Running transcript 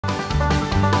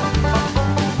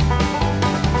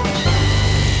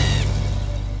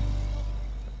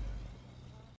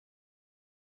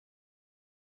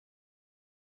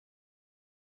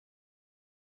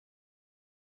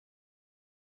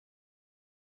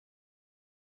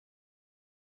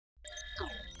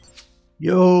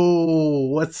Yo,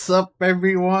 what's up,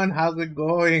 everyone? How's it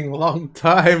going? Long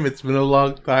time. It's been a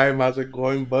long time. How's it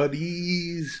going,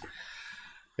 buddies?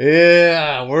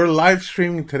 Yeah, we're live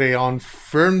streaming today on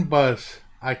Fernbus.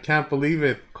 I can't believe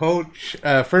it.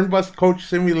 Fernbus Coach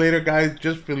Simulator, guys,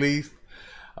 just released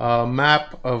a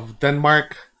map of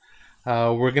Denmark.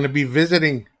 We're going to be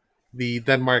visiting the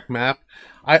Denmark map.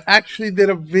 I actually did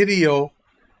a video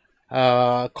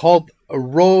called a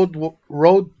road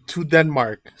to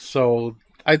Denmark. So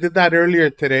I did that earlier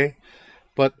today,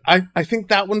 but I think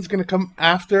that one's gonna come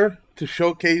after to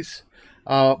showcase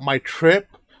my trip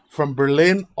from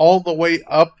Berlin all the way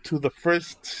up to the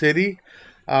first city.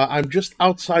 I'm just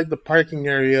outside the parking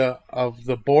area of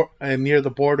the near the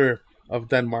border of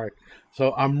Denmark.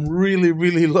 So I'm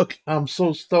really looking. I'm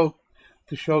so stoked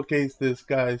to showcase this,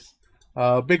 guys.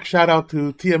 Big shout out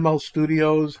to TML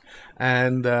Studios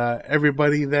and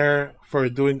everybody there for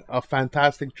doing a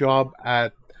fantastic job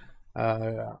at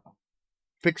uh,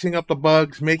 fixing up the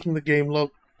bugs, making the game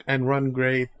look and run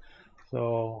great.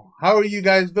 So, how are you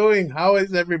guys doing? How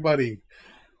is everybody?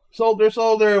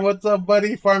 Soldier, what's up,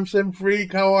 buddy? Farm Sim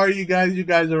Freak, how are you guys? You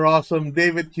guys are awesome.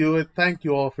 David Hewitt, thank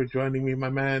you all for joining me, my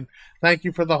man. Thank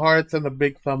you for the hearts and the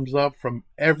big thumbs up from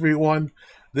everyone.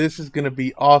 This is going to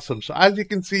be awesome. So, as you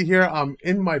can see here, I'm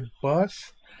in my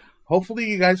bus. Hopefully,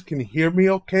 you guys can hear me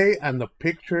okay and the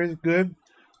picture is good.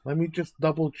 Let me just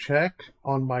double check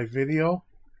on my video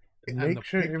and make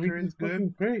sure everything's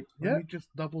good. Great. Let me just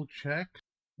double check.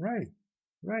 Right.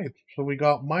 So, we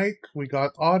got mic, we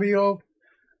got audio.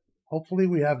 Hopefully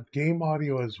we have game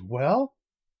audio as well.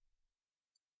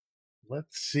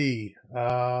 Let's see.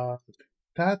 Let's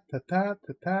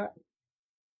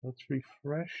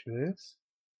refresh this.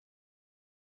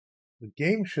 The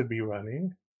game should be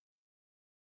running.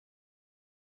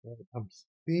 I'm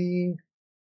seeing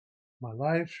my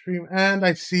live stream and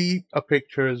I see a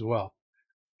picture as well.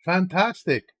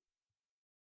 Fantastic.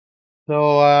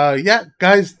 So yeah,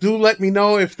 guys, do let me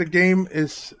know if the game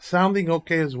is sounding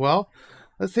okay as well.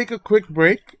 Let's take a quick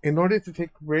break. In order to take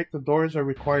a break, the doors are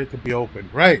required to be open.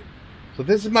 Right. So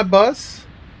this is my bus.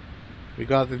 We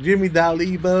got the Jimmy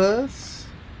Dali bus.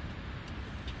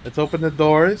 Let's open the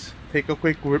doors. Take a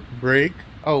quick break.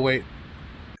 Oh, wait.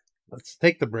 Let's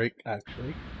take the break,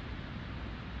 actually.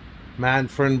 Man,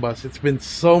 Fernbus, it's been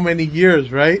so many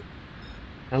years, right?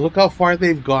 And look how far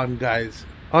they've gone, guys.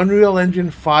 Unreal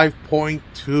Engine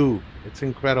 5.2. It's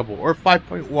incredible. Or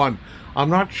 5.1. I'm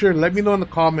not sure. Let me know in the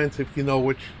comments if you know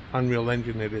which Unreal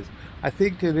Engine it is. I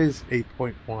think it is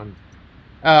 8.1.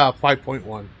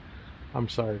 5.1. I'm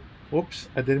sorry. Whoops.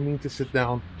 I didn't mean to sit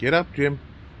down. Get up, Jim.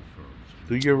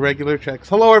 Do your regular checks.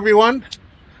 Hello, everyone.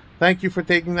 Thank you for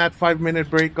taking that 5-minute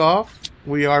break off.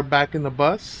 We are back in the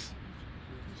bus.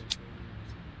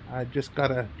 I just got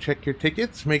to check your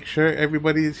tickets. Make sure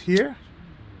everybody is here.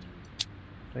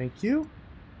 Thank you.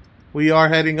 We are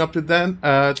heading up to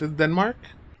Denmark.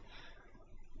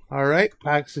 All right,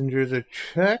 passengers are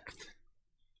checked.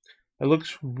 It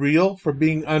looks real for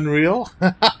being unreal.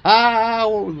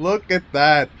 Look at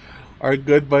that. Our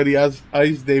good buddy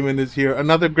Ice Damon is here.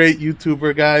 Another great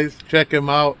YouTuber, guys. Check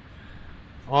him out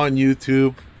on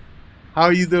YouTube. How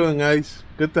are you doing, Ice?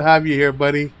 Good to have you here,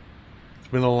 buddy. It's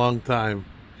been a long time.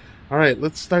 All right,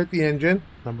 let's start the engine.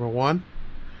 Number 1.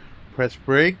 Press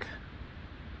brake.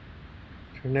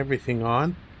 Turn everything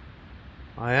on.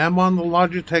 I am on the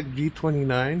Logitech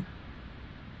G29.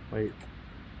 Wait.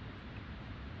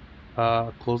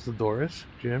 Close the doors,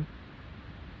 Jim.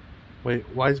 Wait,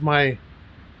 why is my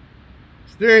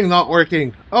steering not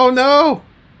working? Oh no!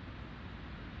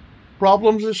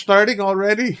 Problems are starting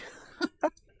already.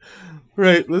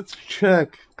 Right, let's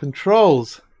check.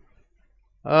 Controls.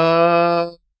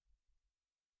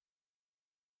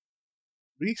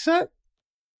 Reset?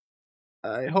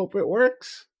 I hope it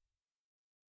works.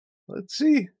 Let's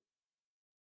see.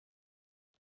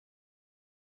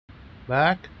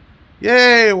 Back.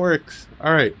 Yay, it works.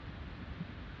 All right.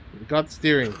 We got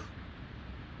steering.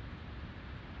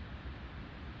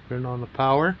 Turn on the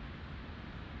power.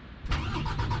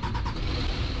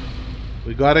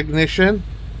 We got ignition.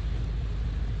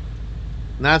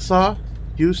 Nassau,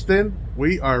 Houston,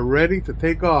 we are ready to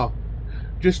take off.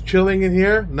 Just chilling in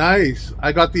here. Nice.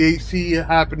 I got the AC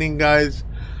happening, guys.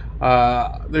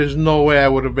 There's no way I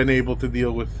would have been able to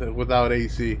deal with it without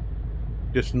AC.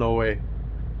 Just no way.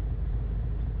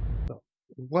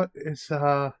 What is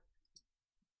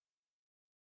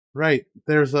right,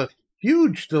 there's a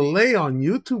huge delay on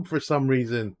YouTube for some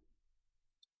reason.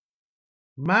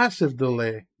 Massive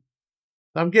delay.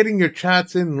 I'm getting your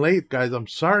chats in late, guys. I'm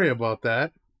sorry about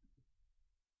that.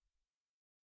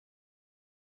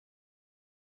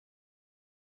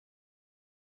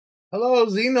 Hello,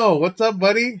 Zeno. What's up,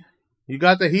 buddy? You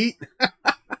got the heat?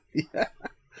 Yeah.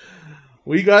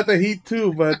 We got the heat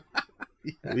too, but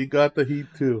we got the heat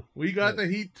too. We got the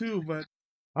heat too, but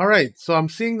all right. So I'm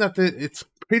seeing that it's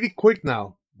pretty quick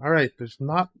now. All right, there's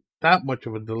not that much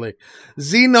of a delay.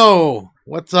 Zeno,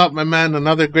 what's up, my man?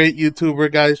 Another great YouTuber,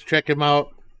 guys. Check him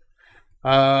out.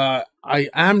 I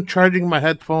am charging my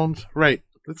headphones. Right.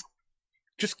 Let's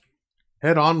just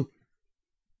head on.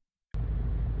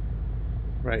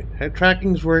 Right. Head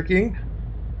tracking's working.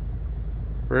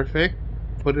 Perfect.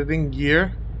 Put it in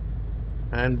gear.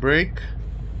 And brake.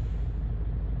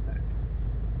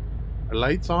 Our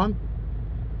lights on.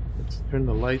 Let's turn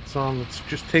the lights on. Let's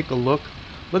just take a look.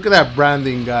 Look at that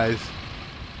branding, guys.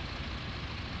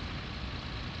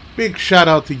 Big shout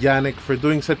out to Yannick for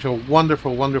doing such a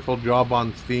wonderful, wonderful job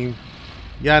on Steam.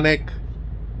 Yannick,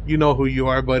 you know who you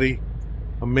are, buddy.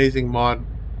 Amazing mod.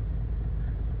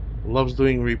 Loves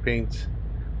doing repaints.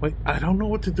 Wait, I don't know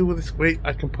what to do with this. Wait,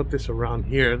 I can put this around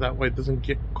here. That way it doesn't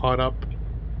get caught up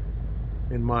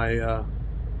in my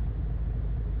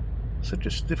such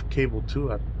a stiff cable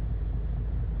too. I'm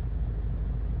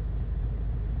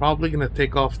probably gonna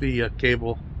take off the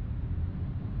cable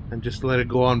and just let it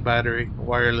go on battery,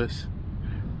 wireless.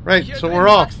 Right, so we're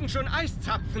off.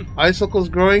 Icicles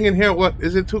growing in here. What,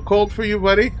 is it too cold for you,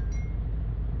 buddy?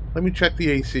 Let me check the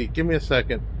AC. Give me a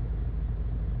second.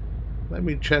 Let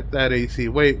me check that AC.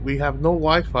 Wait, we have no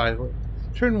Wi-Fi.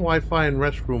 Turn Wi-Fi and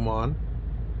restroom on.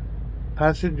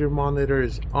 Passenger monitor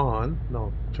is on.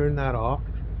 No, turn that off.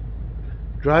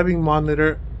 Driving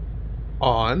monitor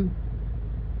on.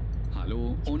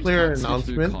 Player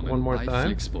announcement one more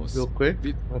time, real quick.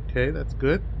 Okay, that's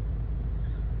good.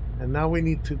 And now we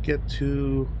need to get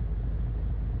to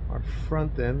our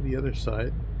front end, the other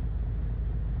side.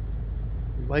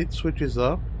 Light switches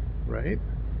up, right?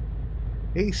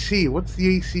 AC, what's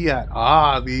the AC at?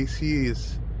 Ah, the AC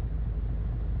is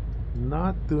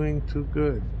not doing too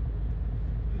good.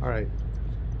 Alright.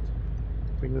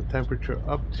 Bring the temperature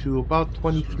up to about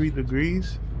 23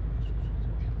 degrees.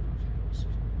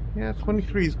 Yeah,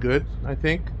 23 is good, I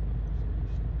think.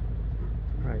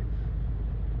 Alright.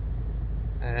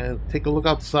 And take a look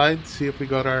outside, see if we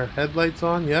got our headlights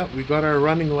on. Yeah, we got our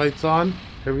running lights on.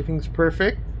 Everything's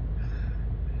perfect.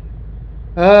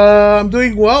 I'm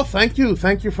doing well, thank you.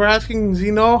 Thank you for asking,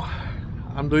 Zeno.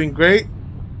 I'm doing great.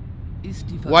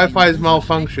 Wi-Fi is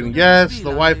malfunctioning. Yes, the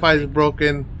Wi-Fi is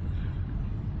broken.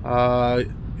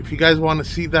 If you guys want to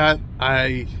see that,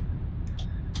 I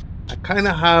kind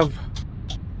of have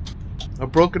a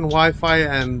broken Wi-Fi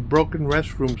and broken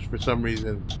restrooms for some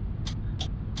reason.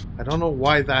 I don't know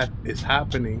why that is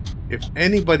happening. If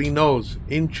anybody knows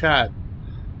in chat,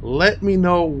 let me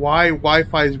know why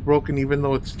Wi-Fi is broken even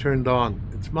though it's turned on.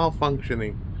 It's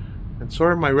malfunctioning. And so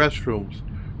are my restrooms.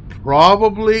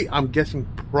 Probably, I'm guessing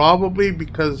probably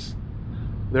because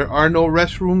there are no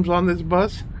restrooms on this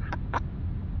bus.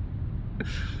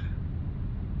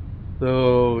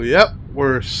 So, yep,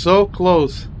 we're so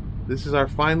close. This is our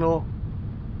final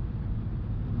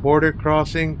border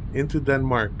crossing into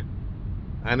Denmark.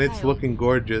 And it's looking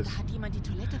gorgeous.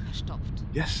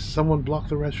 Yes, someone blocked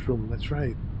the restroom. That's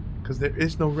right. Because there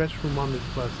is no restroom on this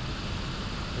bus.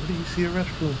 Where do you see a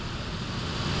restroom?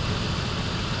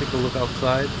 Take a look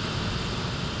outside.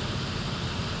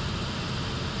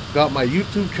 Got my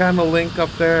YouTube channel link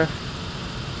up there.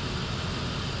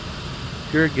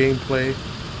 Pure gameplay.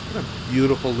 What a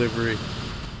beautiful livery.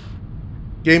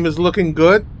 Game is looking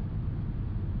good.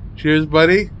 Cheers,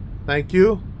 buddy. Thank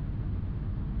you.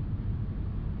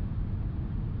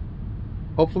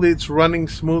 Hopefully it's running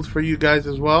smooth for you guys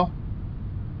as well.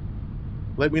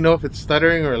 Let me know if it's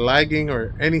stuttering or lagging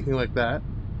or anything like that.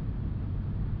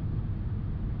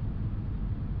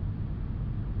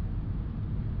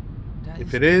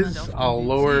 If it is, I'll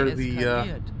lower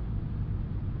the...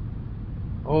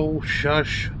 Oh,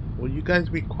 shush. Will you guys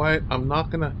be quiet? I'm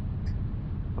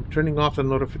turning off the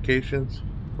notifications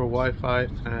for Wi-Fi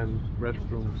and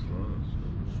restrooms.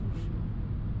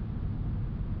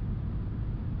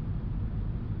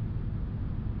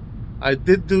 I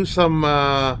did do some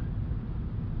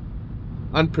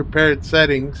unprepared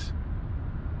settings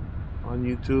on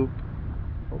YouTube.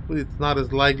 Hopefully it's not as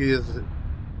laggy as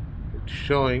it's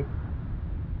showing.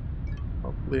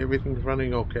 Hopefully everything's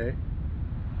running okay.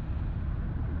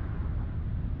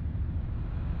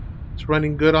 It's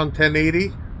running good on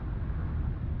 1080.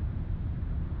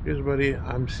 Here's buddy.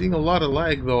 I'm seeing a lot of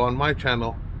lag though on my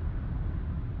channel.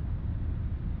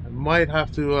 I might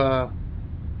have to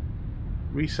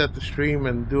reset the stream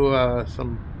and do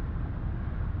some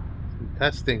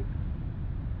testing.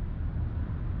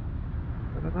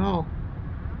 I don't know.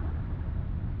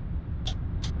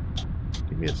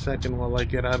 me a second while I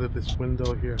get out of this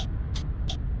window here.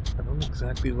 I don't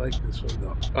exactly like this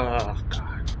window. Oh,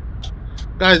 God.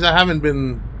 Guys, I haven't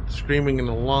been streaming in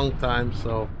a long time,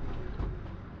 so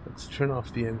let's turn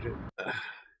off the engine.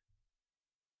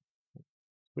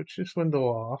 Switch this window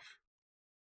off.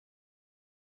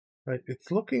 Right, it's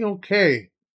looking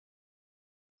okay.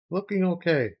 Looking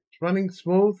okay. It's running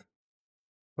smooth.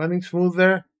 Running smooth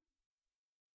there.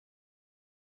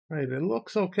 Right, it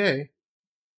looks okay.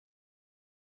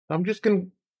 I'm just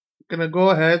gonna go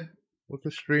ahead with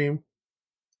the stream.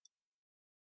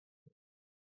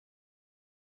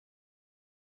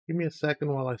 Give me a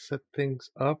second while I set things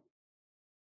up.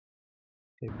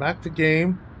 Okay, back to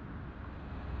game.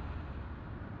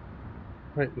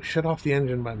 Right, we shut off the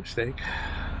engine by mistake.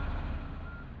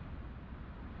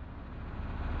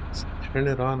 Let's turn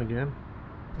it on again.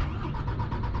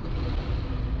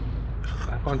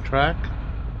 Back on track.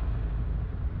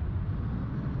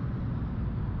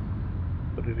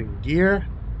 Put it in gear.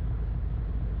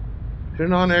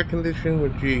 Turn on air conditioning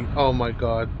with G. Oh my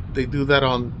God, they do that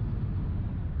on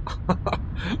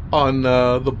on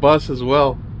the bus as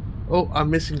well. Oh, I'm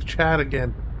missing chat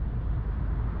again.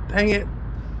 Dang it.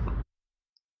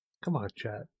 Come on,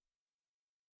 chat.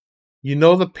 You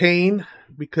know the pain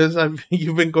because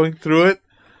you've been going through it,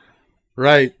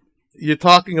 right? You're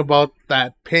talking about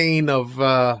that pain of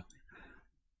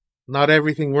not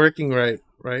everything working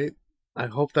right? I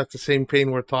hope that's the same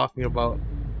pain we're talking about.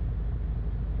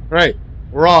 Right,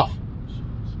 we're off.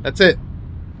 That's it.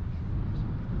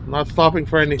 I'm not stopping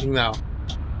for anything now.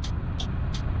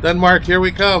 Denmark, here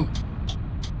we come.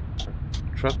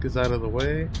 Truck is out of the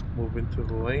way. Move into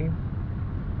the lane.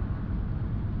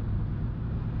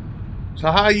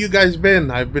 So how you guys been?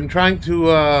 I've been trying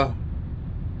to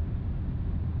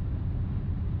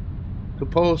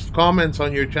post comments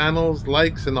on your channels,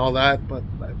 likes and all that, but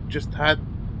I've just had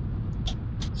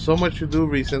so much to do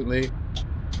recently.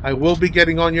 I will be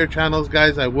getting on your channels,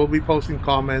 guys. I will be posting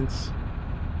comments,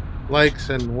 likes,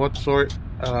 and what sort.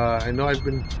 I know I've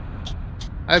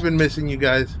been missing you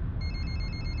guys.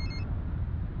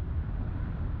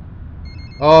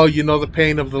 Oh, you know the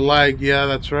pain of the lag. Yeah,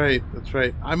 that's right. That's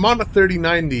right. I'm on a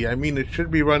 3090. I mean, it should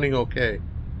be running okay.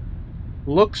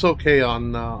 Looks okay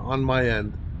on my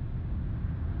end.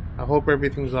 I hope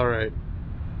everything's all right.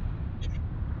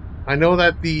 I know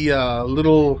that the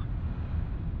little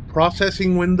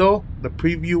processing window, the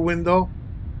preview window,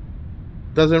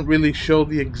 doesn't really show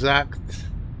the exact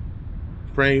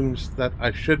frames that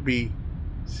I should be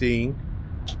seeing,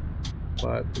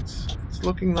 but it's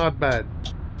looking not bad.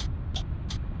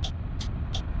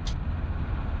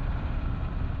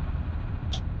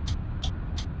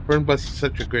 Fernbus is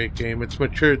such a great game. It's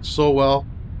matured so well.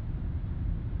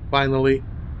 Finally.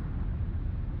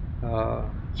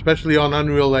 Especially on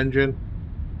Unreal Engine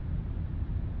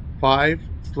 5.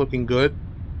 It's looking good.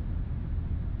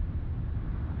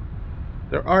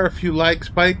 There are a few lag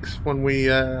spikes when we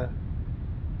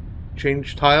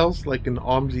change tiles, like in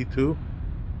OMSI 2.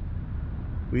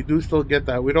 We do still get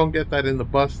that. We don't get that in the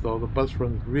bus though. The bus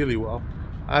runs really well.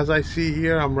 As I see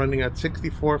here, I'm running at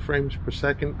 64 frames per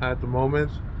second at the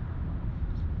moment.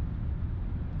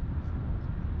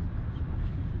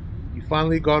 You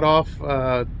finally got off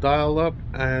dial-up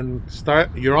and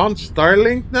you're on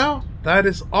Starlink now? That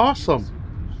is awesome.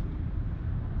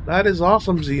 That is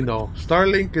awesome, Zeno.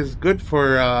 Starlink is good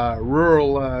for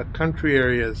rural country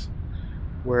areas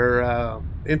where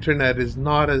internet is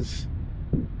not as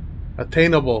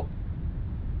attainable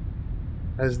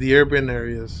as the urban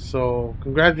areas. So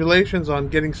congratulations on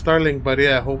getting Starlink, buddy.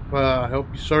 I hope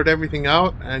you sort everything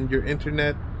out and your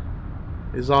internet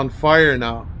is on fire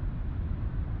now.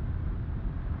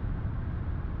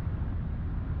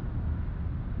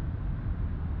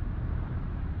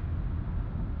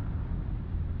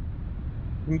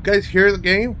 Can you guys hear the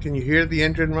game? Can you hear the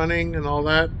engine running and all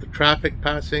that? The traffic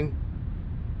passing?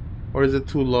 Or is it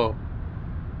too low?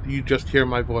 Do you just hear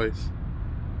my voice?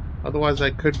 Otherwise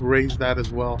I could raise that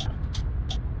as well.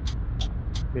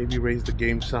 Maybe raise the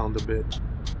game sound a bit.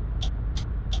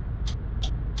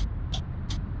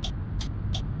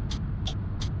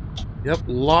 Yep,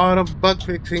 a lot of bug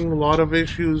fixing, a lot of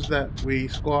issues that we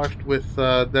squashed with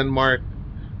Denmark.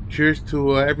 Cheers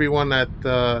to everyone at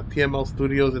TML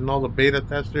Studios and all the beta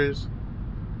testers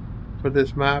for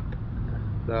this map,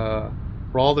 for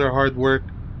all their hard work.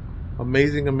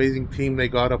 Amazing team they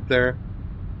got up there.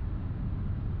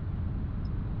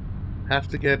 Have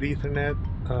to get Ethernet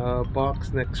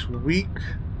box next week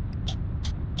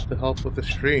to help with the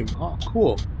stream. Oh,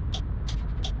 cool.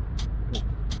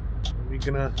 Are we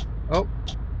gonna... Oh,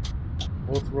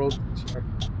 both roads are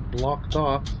blocked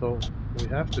off, so we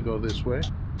have to go this way.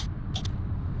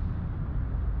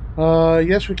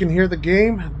 Yes, we can hear the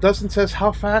game. Dustin says,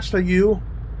 how fast are you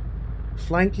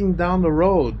flanking down the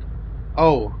road?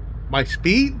 Oh, my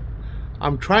speed?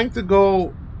 I'm trying to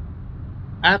go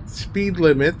at speed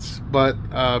limits, but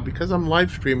because I'm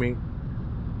live streaming,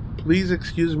 please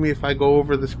excuse me if I go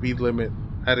over the speed limit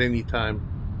at any time.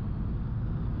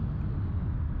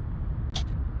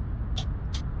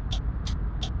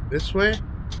 This way?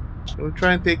 We'll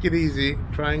try and take it easy.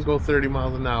 Try and go 30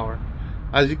 miles an hour.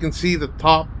 As you can see, the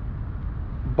top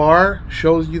bar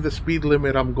shows you the speed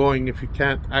limit I'm going if you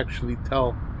can't actually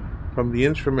tell from the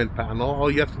instrument panel. All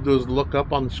you have to do is look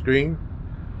up on the screen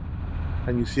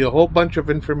and you see a whole bunch of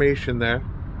information there.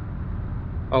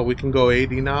 Oh, we can go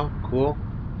 80 now. Cool.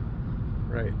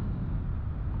 Right.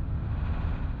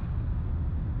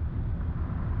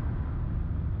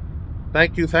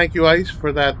 Thank you, Ice,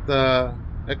 for that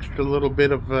extra little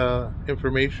bit of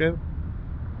information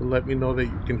to let me know that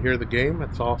you can hear the game.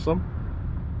 That's awesome.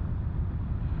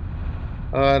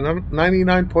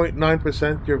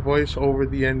 99.9% your voice over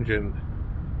the engine.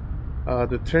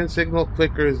 The turn signal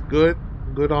clicker is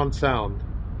good on sound.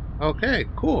 Okay,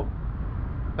 cool.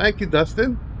 Thank you,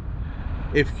 Dustin.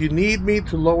 If you need me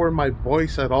to lower my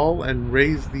voice at all and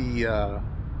raise the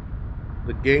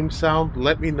game sound,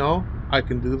 let me know. I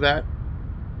can do that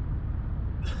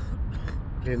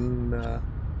in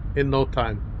no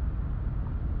time.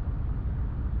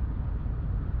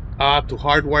 To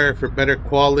hardwire for better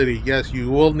quality. Yes, you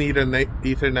will need an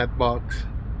Ethernet box.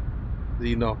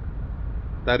 You know,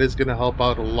 that is going to help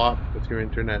out a lot with your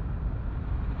internet.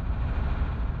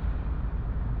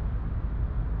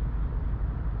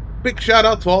 Big shout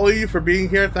out to all of you for being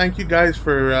here. Thank you guys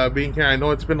for being here. I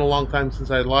know it's been a long time since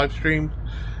I live streamed.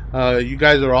 You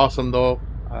guys are awesome though.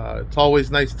 It's always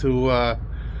nice to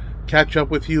catch up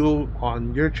with you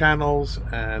on your channels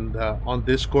and on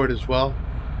Discord as well.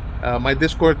 My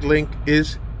Discord link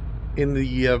is in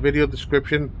the video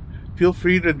description. Feel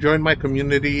free to join my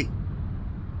community.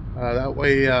 That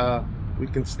way we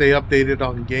can stay updated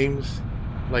on games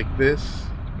like this,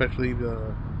 especially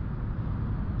the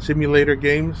simulator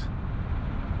games,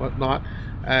 whatnot.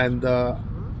 And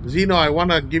Zeno, I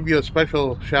want to give you a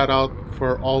special shout out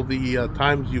for all the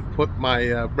times you've put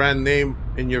my brand name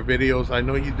in your videos. I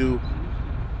know you do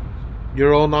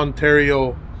your own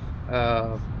Ontario.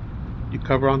 You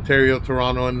cover Ontario,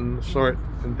 Toronto,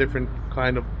 and different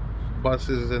kind of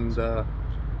buses and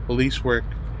police work.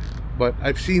 But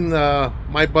I've seen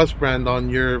my bus brand on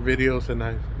your videos, and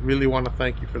I really want to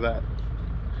thank you for that.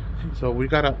 So we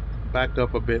gotta back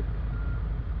up a bit.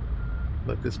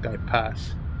 Let this guy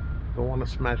pass. Don't want to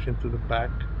smash into the back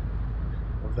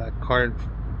of that car.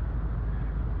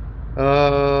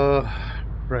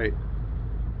 Right.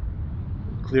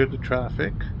 Clear the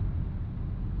traffic.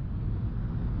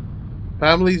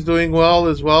 Family's doing well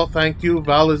as well. Thank you.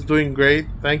 Val is doing great.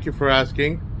 Thank you for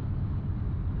asking.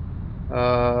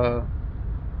 I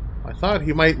thought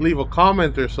he might leave a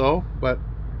comment or so, but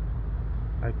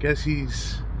I guess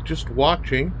he's just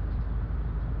watching.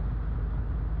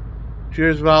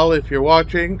 Cheers, Val. If you're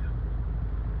watching,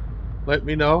 let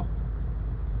me know.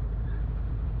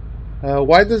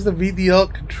 Why does the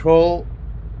VDL control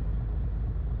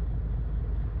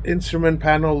instrument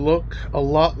panel look a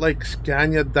lot like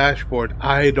Scania dashboard?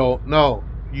 I don't know.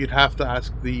 You'd have to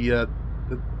ask the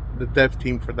dev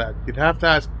team for that. You'd have to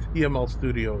ask TML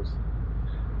Studios.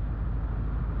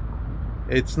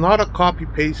 It's not a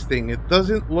copy-paste thing. It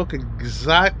doesn't look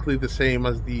exactly the same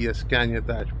as the Scania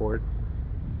dashboard,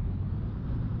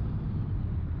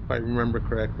 if I remember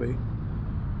correctly.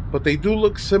 But they do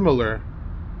look similar.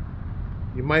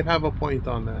 You might have a point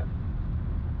on that.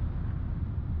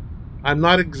 I'm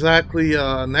not exactly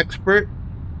an expert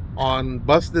on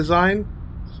bus design,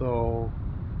 so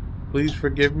please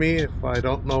forgive me if I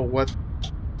don't know what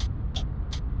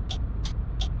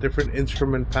different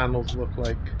instrument panels look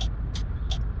like.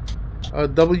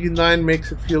 W9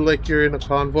 makes it feel like you're in a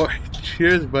convoy.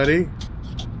 Cheers, buddy.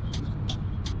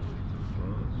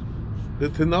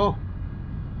 Good to know.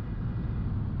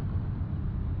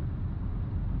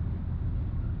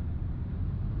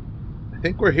 I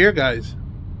think we're here, guys.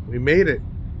 We made it.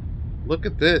 Look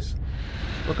at this.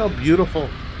 Look how beautiful.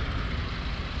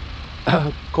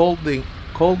 Kolding,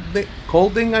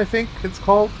 I think it's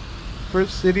called.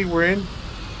 First city we're in.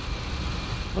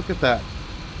 Look at that.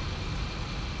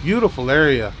 Beautiful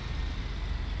area.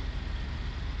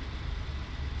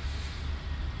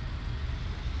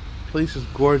 Place is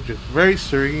gorgeous. Very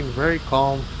serene, very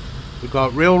calm. We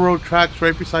got railroad tracks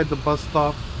right beside the bus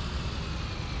stop.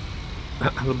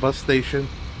 The bus station.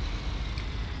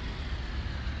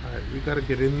 Alright, we gotta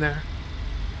get in there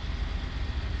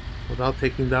without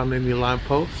taking down any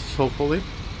lampposts, hopefully.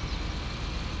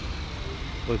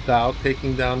 without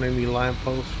taking down any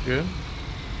lampposts. Good.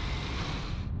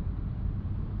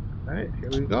 All right, here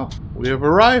we go. We have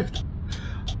arrived.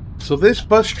 So this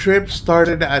bus trip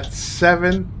started at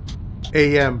 7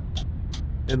 a.m.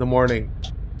 in the morning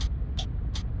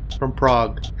from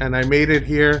Prague, and I made it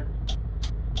here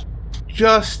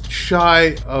just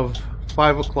shy of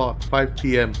 5 o'clock, 5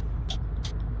 p.m.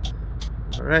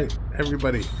 All right,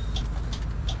 everybody,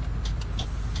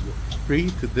 free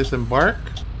to disembark.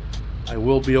 I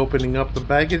will be opening up the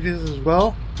baggages as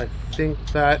well. I think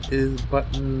that is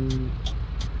button.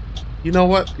 You know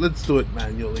what? Let's do it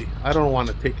manually. I don't want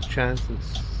to take a chance and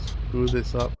screw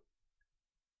this up.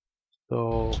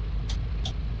 So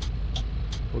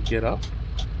we'll get up,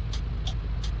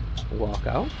 walk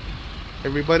out.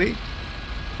 Everybody,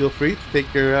 feel free to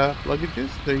take your luggages.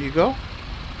 There you go.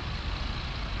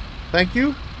 Thank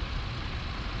you.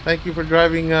 Thank you for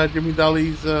driving Jimmy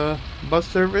Dali's bus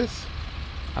service.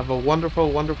 Have a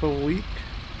wonderful, wonderful week.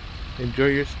 Enjoy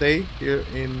your stay here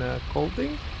in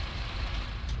Kolding.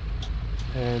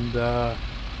 And why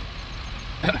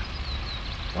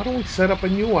don't we set up a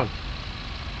new one?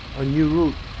 A new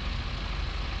route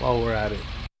while we're at it.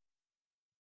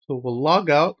 So we'll log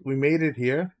out. We made it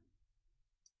here.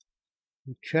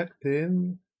 We checked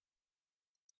in.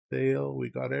 Sale. We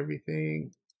got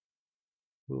everything.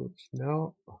 Routes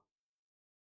now.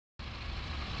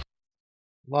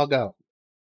 Log out.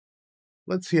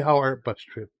 Let's see how our bus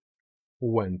trip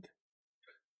went.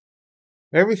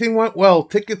 Everything went well.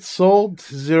 Tickets sold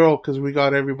 0 because we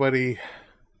got everybody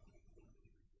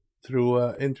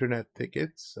through internet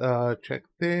tickets.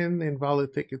 Checked in.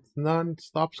 Invalid tickets none.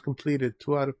 Stops completed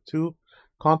 2 out of 2.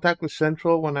 Contact with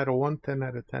Central 1 out of 1. 10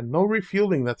 out of 10. No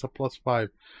refueling. That's a +5.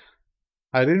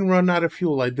 I didn't run out of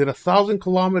fuel. I did 1,000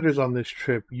 kilometers on this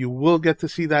trip. You will get to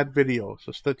see that video,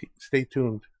 so stay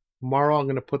tuned. Tomorrow I'm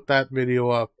going to put that video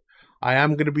up. I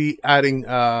am going to be adding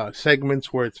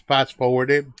segments where it's fast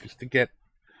forwarded just to get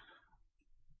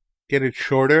it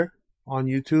shorter on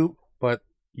YouTube, but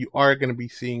you are going to be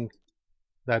seeing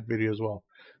that video as well.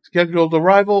 Scheduled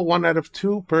arrival 1 out of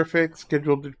 2, perfect.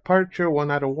 Scheduled departure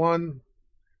 1 out of 1.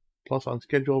 Plus on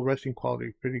schedule resting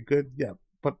quality, pretty good. Yeah,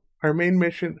 but our main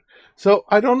mission. So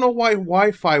I don't know why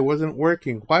Wi-Fi wasn't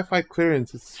working. Wi-Fi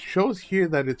clearance. It shows here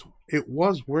that it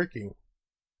was working.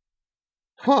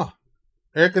 Huh.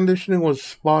 Air conditioning was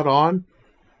spot on.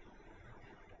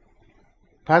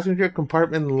 Passenger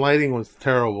compartment lighting was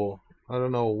terrible. I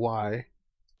don't know why.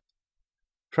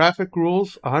 Traffic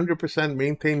rules, 100%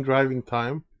 maintain driving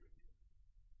time.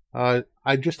 I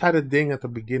just had a ding at the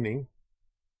beginning.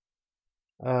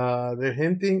 They're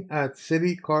hinting at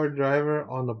city car driver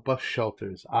on the bus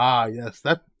shelters. Ah, yes,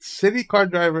 that city car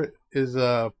driver is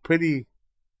a pretty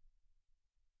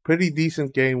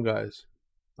decent game, guys.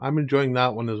 I'm enjoying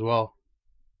that one as well.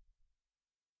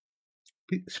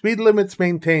 Speed limits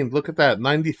maintained. Look at that,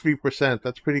 93%.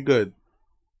 That's pretty good.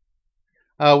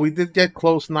 We did get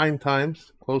close 9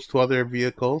 times, close to other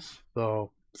vehicles.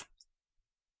 So,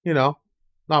 you know,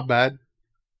 not bad.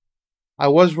 I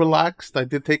was relaxed. I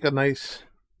did take a nice,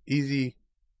 easy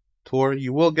tour.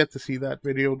 You will get to see that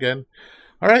video again.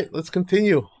 All right, let's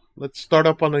continue. Let's start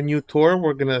up on a new tour.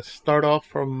 We're going to start off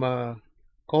from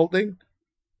Kolding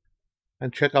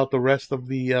and check out the rest of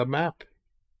the map.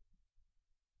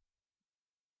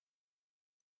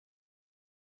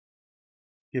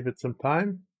 Give it some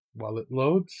time while it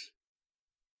loads.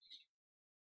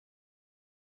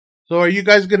 So are you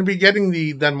guys going to be getting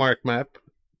the Denmark map?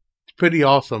 It's pretty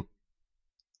awesome.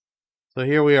 So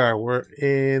here we are. We're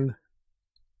in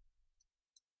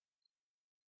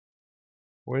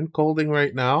Kolding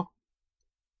right now.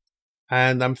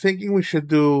 And I'm thinking we should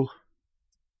do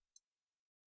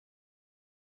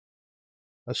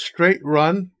a straight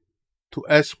run to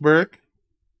Esbjerg.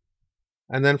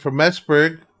 And then from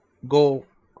Esbjerg, go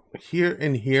here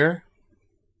and here.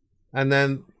 And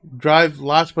then drive,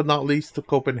 last but not least, to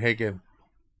Copenhagen.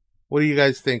 What do you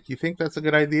guys think? You think that's a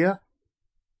good idea?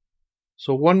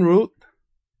 So one route,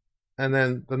 and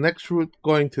then the next route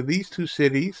going to these 2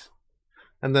 cities,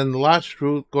 and then the last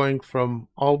route going from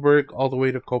Aalborg all the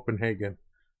way to Copenhagen.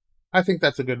 I think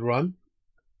that's a good run.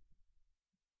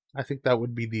 I think that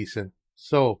would be decent.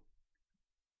 So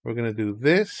we're going to do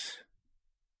this.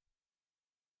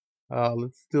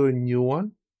 Let's do a new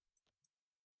one.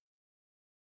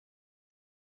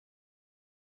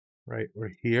 Right,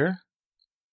 we're here.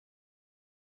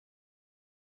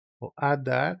 We'll add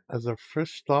that as our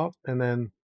first stop, and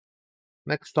then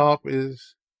next stop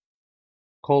is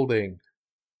Kolding.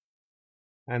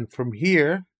 And from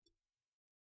here,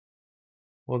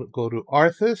 we'll go to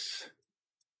Aarhus,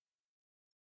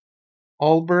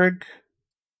 Aalborg,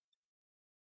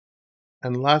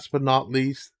 and last but not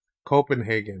least,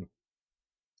 Copenhagen.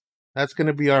 That's going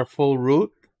to be our full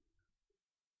route.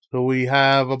 So we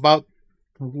have about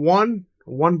one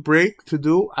break to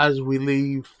do as we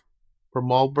leave from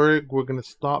Aalborg. We're going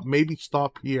to maybe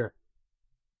stop here.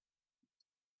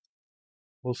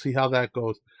 We'll see how that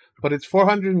goes. But it's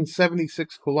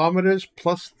 476 kilometers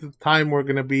plus the time we're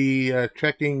going to be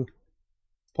checking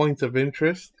points of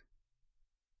interest.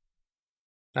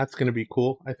 That's going to be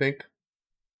cool, I think.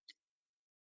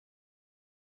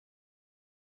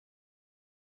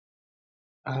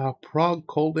 Prague,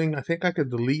 Kolding. I think I could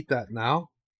delete that now.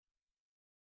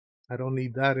 I don't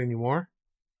need that anymore.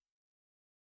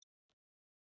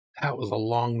 That was a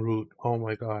long route. Oh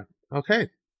my god. Okay.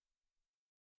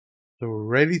 So we're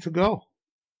ready to go.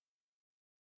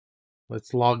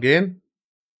 Let's log in.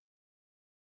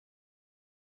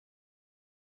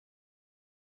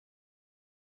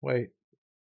 Wait.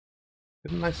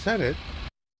 Didn't I set it?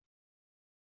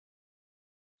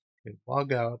 Okay,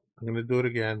 log out. I'm going to do it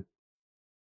again.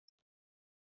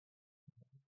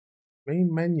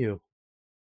 Main menu.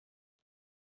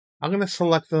 I'm going to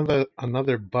select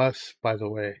another bus, by the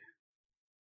way.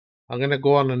 I'm going to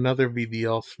go on another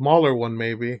VDL. Smaller one,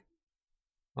 maybe.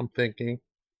 I'm thinking.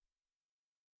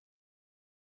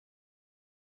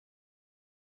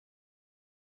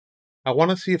 I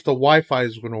want to see if the Wi-Fi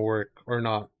is going to work or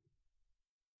not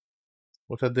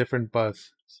with a different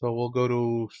bus. So we'll go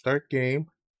to Start Game.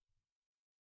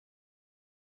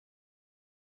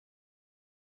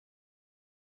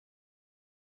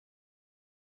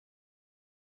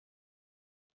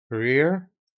 Career.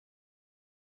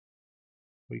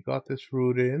 We got this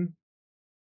route in.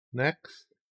 Next.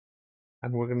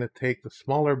 And we're going to take the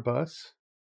smaller bus,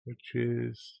 which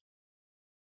is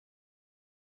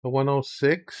the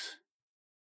 106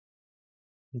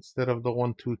 instead of the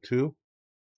 122.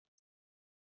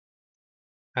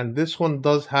 And this one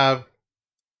does have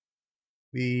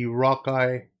the rock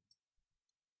eye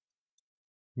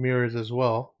mirrors as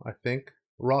well, I think.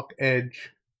 Rock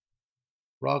Edge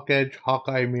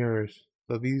Hawkeye mirrors.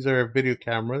 So these are video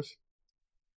cameras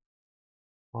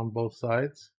on both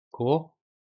sides. Cool.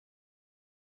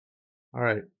 All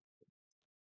right.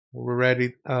 We're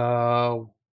ready.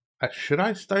 Should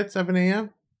I start 7 a.m.?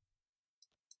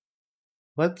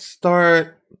 Let's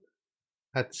start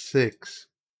at 6.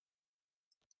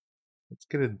 Let's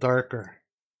get it darker.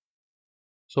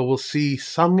 So we'll see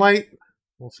sunlight.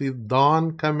 We'll see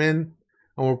dawn come in.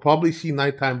 And we'll probably see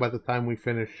nighttime by the time we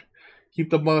finish. Keep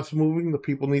the bus moving. The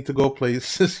people need to go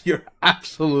places. You're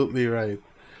absolutely right.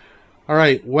 All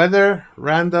right. Weather,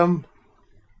 random.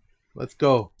 Let's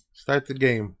go. Start the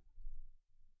game.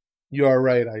 You are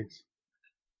right, Ice.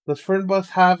 Does Fernbus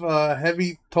have a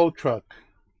heavy tow truck?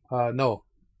 No.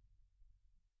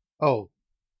 Oh,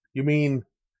 you mean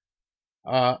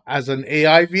as an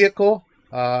AI vehicle?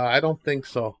 I don't think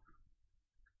so.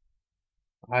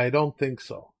 I don't think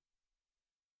so.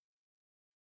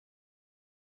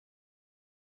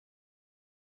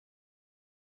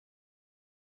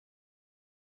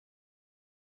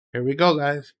 Here we go,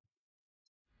 guys.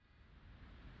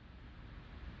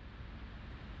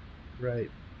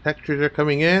 Right. Textures are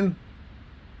coming in.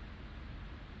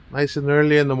 Nice and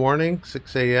early in the morning,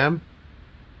 6 a.m.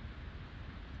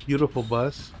 Beautiful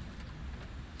bus.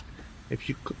 If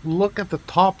you look at the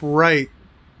top right,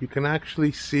 you can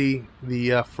actually see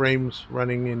the frames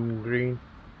running in green.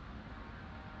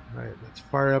 All right, let's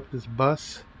fire up this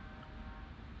bus.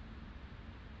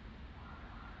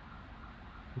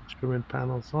 Instrument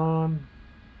panels on.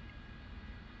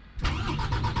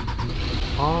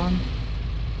 On.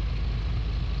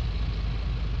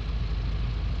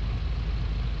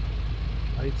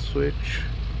 Light switch.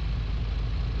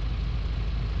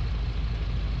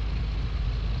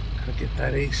 Gotta get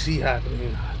that AC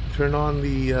happening. Turn on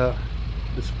the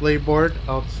display board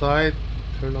outside.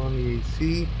 Turn on the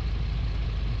AC.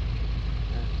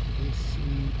 And AC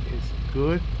is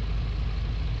good.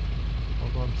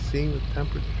 Although I'm seeing the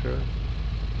temperature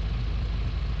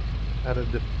at a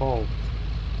default.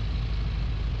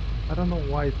 I don't know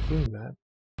why it's doing that.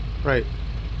 Right.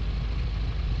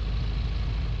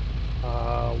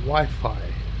 Wi-Fi.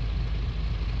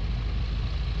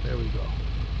 There we go.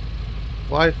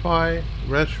 Wi-Fi,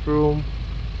 restroom,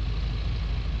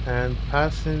 and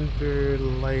passenger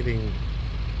lighting.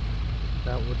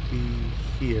 That would be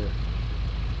here.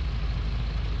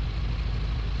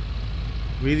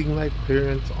 Reading light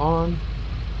clearance on.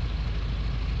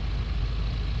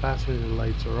 Passenger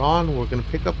lights are on. We're going to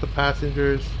pick up the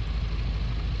passengers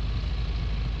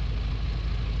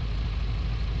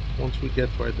once we get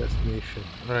to our destination.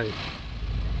 All right.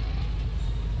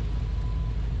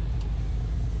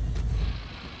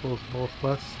 Close both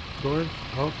bus doors.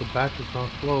 Oh, the back is not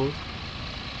closed.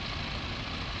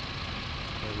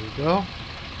 There we go.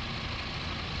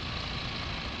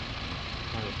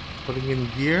 Alright, putting in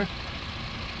gear.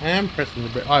 And pressing the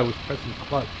brake. Oh, I was pressing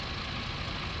clutch.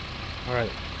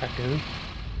 Alright, back in.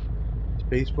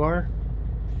 Spacebar.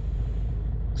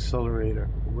 Accelerator.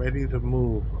 Ready to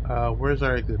move. Where's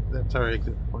our exit? That's our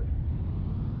exit point.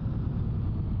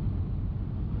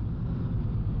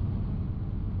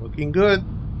 Looking good.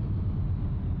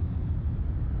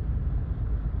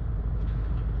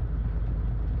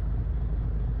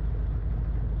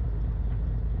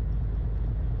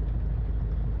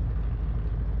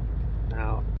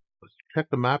 Now, let's check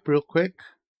the map real quick.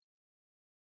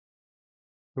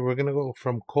 So we're going to go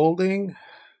from Kolding.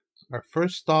 Our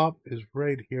first stop is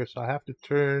right here, so I have to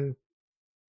turn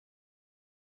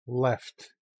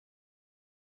left.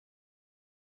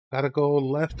 Gotta go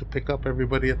left to pick up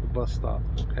everybody at the bus stop.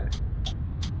 Okay.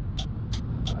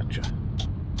 Gotcha.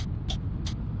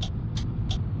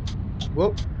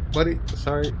 Whoa, buddy.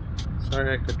 Sorry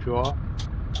I cut you off.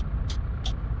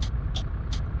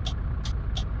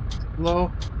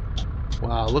 Hello.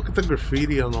 Wow, look at the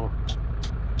graffiti on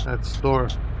that store.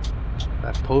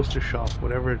 That poster shop,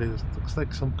 whatever it is. It looks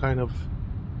like some kind of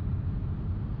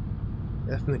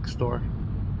ethnic store.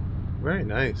 Very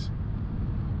nice.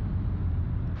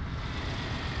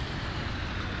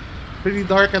 Pretty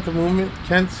dark at the moment.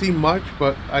 Can't see much,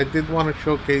 but I did want to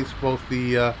showcase both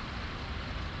the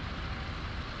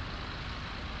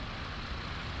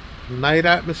night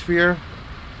atmosphere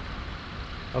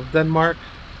of Denmark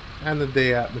and the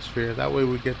day atmosphere. That way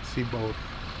we get to see both.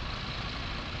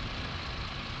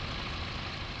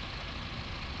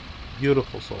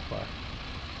 Beautiful so far.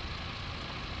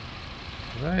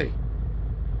 Alright.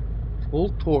 Full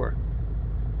tour.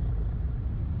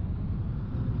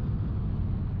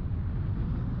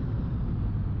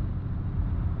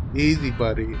 Easy,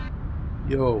 buddy.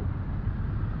 Yo.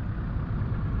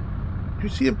 Did you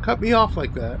see him cut me off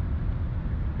like that?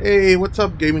 Hey, what's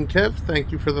up, Gaming Kev?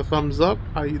 Thank you for the thumbs up.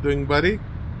 How you doing, buddy?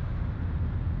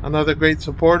 Another great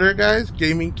supporter, guys.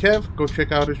 Gaming Kev. Go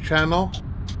check out his channel.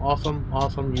 Awesome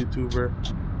YouTuber.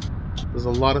 Does a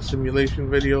lot of simulation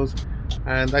videos.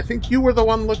 And I think you were the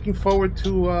one looking forward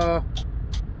to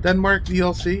Denmark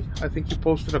DLC. I think you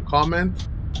posted a comment.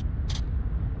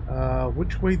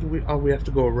 Which way do we... Oh, we have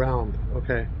to go around.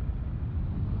 Okay.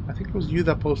 I think it was you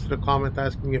that posted a comment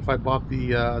asking if I bought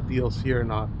the DLC or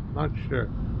not. Not sure.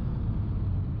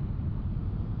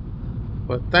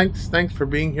 But thanks for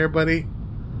being here, buddy.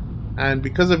 And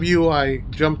because of you, I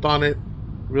jumped on it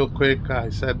real quick. I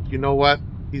said, you know what?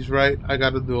 He's right. I got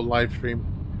to do a live stream.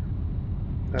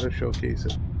 Got to showcase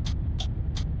it.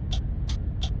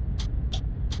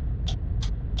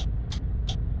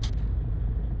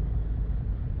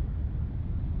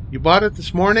 You bought it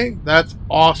this morning? That's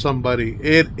awesome, buddy.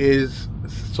 It is.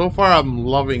 So far, I'm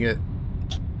loving it.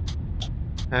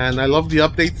 And I love the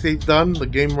updates they've done. The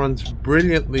game runs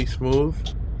brilliantly smooth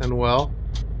and well.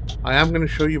 I am going to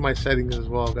show you my settings as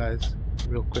well, guys,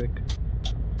 real quick.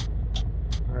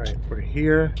 Alright, we're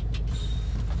here.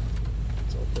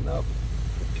 Let's open up,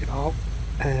 get out,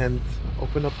 and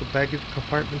open up the baggage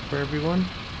compartment for everyone.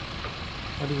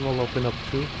 Might as well open up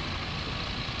too.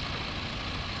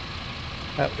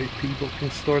 That way people can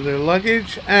store their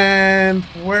luggage. And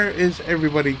where is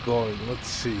everybody going? Let's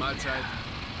see. My ticket.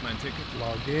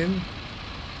 Log in.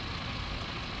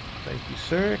 Thank you,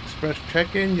 sir. Express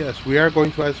check-in. Yes, we are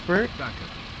going to Esbjerg.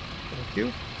 Thank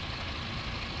you.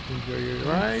 Enjoy your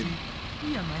ride.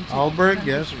 Aalborg.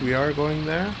 Yes, we are going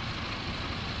there.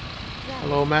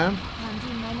 Hello, ma'am.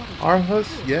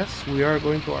 Aarhus. Yes, we are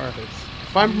going to Aarhus.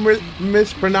 If I'm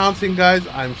mispronouncing, guys,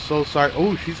 I'm so sorry.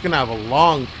 Oh, she's going to have a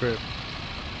long trip.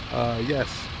 Yes.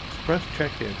 Express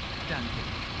check-in.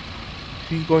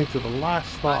 She's going to the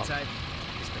last stop.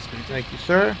 Thank you,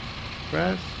 sir.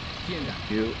 Press. Thank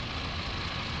you.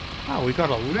 Wow, we got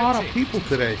a lot of people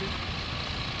today.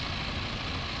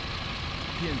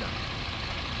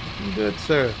 Looking good,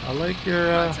 sir. I like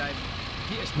your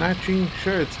matching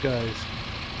shirts, guys.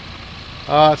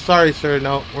 Sorry, sir.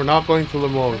 No, we're not going to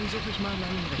Limoges.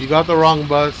 You got the wrong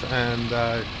bus, and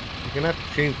you're gonna have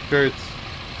to change shirts.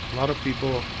 A lot of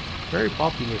people, very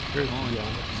popular shirts, to be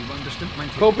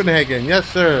honest. Copenhagen, yes,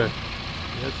 sir.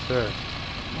 Yes, sir.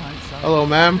 Hello,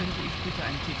 ma'am.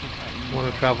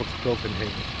 Want to travel to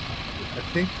Copenhagen? I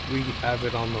think we have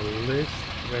it on the list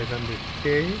right under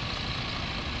K.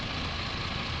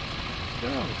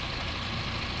 Go.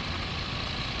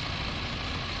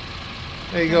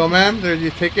 There you go, ma'am. There's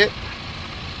your ticket.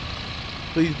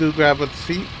 Please do grab a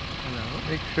seat.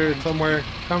 Make sure it's somewhere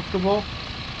comfortable.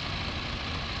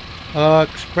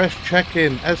 Express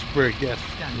check-in, Esbjerg. Yes,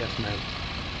 yes, ma'am.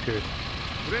 Cheers.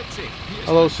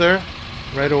 Hello, sir.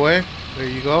 Right away. There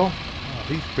you go. Oh,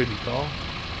 he's pretty tall.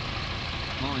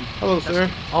 Hello, sir.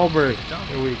 Aalborg.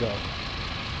 There we go.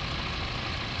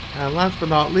 And last but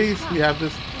not least, we have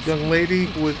this young lady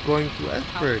who is going to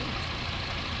Esbjerg.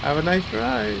 Have a nice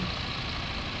ride.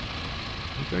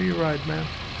 Enjoy your ride, man.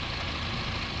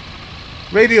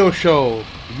 Radio show.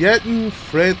 Jetten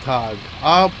Freitag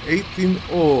ab 18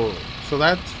 Uhr. So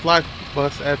that's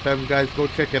Flatbus FM, guys. Go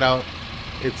check it out.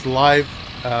 It's live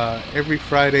every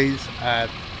Fridays at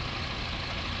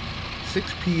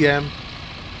 6 p.m.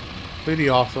 Pretty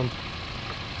awesome.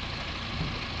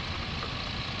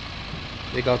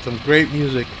 They got some great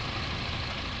music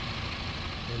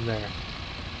in there.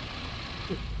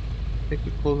 I think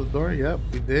we closed the door. Yep,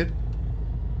 we did.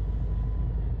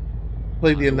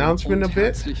 Play the announcement a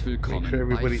bit. Make sure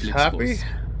everybody's happy.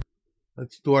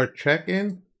 Let's do our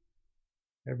check-in.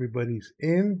 Everybody's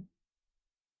in.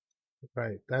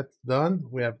 Right, that's done.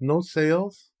 We have no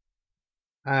sales.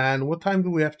 And what time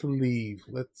do we have to leave?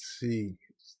 Let's see.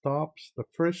 Stops. The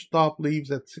first stop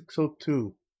leaves at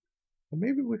 6:02. Well,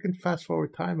 maybe we can fast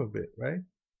forward time a bit, right?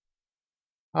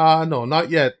 No, not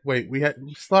yet. Wait, we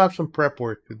still have some prep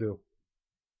work to do.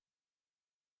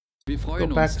 Go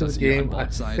back to the game. I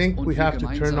think we have to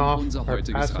turn off our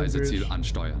passengers.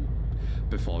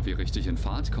 Bevor wir richtig in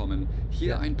Fahrt kommen,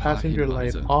 hier ein paar Passenger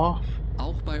light Hinweise. off.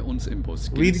 Auch bei uns im Bus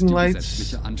gilt Reading die lights.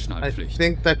 gesetzliche I Anschnallpflicht.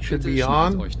 think that should Bitte be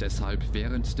schnallt on. euch deshalb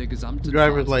während der gesamten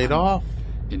Driver's Fahrt light an. off.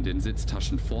 In den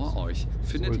Sitztaschen vor euch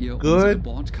findet We're ihr good. unsere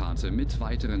Bordkarte mit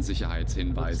weiteren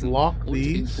Sicherheitshinweisen Let's lock und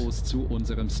these Infos zu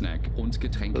unserem Snack- und so they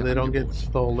don't get Getränkeangebot.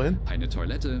 stolen. Eine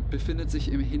Toilette befindet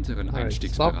sich im hinteren Alright,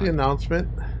 stop the Einstiegsbereich. announcement.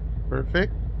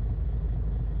 Perfect.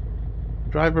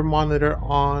 Driver monitor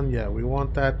on. Yeah, we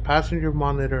want that. Passenger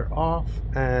monitor off.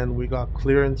 And we got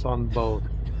clearance on both.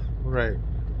 Right.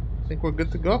 I think we're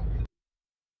good to go.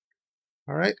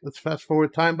 Alright, let's fast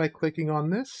forward time by clicking on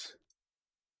this.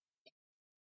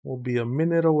 We'll be a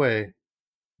minute away.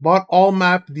 Bought all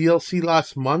map DLC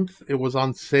last month. It was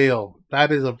on sale.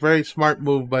 That is a very smart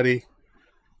move, buddy.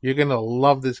 You're going to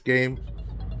love this game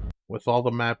with all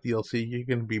the map DLC. You're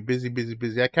going to be busy, busy,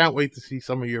 busy. I can't wait to see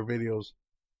some of your videos.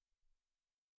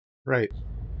 Right.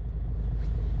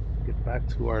 Get back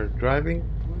to our driving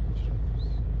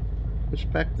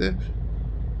perspective.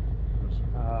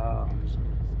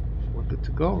 We're good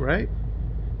to go, right?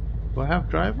 Do I have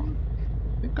drive on?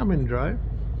 I think I'm in drive.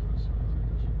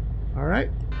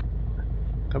 Alright.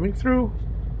 Coming through.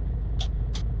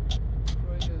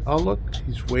 Oh, look.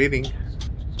 He's waiting.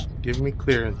 Give me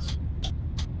clearance.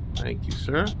 Thank you,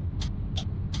 sir.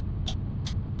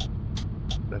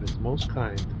 That is most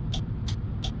kind.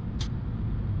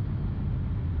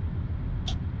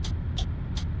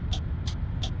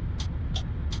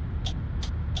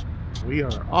 We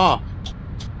are off.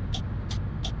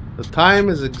 The time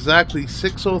is exactly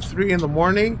 6:03 in the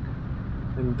morning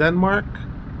in Denmark.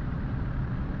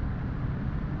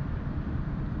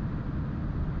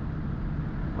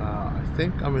 I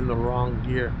think I'm in the wrong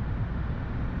gear.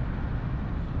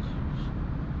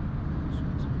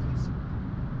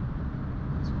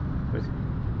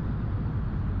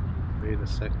 Wait a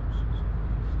second.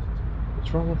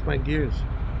 What's wrong with my gears?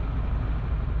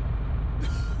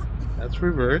 That's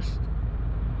reverse.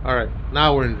 Alright,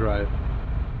 now we're in drive.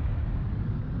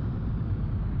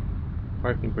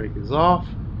 Parking brake is off.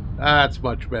 That's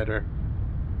much better.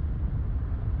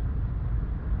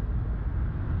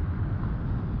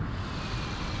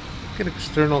 Get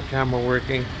external camera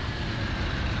working.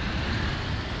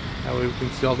 That way we can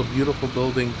see all the beautiful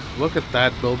buildings. Look at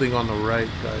that building on the right,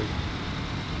 guys.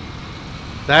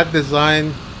 That design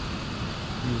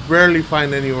you rarely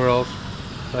find anywhere else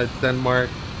besides Denmark,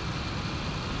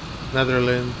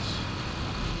 Netherlands,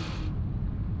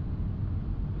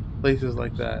 places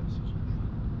like that.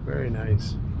 Very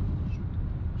nice.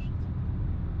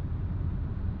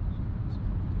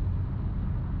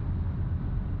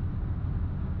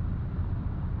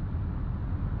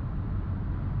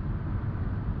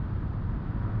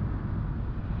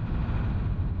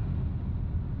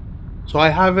 So I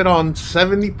have it on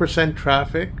 70%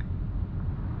 traffic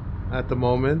at the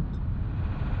moment.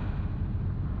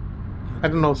 I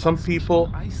don't know, some people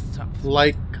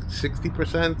like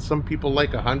 60%, some people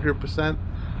like 100%.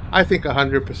 I think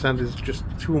 100% is just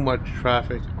too much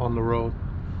traffic on the road.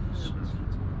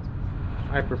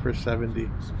 I prefer 70.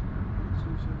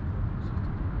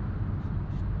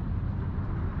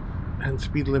 And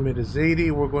speed limit is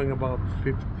 80. We're going about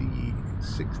 50,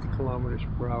 60 kilometers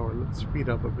per hour. Let's speed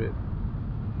up a bit.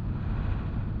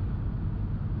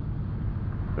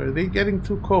 Are they getting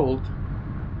too cold?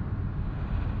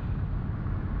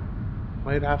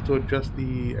 Might have to adjust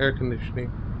the air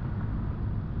conditioning.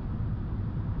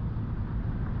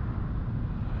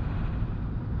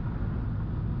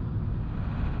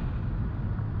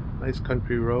 Nice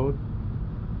country road.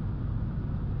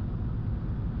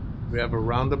 We have a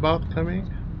roundabout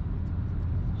coming.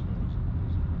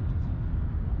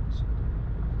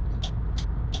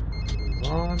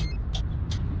 Move on.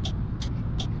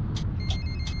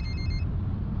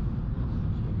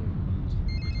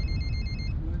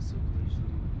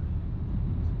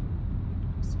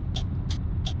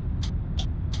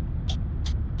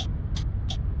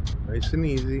 Nice and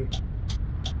easy.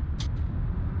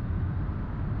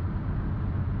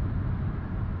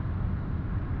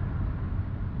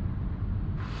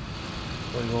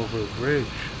 Going over a bridge.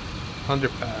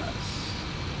 Underpass.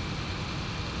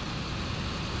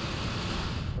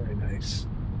 Very nice.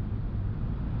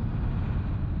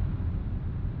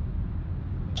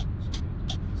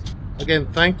 Again,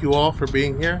 thank you all for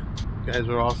being here. You guys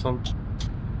are awesome.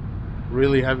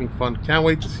 Really having fun. Can't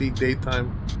wait to see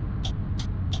daytime.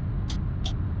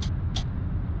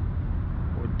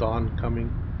 Or dawn coming.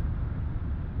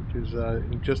 Which is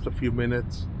in just a few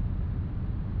minutes.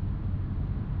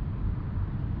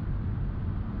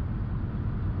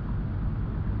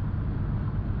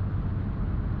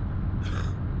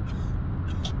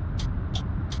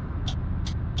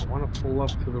 Pull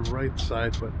up to the right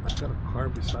side, but I've got a car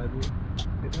beside me.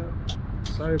 Yeah.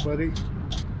 Sorry, buddy.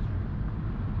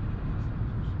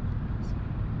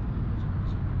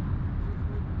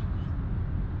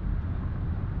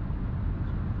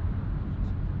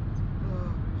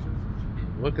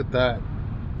 Look at that.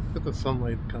 Look at the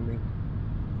sunlight coming.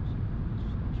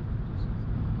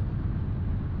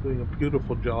 Doing a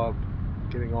beautiful job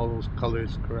getting all those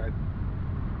colors correct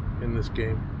in this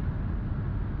game.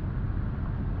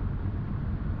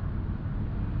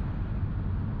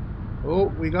 Oh,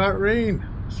 we got rain.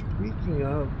 Speaking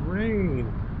of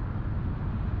rain.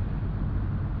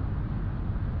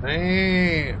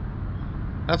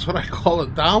 Damn. That's what I call a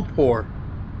downpour.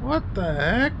 What the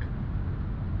heck?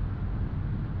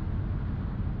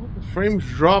 Well, the frames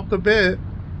dropped a bit.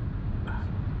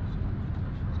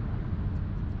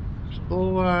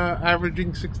 Still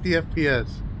averaging 60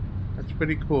 FPS. That's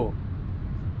pretty cool.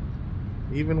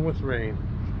 Even with rain.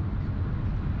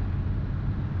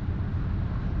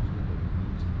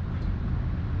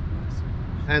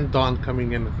 And dawn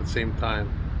coming in at the same time.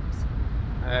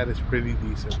 That is pretty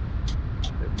decent.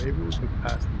 Maybe we can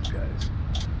pass these guys.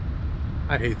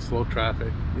 I hate slow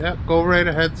traffic. Yep, go right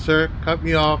ahead, sir. Cut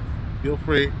me off. Feel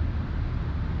free.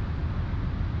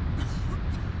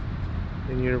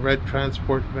 In your red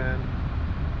transport van.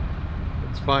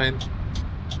 It's fine.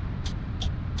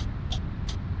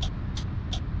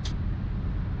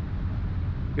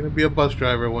 I'm gonna be a bus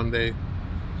driver one day.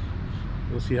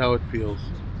 We'll see how it feels.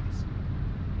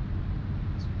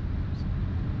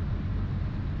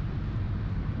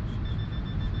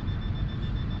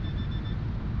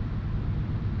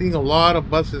 Seeing a lot of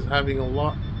buses having a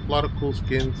lot of cool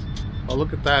skins. Oh,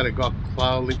 look at that! It got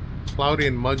cloudy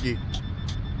and muggy.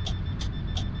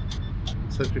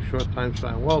 In such a short time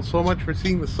span. Well, so much for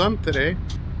seeing the sun today.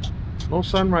 No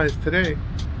sunrise today.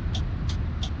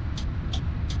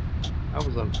 That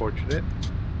was unfortunate.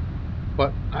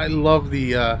 But I love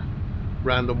the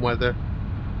random weather.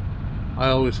 I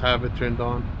always have it turned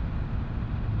on.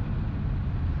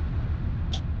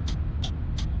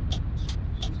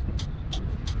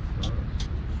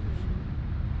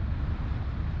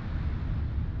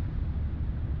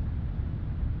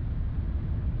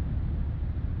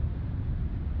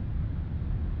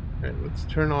 Alright, let's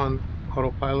turn on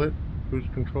autopilot, cruise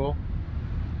control.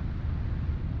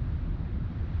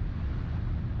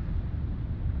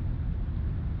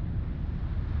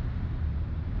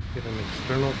 Get an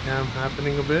external cam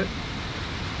happening a bit.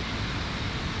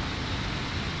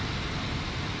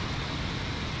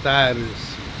 That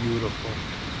is beautiful.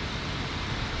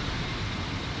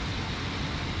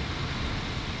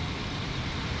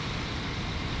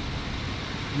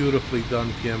 Beautifully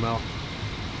done, PML.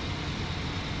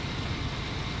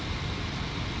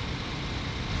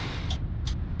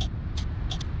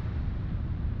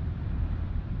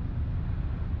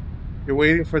 You're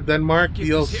waiting for Denmark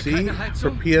DLC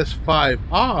for PS5.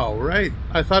 Oh, right.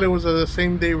 I thought it was a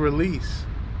same day release.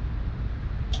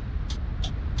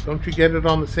 Don't you get it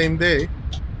on the same day?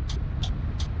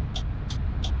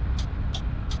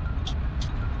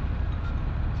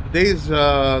 Today's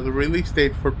the release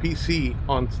date for PC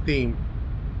on Steam.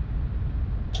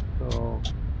 So,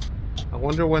 I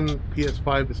wonder when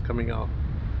PS5 is coming out.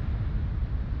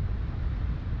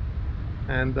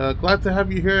 And glad to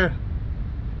have you here,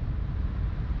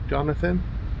 Jonathan.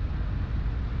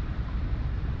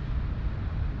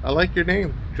 I like your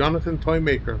name, Jonathan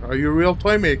Toymaker. Are you a real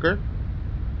toy maker?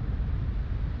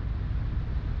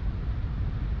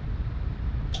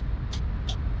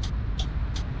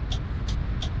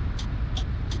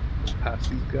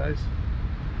 Past these guys.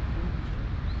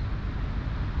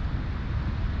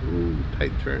 Ooh,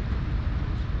 tight turn.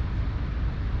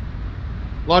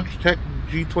 Logitech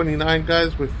G29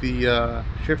 guys with the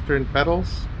shifter and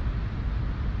pedals.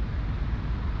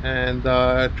 And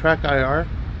track IR.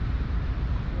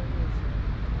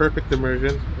 Perfect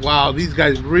immersion. Wow, these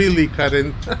guys really cut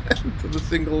in into the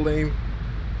single lane.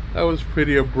 That was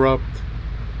pretty abrupt.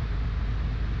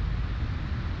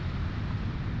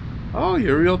 Oh,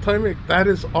 you're real timing. That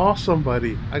is awesome,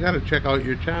 buddy. I gotta check out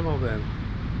your channel then.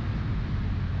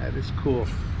 That is cool.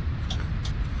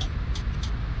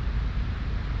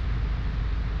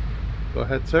 Go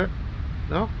ahead, sir.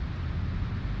 No?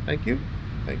 Thank you.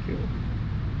 Thank you.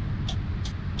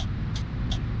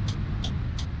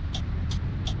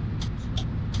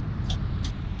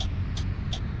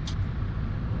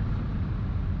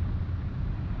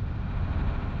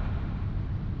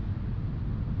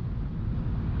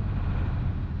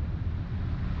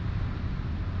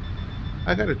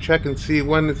 I gotta check and see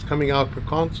when it's coming out for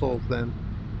consoles then.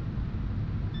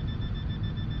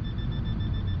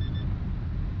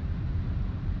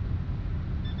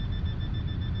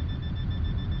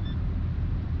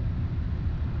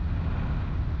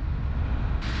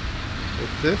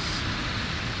 What's this?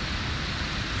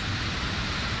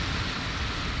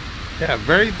 Yeah,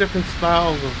 very different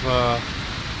styles of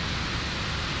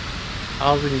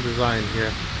housing design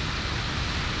here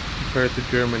compared to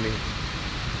Germany.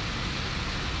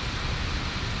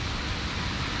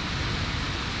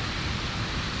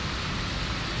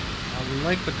 I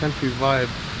like the country vibe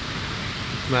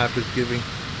this map is giving.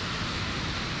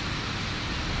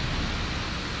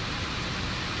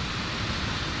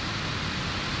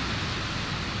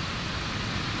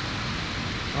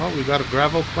 Oh, we got a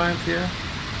gravel plant here,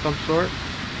 some sort.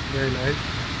 Very nice.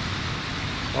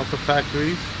 Lots of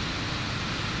factories.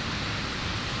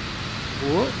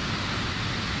 Whoa.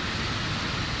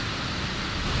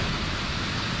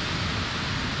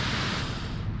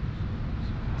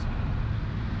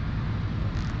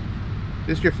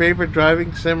 Is this your favorite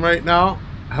driving sim right now?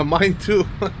 Mine too.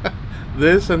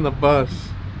 This and the bus.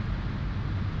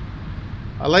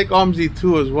 I like OMSI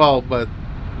 2 as well, but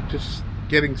just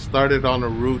getting started on a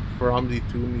route for OMSI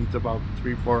 2 needs about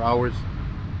 3-4 hours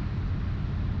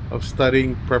of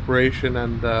studying, preparation,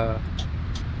 and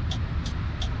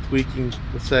tweaking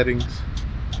the settings.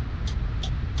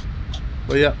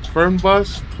 But yeah,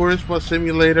 Fernbus, tourist bus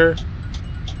simulator,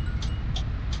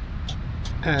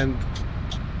 and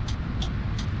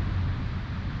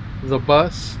the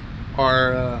bus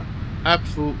are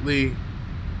absolutely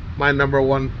my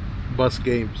 #1 bus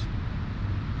games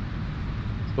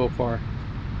so far.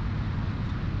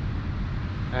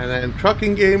 And then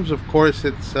trucking games, of course,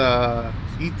 it's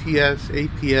ETS,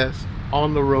 ATS,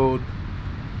 on the road,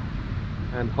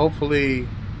 and hopefully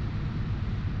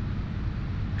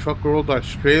Truck World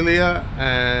Australia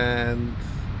and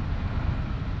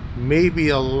maybe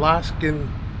Alaskan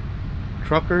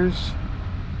Truckers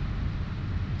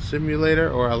Simulator,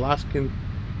 or Alaskan,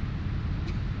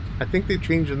 I think they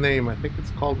changed the name. I think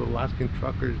it's called Alaskan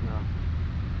Truckers now.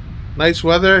 Nice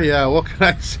weather, yeah, what can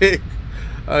I say?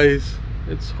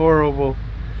 It's horrible.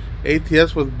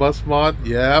 ATS with bus mod,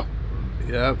 yep,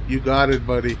 you got it,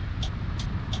 buddy.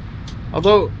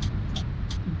 Although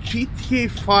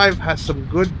GTA 5 has some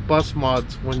good bus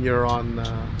mods when you're on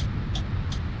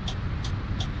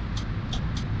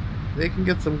they can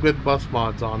get some good bus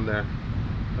mods on there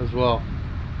as well.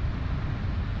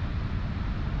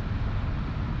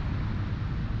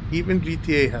 Even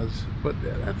GTA has, but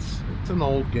it's an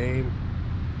old game.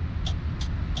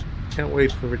 Can't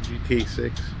wait for GTA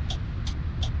 6.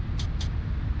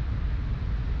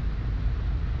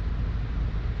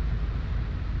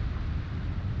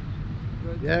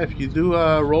 Yeah, if you do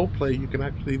role play, you can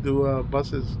actually do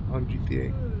buses on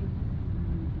GTA.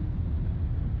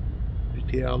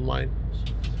 GTA Online.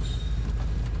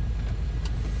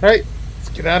 Alright, let's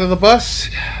get out of the bus.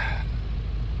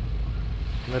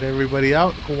 Let everybody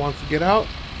out who wants to get out.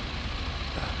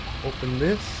 Open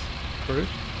this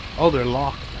first. Oh, they're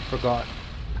locked.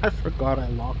 I forgot I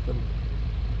locked them.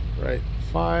 Right,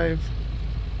 5.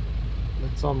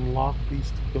 Let's unlock these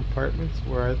 2 compartments.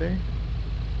 Where are they?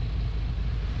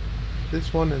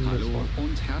 This one and this one.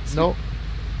 Nope.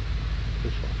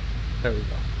 This one. There we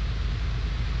go.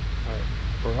 Alright,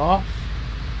 we're off.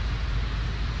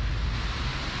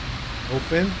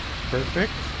 Open.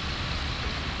 Perfect.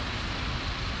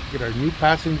 Get our new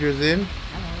passengers in.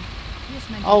 Hello.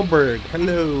 Aalborg,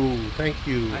 hello, thank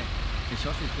you. Hi. Ich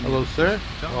hoffe, ich bin Hello, hier sir.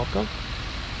 richtig. Ciao. Welcome.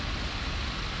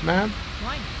 Ma'am.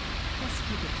 Moin. Das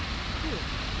geht. Cool.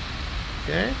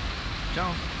 Okay.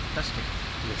 Ciao. Das geht.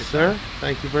 Yes, sir.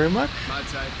 Thank you very much.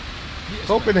 Mahlzeit. Hier ist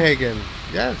Copenhagen.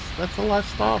 Yes, that's the last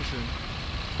stop. Dankeschön.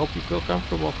 Hope you feel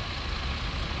comfortable.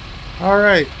 All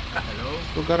right. Hallo.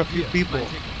 Still got a few Hier, people. mein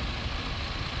Ticket.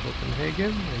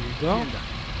 Copenhagen. There you go. Vielen Dank.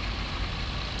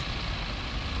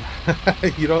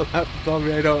 You don't have to tell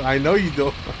me. I know you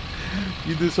don't.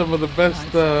 You do some of the best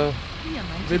Hier, mein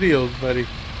Ticket. videos, buddy,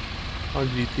 on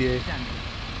GTA. Danke.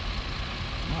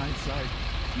 Mahlzeit.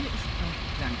 Hier ist mein.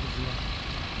 Danke sehr.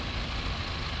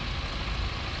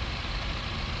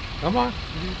 Come on.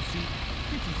 Grüezi.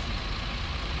 Bitte Sie.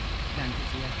 Danke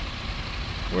sehr.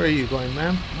 Where are you going,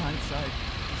 ma'am? Mahlzeit.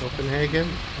 Copenhagen.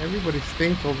 Everybody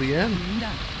staying till the end. Vielen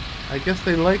Dank. I guess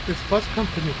they like this bus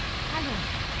company. Hallo.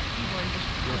 Sie wollen bestimmt.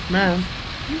 Yes, ma'am.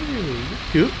 You're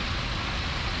cute.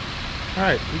 All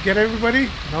right, we get everybody?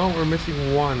 No, we're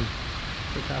missing one.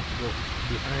 Just have to go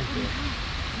behind Guten here. Tag.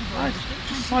 Sie I wollen bestimmt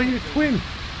just mein saw your Ticket. twin.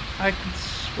 I could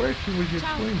swear she was your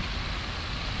Ciao. twin.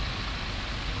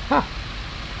 Huh.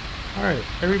 All right,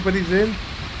 everybody's in.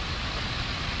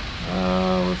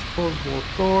 Let's close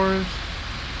both doors.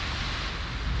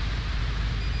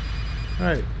 All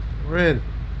right, we're in.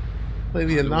 Play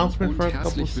the Hallo announcement und for a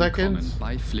couple herzlich willkommen seconds.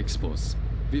 bei Flixbus.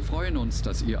 Wir freuen uns,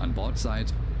 dass ihr an Bord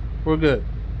seid. We're good.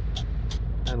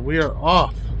 And we are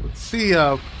off. Let's see,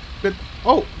 oh, there's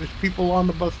people on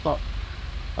the bus stop.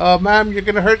 Ma'am, you're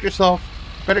gonna hurt yourself.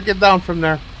 Better get down from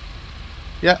there.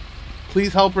 Yeah,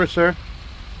 please help her, sir.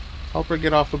 Help her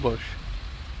get off the bush.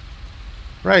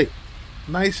 Right.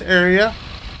 Nice area.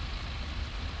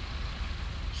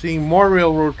 Seeing more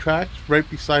railroad tracks right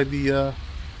beside the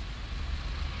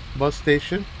bus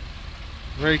station.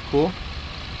 Very cool.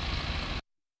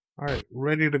 Alright,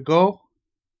 ready to go.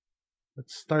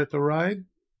 Let's start the ride.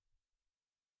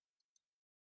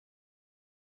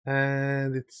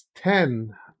 And it's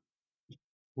 10.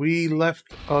 We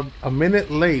left a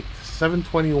minute late,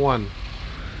 7:21.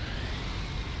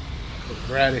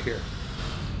 We're out of here.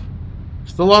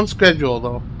 Still on schedule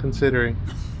though, considering.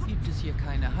 Gibt es hier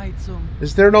keine Heizung?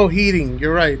 Is there no heating?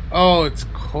 You're right. Oh, it's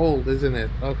cold, isn't it?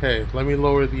 Okay, let me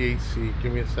lower the AC.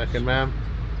 Give me a second, ma'am.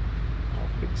 I'll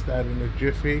fix that in a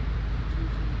jiffy.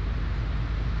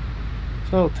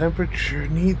 So, temperature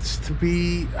needs to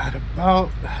be at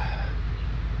about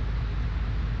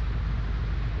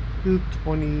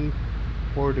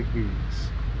 224 degrees.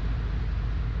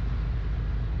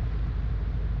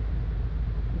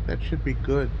 That should be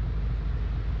good.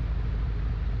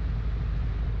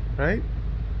 Right?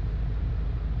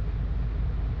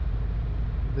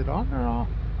 Is it on or off?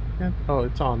 Yeah. Oh,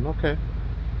 it's on. Okay.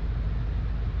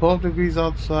 12 degrees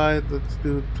outside. Let's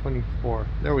do 24.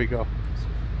 There we go.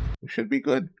 We should be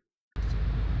good.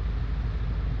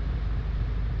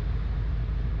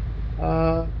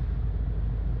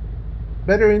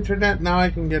 Better internet. Now I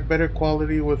can get better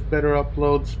quality with better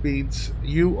upload speeds.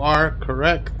 You are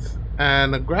correct.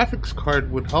 And a graphics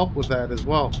card would help with that as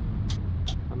well.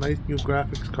 A nice new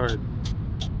graphics card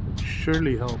would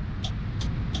surely help.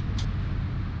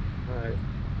 Alright.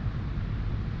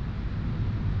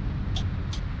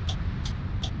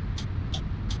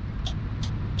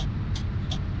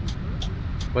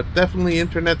 But definitely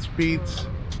internet speeds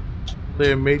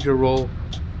play a major role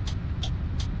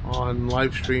on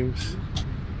live streams.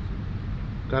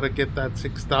 Gotta get that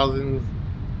 6,000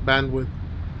 bandwidth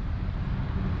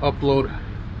upload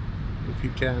if you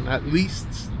can. At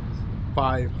least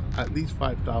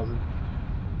 5,000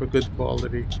 for good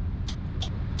quality.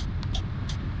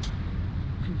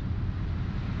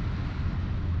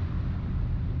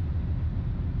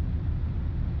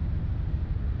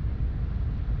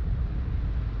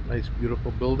 Nice,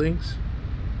 beautiful buildings.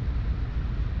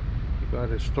 You got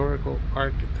historical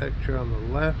architecture on the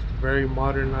left, very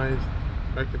modernized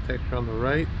architecture on the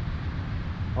right.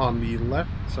 On the left,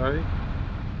 sorry.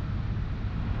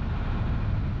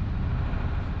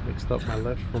 Mixed up my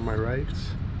left from my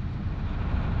rights.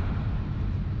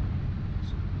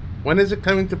 When is it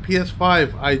coming to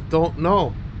PS5? I don't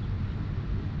know.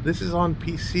 This is on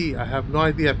PC. I have no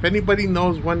idea. If anybody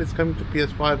knows when it's coming to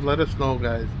PS5, let us know,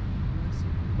 guys.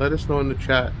 Let us know in the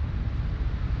chat.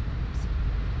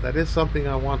 That is something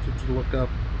I wanted to look up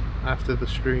after the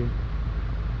stream.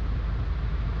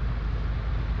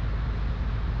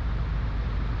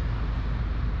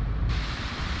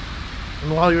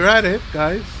 And while you're at it,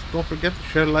 guys, don't forget to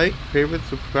share, like, favorite,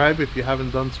 subscribe if you haven't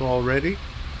done so already.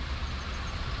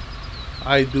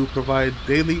 I do provide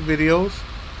daily videos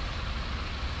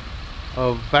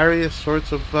of various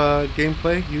sorts of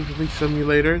gameplay, usually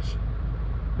simulators.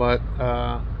 But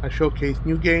I showcase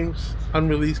new games,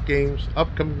 unreleased games,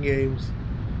 upcoming games,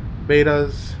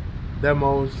 betas,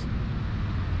 demos,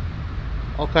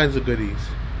 all kinds of goodies.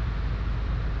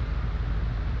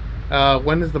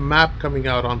 When is the map coming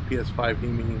out on PS5? He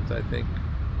means, I think.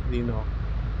 You know,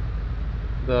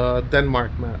 the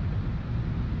Denmark map,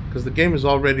 because the game is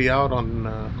already out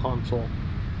on console.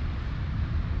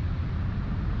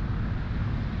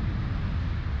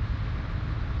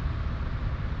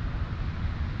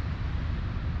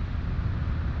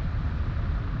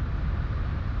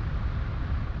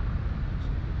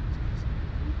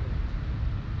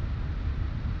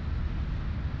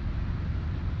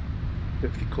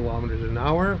 Kilometers an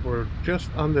hour. We're just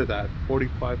under that,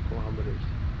 45 kilometers.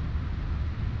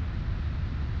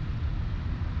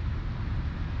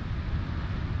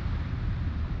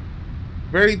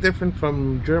 Very different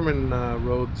from German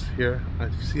roads here. I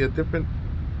see a different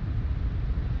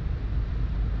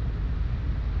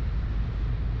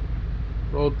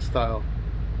road style.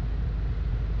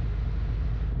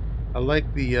 I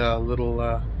like the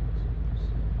little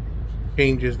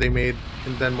changes they made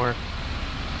in Denmark.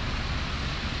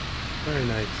 Very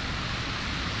nice.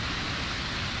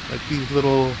 Like these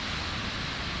little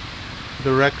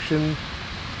direction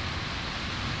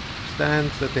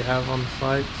stands that they have on the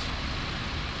sides.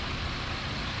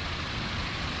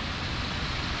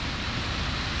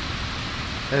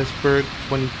 Esbjerg,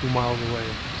 22 miles away.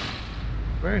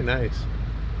 Very nice.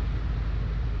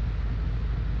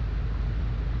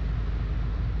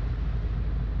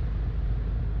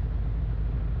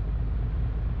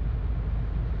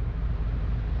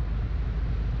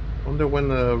 Wonder when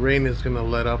the rain is gonna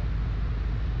let up.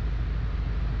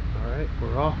 Alright,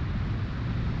 we're off.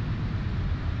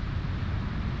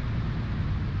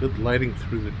 Good lighting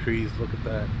through the trees, look at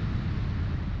that.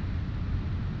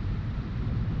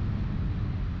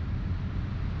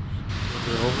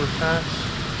 Another overpass.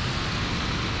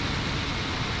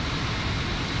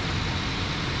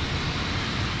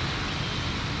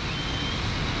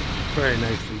 Very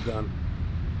nicely done.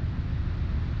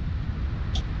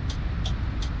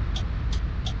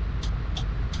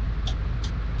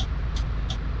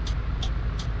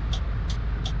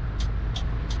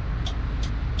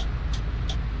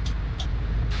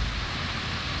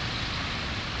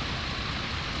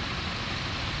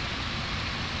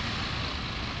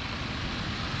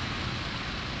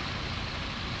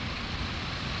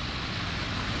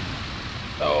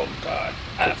 Oh God,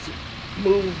 I have to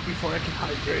move before I can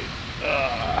hydrate.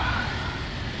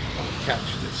 I'll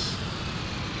catch this.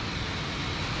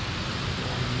 I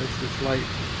miss this light.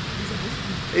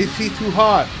 AC too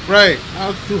hot. Right, now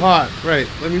it's too hot. Right,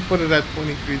 let me put it at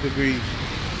 23 degrees.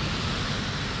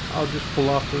 I'll just pull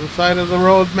off to the side of the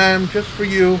road, ma'am, just for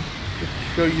you. Just to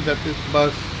show you that this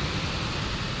bus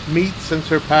meets and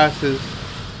surpasses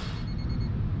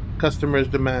customers'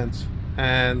 demands.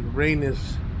 And rain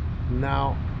is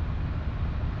now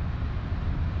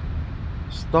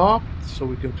stopped, so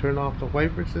we can turn off the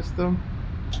wiper system.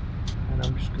 And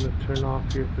I'm just going to turn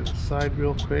off here to the side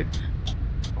real quick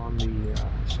on the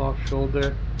soft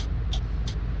shoulder.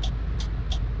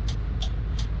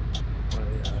 My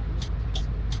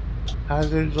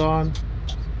hazards on.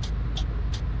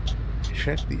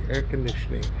 Check the air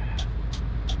conditioning.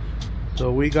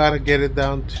 So we got to get it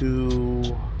down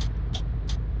to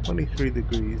 23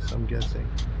 degrees, I'm guessing.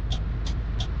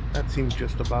 That seems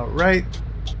just about right.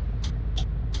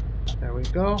 There we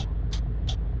go.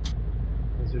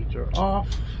 Hazards are off.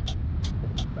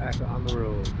 Back on the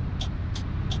road.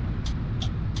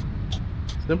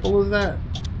 Simple as that.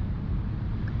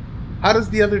 How does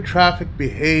the other traffic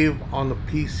behave on the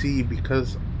PC?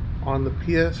 Because on the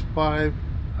PS5,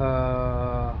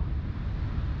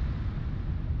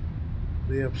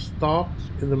 they have stopped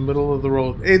in the middle of the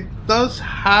road. It does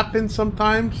happen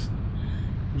sometimes.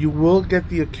 You will get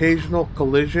the occasional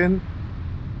collision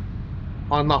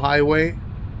on the highway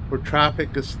where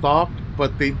traffic is stopped,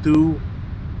 but they do,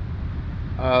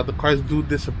 the cars do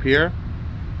disappear.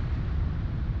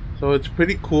 So it's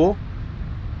pretty cool.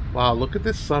 Wow, look at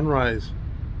this sunrise.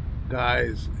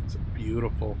 Guys, it's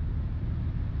beautiful.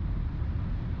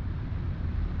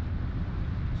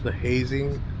 The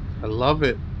hazing, I love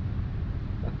it.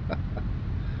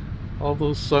 All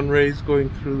those sun rays going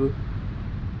through the...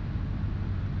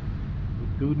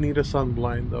 We do need a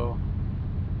sunblind though.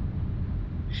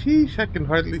 Sheesh, I can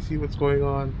hardly see what's going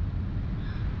on.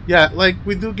 Yeah, like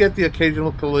we do get the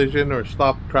occasional collision or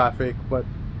stop traffic, but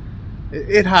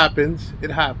it happens.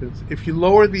 It happens. If you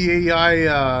lower the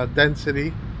AI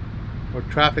density or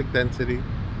traffic density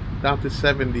down to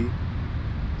 70,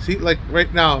 see, like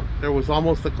right now there was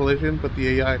almost a collision, but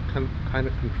the AI kind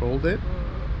of controlled it.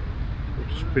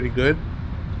 which is pretty good.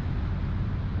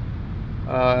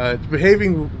 It's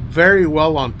behaving very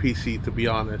well on PC, to be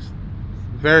honest.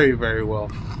 Very, very well.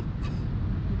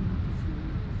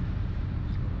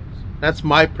 That's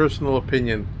my personal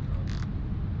opinion.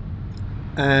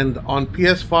 And on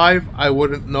PS5, I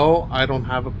wouldn't know. I don't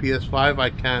have a PS5. I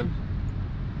can't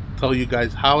tell you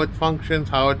guys how it functions,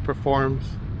 how it performs.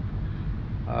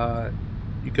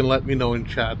 You can let me know in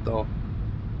chat, though,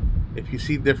 if you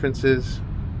see differences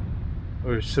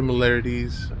or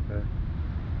similarities,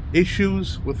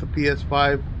 issues with the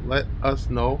PS5. Let us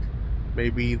know.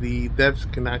 Maybe the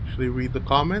devs can actually read the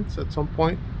comments at some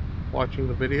point watching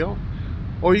the video,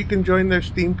 or you can join their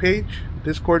Steam page,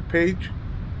 Discord page,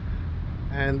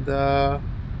 and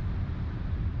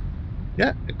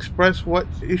yeah, express what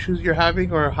issues you're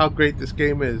having or how great this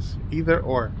game is. Either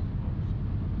or.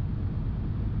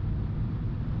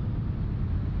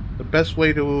 The best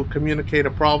way to communicate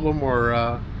a problem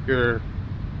or your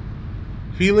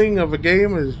feeling of a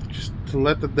game is just to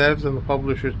let the devs and the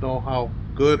publishers know how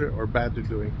good or bad they're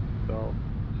doing. So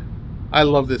I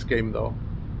love this game, though,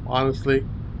 honestly,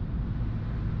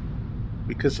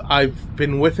 because I've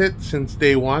been with it since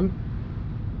day one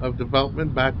of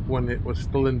development, back when it was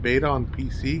still in beta on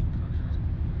PC,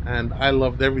 and I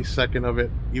loved every second of it.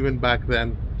 Even back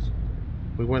then,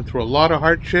 we went through a lot of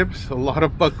hardships, a lot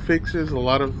of bug fixes, a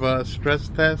lot of stress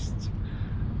tests,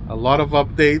 a lot of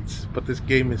updates, but this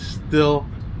game is still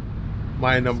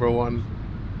my #1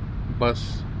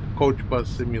 coach bus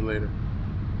simulator.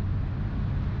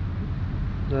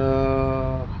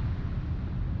 To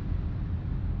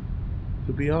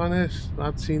be honest,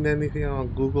 not seen anything on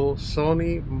Google.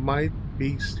 Sony might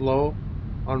be slow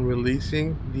on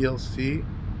releasing DLC,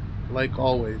 like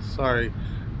always. Sorry,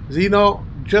 Zeno.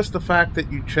 Just the fact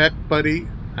that you checked, buddy,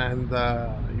 and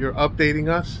you're updating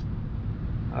us.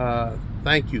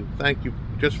 Thank you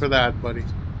just for that, buddy.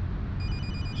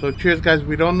 So cheers, guys.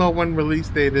 We don't know when release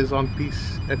date is on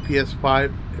PS5.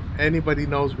 If anybody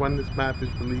knows when this map is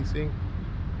releasing,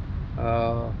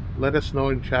 let us know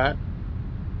in chat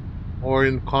or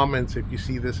in comments if you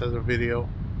see this as a video.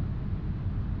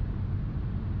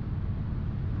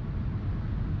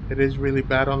 It is really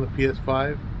bad on the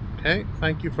PS5. Okay,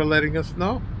 thank you for letting us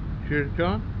know. Cheers,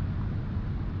 John.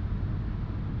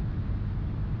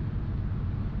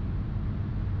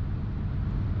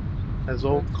 As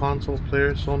old console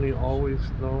players, Sony always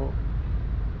know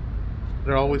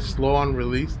they're always slow on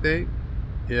release date.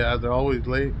 Yeah, they're always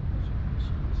late.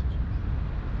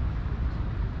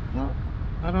 Well,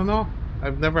 I don't know.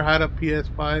 I've never had a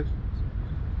PS5.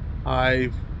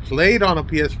 I've played on a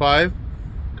PS5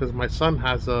 because my son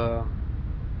has a.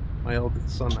 My eldest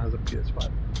son has a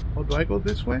PS5. Oh, do I go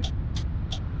this way?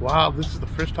 Wow, this is the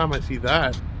first time I see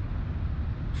that.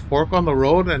 Fork on the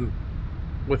road and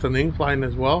with an incline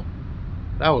as well.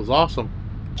 That was awesome.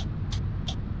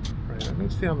 Right, I'm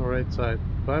gonna stay on the right side.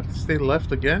 Do I have to stay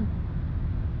left again?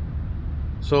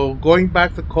 So going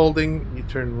back to Kolding, you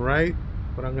turn right,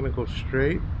 but I'm gonna go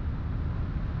straight.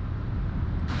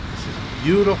 This is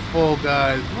beautiful,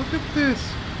 guys. Look at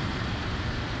this.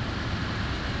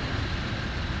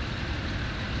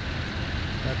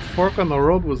 That fork on the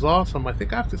road was awesome. I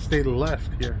think I have to stay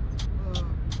left here.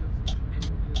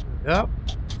 Yep.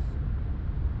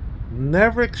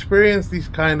 Never experienced these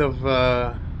kind of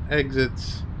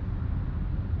exits.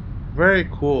 Very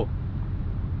cool.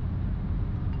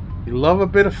 You love a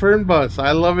bit of Fernbus.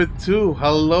 I love it too.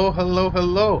 Hello, hello,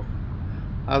 hello.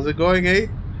 How's it going, 8?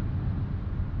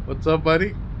 What's up,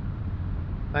 buddy?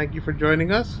 Thank you for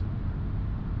joining us.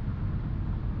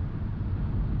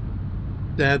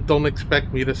 Don't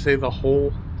expect me to say the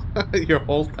whole your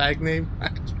whole tag name. I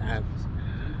can't.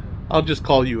 I'll just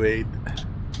call you Aid.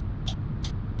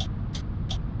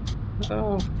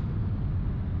 Oh,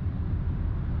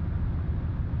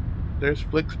 there's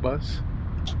Flixbus.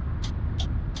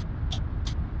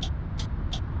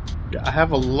 Yeah, I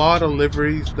have a lot of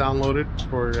liveries downloaded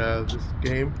for this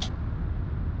game,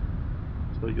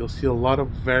 so you'll see a lot of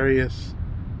various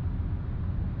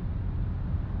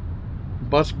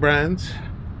bus brands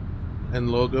and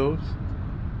logos.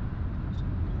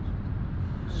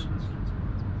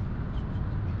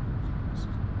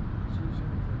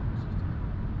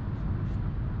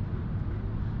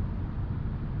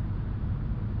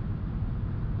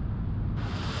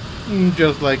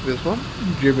 Just like this one,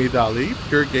 Jimmy Dali,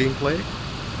 pure gameplay.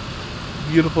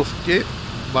 Beautiful skit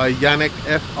by Yannick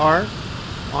FR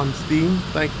on Steam.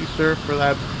 Thank you, sir, for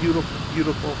that beautiful,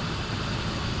 beautiful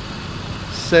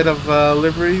set of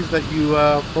liveries that you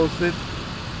posted.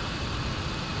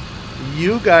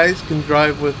 You guys can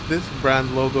drive with this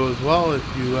brand logo as well if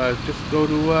you just go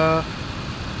to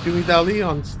Jimmy Dali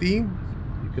on Steam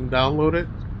can download it.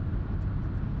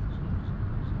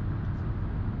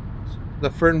 The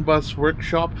Fernbus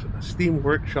workshop, Steam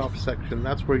workshop section.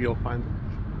 That's where you'll find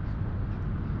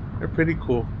them. They're pretty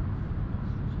cool.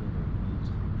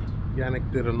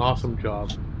 Yannick did an awesome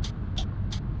job.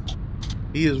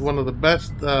 He is one of the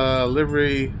best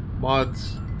livery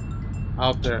mods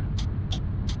out there.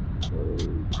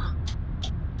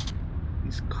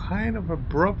 He's kind of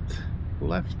abrupt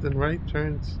left and right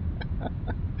turns.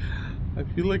 I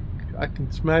feel like I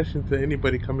can smash into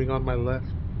anybody coming on my left.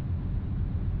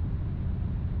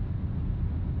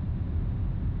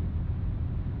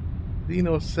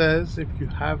 Dino says, if you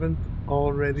haven't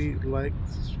already liked,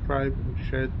 subscribed, and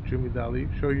shared Jimmy Dali,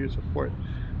 show your support.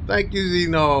 Thank you,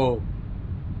 Zeno.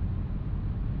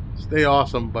 Stay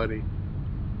awesome, buddy.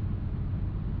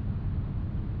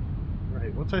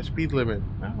 Right, what's our speed limit?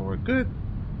 Oh, we're good.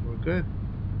 We're good.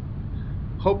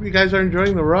 Hope you guys are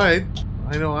enjoying the ride.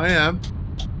 I know I am.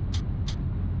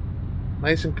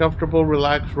 Nice and comfortable,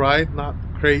 relaxed ride. Not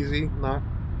crazy, not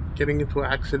getting into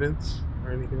accidents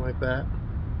or anything like that.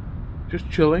 Just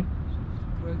chilling.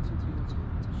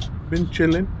 Been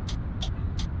chilling.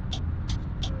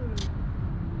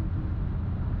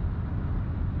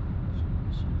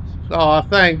 Oh,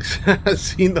 thanks.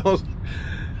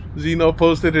 Zeno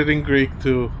posted it in Greek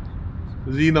too.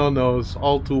 Zeno knows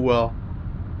all too well.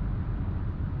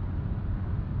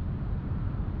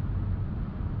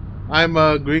 I'm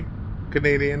a Greek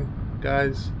Canadian,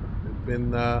 guys. I've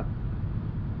been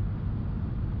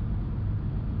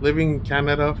living in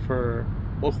Canada for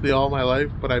mostly all my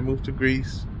life, but I moved to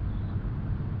Greece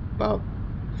about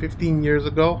 15 years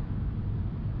ago,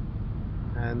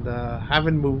 and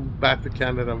haven't moved back to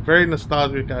Canada. I'm very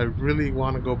nostalgic. I really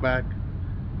want to go back,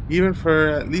 even for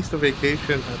at least a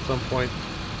vacation at some point.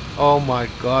 Oh my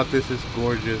God, this is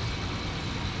gorgeous.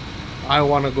 I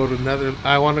want to go to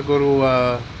I want to go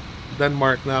to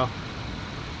Denmark now.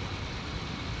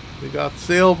 We got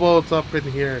sailboats up in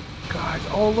here. Guys,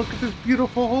 oh, look at this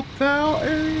beautiful hotel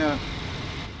area.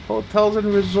 Hotels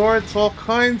and resorts, all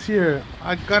kinds here.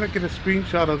 I gotta get a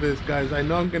screenshot of this, guys. I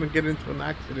know I'm gonna get into an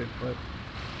accident, but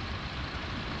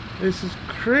this is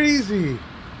crazy.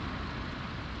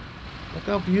 Look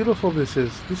how beautiful this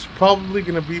is. This is probably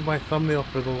gonna be my thumbnail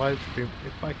for the live stream,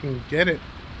 if I can get it.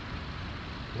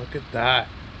 Look at that.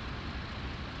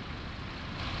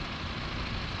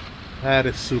 That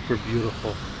is super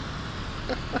beautiful.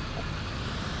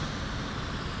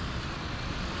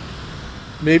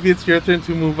 Maybe it's your turn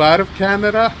to move out of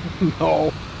Canada?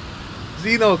 No.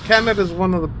 Zeno, Canada is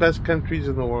one of the best countries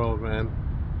in the world, man.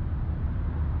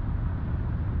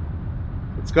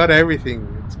 It's got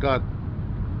everything. It's got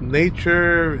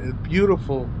nature.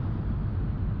 Beautiful.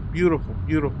 Beautiful,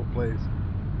 beautiful place.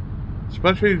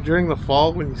 Especially during the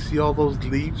fall when you see all those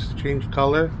leaves change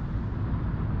color.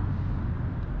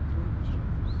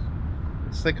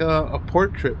 It's like a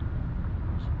portrait.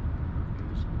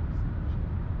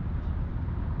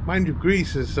 Mind you,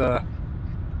 Greece is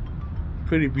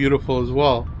pretty beautiful as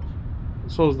well.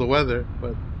 So is the weather,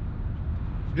 but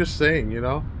I'm just saying, you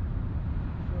know.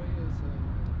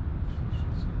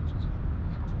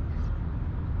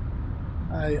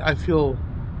 I feel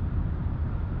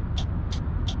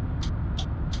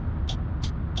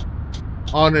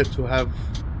honored to have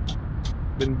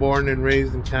been born and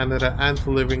raised in Canada and to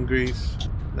live in Greece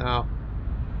now.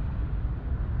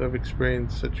 To have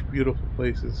experienced such beautiful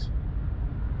places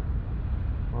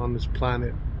on this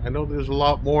planet. I know there's a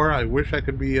lot more. I wish I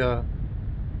could be a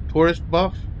tourist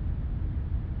buff,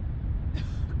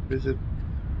 visit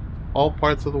all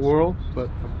parts of the world, but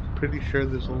I'm pretty sure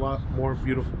there's a lot more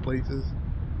beautiful places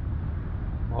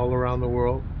all around the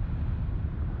world.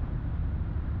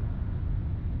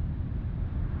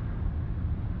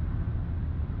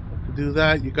 But to do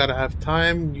that, you gotta have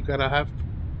time, you gotta have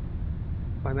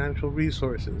financial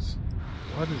resources.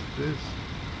 What is this?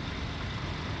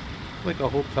 Like a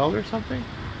hotel or something?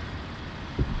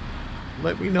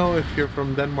 Let me know if you're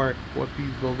from Denmark what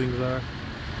these buildings are.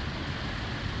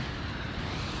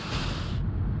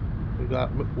 We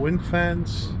got wind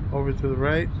fans over to the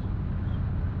right.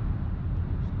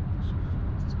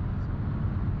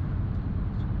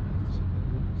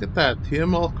 Look at that,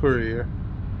 TML Courier.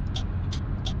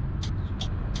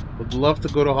 Would love to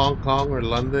go to Hong Kong or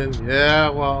London. Yeah,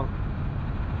 well,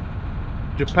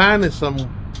 Japan is a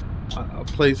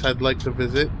place I'd like to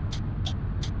visit.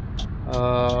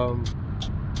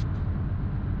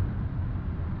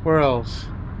 Where else?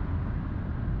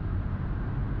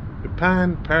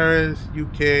 Japan, Paris,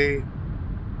 UK.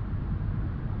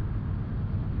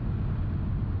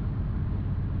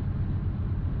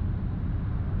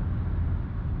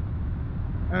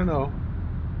 I don't know.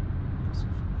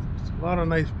 A lot of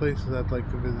nice places I'd like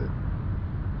to visit.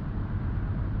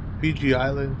 Fiji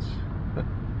Islands.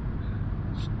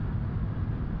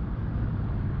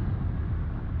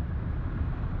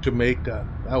 Jamaica.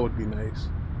 That would be nice.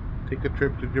 Take a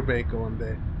trip to Jamaica one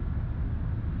day.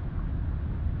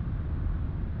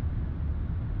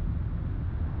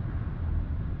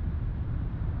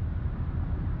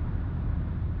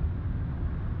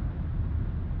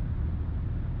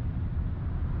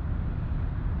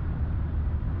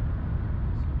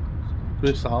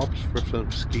 Swiss Alps for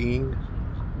some skiing.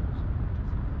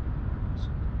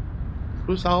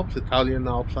 Swiss Alps, Italian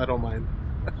Alps, I don't mind.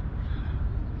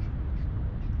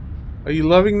 Are you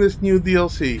loving this new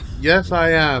DLC? Yes,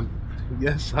 I am.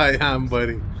 Yes, I am,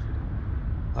 buddy.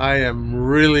 I am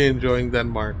really enjoying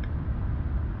Denmark.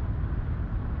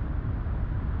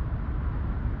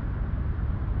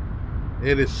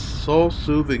 It is so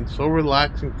soothing, so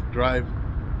relaxing to drive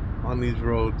on these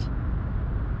roads.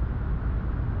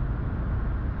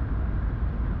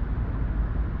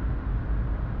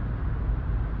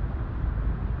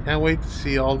 Can't wait to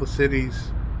see all the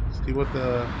cities, see what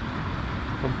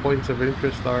some points of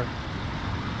interest are.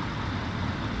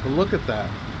 But look at that.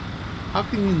 How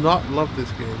can you not love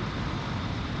this game?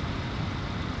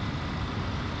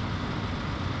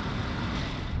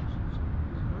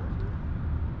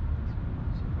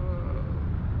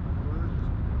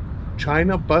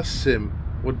 China Bus Sim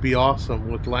would be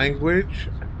awesome with language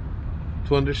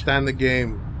to understand the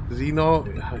game. Does he know?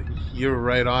 You're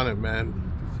right on it, man.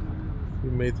 You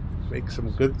make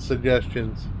some good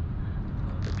suggestions.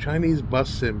 A Chinese bus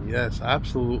sim, yes,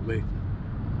 absolutely.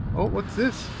 Oh, what's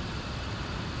this?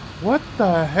 What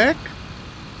the heck?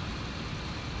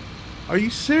 Are you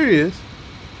serious?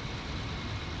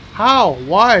 How?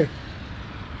 Why?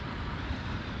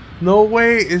 No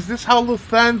way. Is this how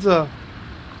Lufthansa?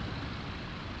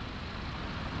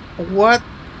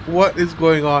 What is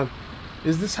going on?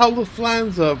 Is this how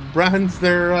Lufthansa brands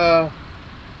their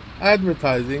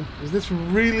advertising? Is this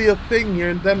really a thing here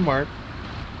in Denmark?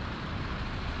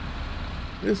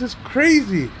 This is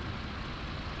crazy.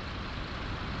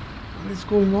 What is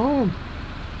going on?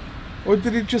 Or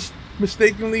did it just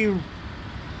mistakenly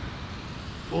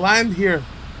land here?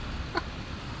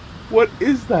 What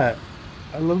is that?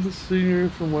 I love the scenery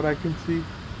from what I can see.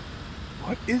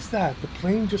 What is that? The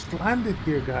plane just landed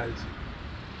here, guys.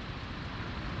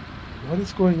 What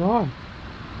is going on?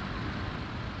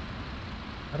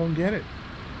 I don't get it.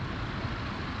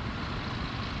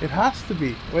 It has to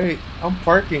be. Wait, I'm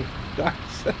parking, guys.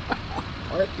 I'm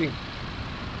parking.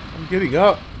 I'm getting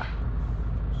up.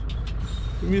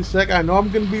 Give me a sec. I know I'm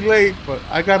gonna be late, but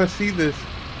I gotta see this.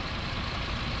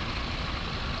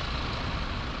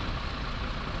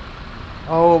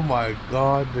 Oh my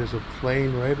God, there's a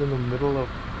plane right in the middle of...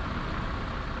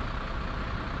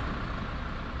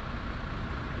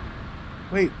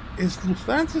 Wait, is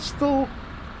Lufthansa still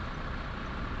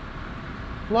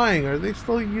flying? Are they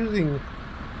still using...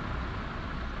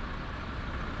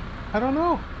 I don't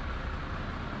know.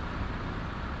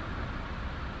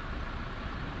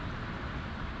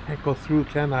 Can't go through,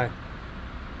 can I?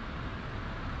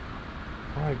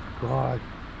 My God.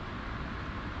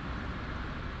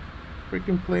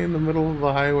 Freaking plane in the middle of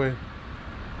the highway.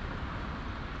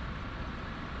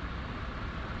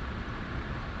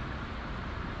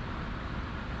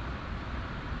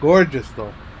 Gorgeous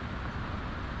though.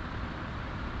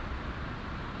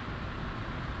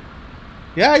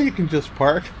 Yeah, you can just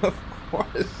park, of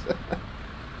course.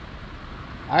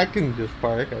 I can just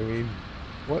park. I mean,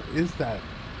 what is that?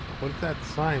 What's that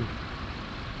sign?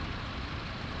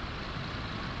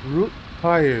 Root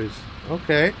tires.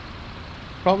 Okay.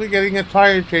 Probably getting a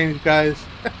tire change, guys.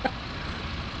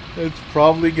 It's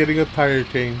probably getting a tire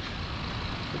change.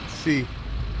 Let's see.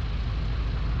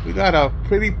 We got a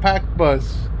pretty packed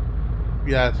bus, if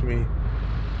you ask me.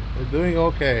 We're doing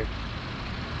okay.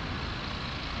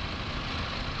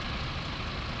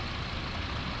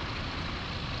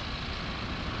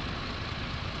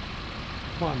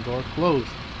 Come on, door closed.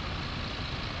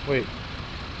 Wait.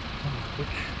 Which?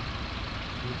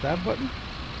 Is that button?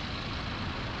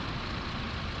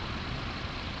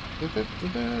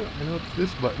 I know it's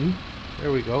this button.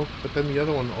 There we go. But then the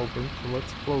other one opens, so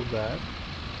let's close that.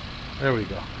 There we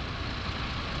go.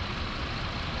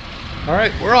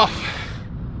 Alright, we're off.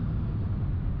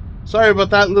 Sorry about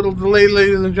that little delay,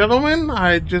 ladies and gentlemen.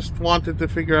 I just wanted to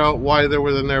figure out why there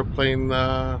was an airplane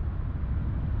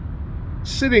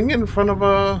sitting in front of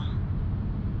a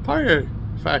tire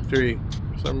factory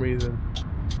for some reason.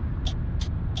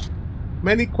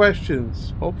 Many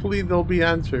questions. Hopefully they'll be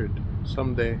answered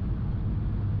someday.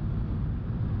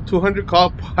 200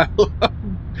 call pile up.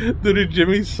 Do the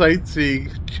Jimmy sightseeing.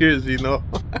 Cheers, you know.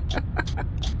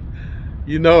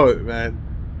 You know it, man.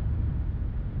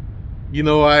 You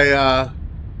know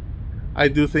I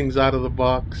do things out of the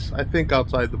box. I think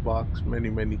outside the box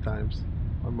many times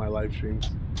on my live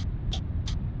streams.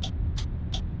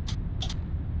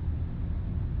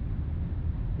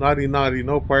 Naughty,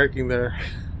 no parking there.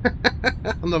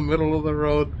 On the middle of the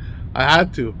road. I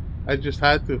had to. I just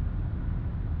had to.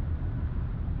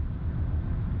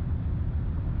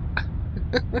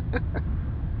 I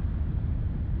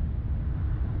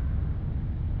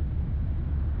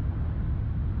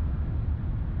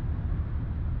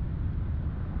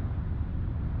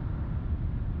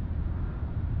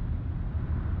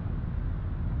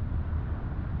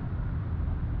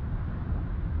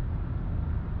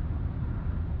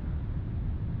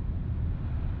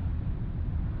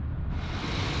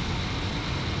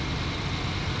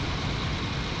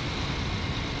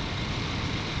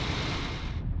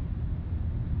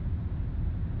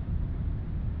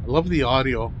love the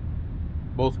audio,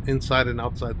 both inside and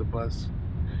outside the bus.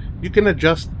 You can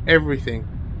adjust everything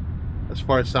as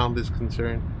far as sound is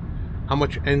concerned. How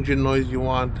much engine noise you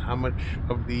want, how much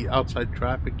of the outside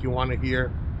traffic you want to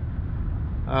hear.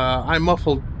 I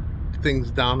muffled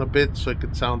things down a bit so it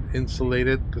could sound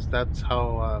insulated, because that's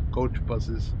how coach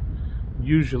buses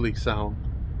usually sound.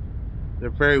 They're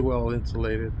very well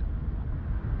insulated.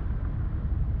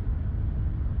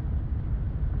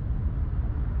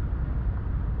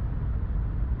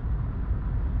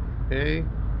 Okay,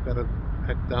 gotta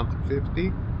heck down to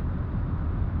 50.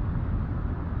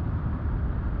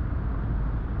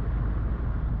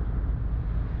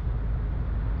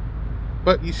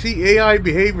 But you see, AI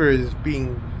behavior is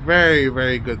being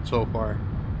very good so far.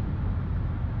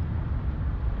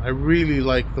 I really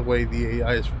like the way the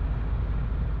AI is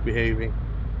behaving.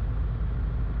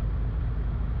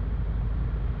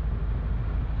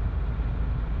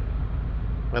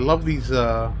 I love these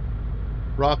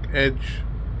rock edge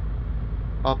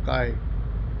Hawkeye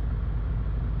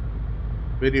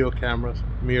video cameras,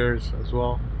 mirrors as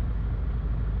well.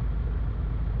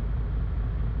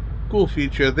 Cool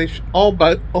feature. They should,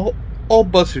 all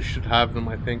buses should have them,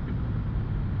 I think,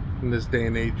 in this day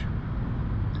and age.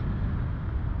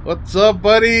 What's up,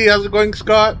 buddy? How's it going,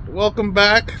 Scott? Welcome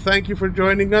back. Thank you for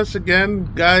joining us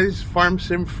again, guys. Farm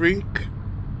Sim Freak,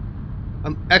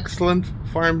 an excellent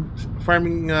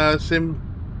farming sim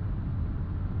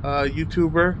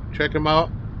YouTuber. Check him out.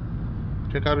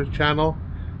 Check out his channel.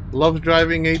 Loves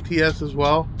driving ATS as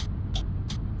well.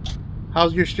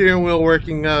 How's your steering wheel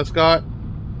working, Scott?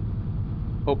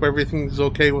 Hope everything's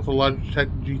okay with the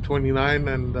Logitech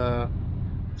G29, and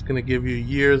it's gonna give you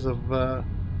years of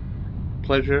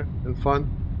pleasure and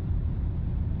fun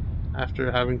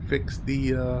after having fixed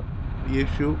the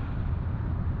issue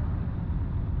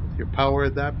with your power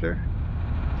adapter.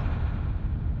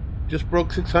 Just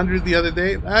broke 600 the other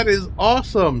day. That is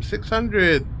awesome.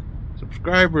 600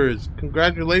 subscribers.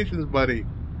 Congratulations, buddy.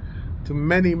 To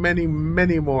many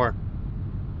more.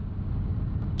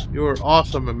 You're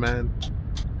awesome, man.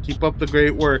 Keep up the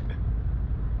great work.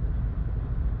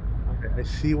 Okay, I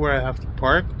see where I have to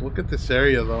park. Look at this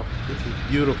area, though. This is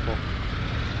beautiful.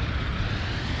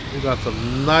 We got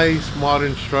some nice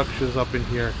modern structures up in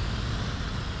here.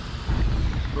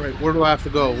 All right, where do I have to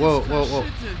go? Whoa.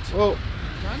 Whoa.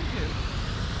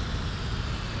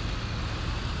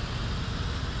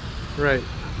 Right,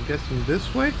 I'm guessing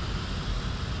this way?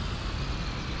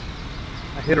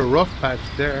 I hit a rough patch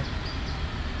there.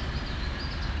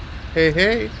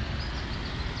 Hey.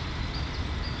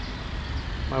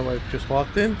 My wife just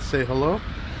walked in. Say hello.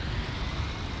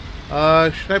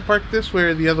 Should I park this way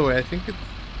or the other way? I think it's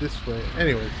this way.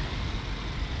 Anyways.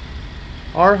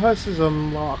 Aarhus is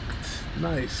unlocked.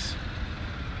 Nice.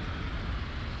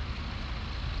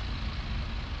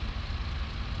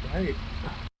 Right.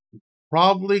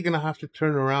 Probably gonna have to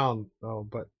turn around though,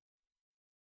 but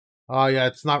oh yeah,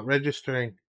 it's not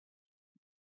registering.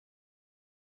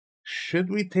 Should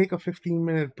we take a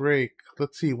 15-minute break?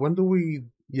 Let's see, when do we...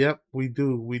 Yep, we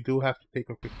do. We do have to take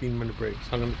a 15-minute break.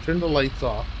 So I'm gonna turn the lights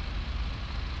off.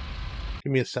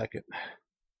 Give me a second.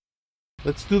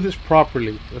 Let's do this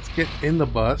properly. Let's get in the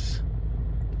bus.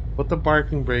 Put the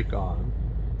parking brake on.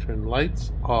 Turn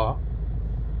lights off.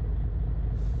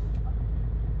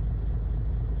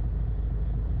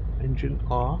 Engine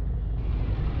off.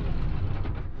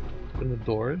 Open the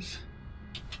doors.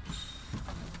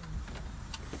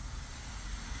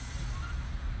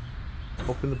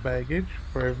 Open the baggage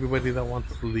for everybody that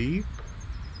wants to leave.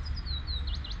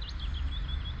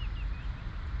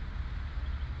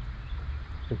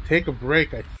 And take a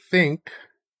break, I think.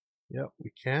 Yep,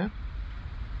 we can.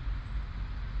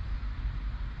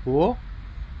 Cool.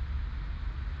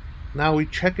 Now we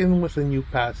check in with the new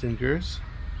passengers.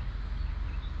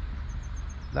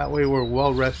 That way we're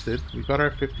well rested. We got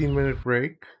our 15-minute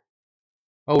break.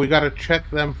 Oh, we gotta check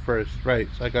them first. Right,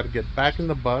 so I gotta get back in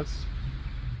the bus.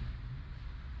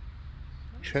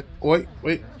 Check. Wait.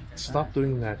 Stop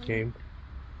doing that, game.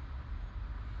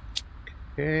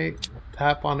 Okay.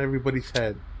 Tap on everybody's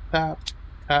head. Tap.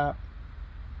 Tap.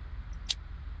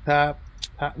 Tap.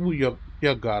 Tap. Ooh, you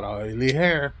got oily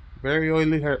hair. Very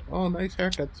oily hair. Oh, nice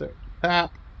haircut, sir.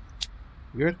 Tap.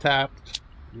 You're tapped.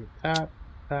 You're tap.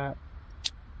 Tap.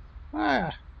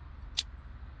 Ah.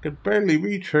 Could barely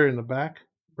reach her in the back.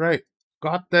 Right.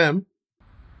 Got them.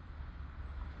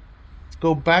 Let's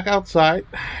go back outside.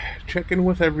 Check in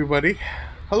with everybody.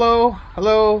 Hello.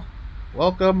 Hello.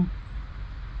 Welcome.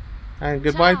 And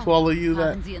goodbye Ciao. to all of you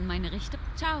that Fahren Sie in meine Richtung.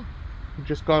 Ciao.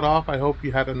 just got off. I hope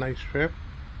you had a nice trip.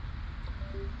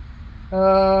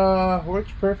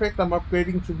 Works perfect. I'm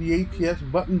upgrading to the ATS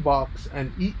button box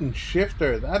and Eaton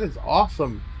shifter. That is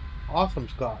awesome. Awesome,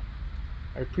 Scott.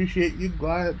 I appreciate you.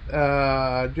 Glad,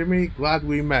 Jimmy, glad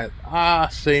we met. Ah,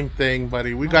 same thing,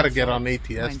 buddy. We gotta get on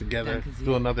ATS together.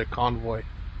 Do another convoy.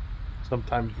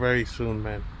 Sometimes very soon,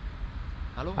 man.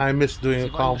 Hallo? I miss doing a Sie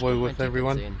wollen convoy bestimmt with mein Ticket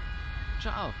everyone. sehen.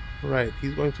 Ciao. Right,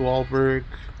 he's going to Aalborg.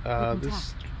 Guten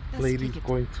This Tag. Das lady's Ticket.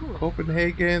 going to Cool.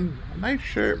 Copenhagen. Nice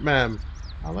shirt, ma'am.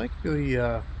 I like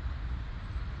the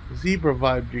zebra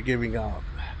vibe you're giving out.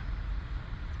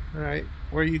 Alright,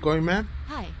 where are you going, man?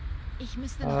 Hi. Ich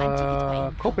müsste noch ein Ticket bei Ihnen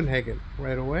kaufen. Copenhagen,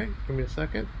 right away. Give me a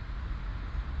second.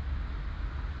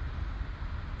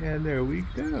 And there we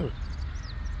go.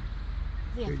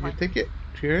 Sehr Here's your freundlich. ticket.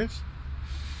 Cheers.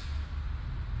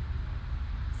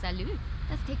 Salut.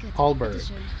 Das Ticket. Aalborg.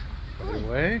 Bitteschön. Right Cool.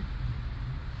 away.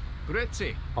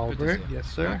 Grüezi. Aalborg, Bitte sehr. yes,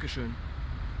 sir. Dankeschön.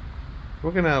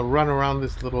 We're gonna run around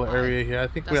this little area here. I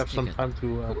think we Das have some Ticket. time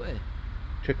to Cool.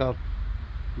 check out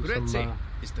do some Grüezi.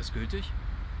 Ist das gültig?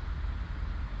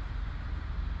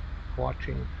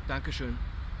 watching. Dankeschön.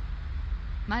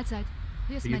 Mahlzeit.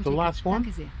 Hier ist Are you mein the Ticket. last one?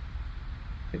 Danke sehr.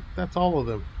 I think that's all of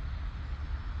them.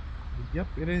 Yep,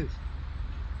 it is.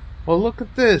 Well, look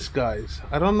at this, guys.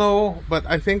 I don't know, but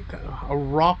I think a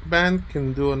rock band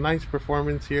can do a nice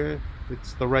performance here.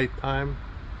 It's the right time.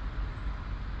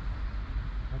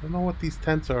 I don't know what these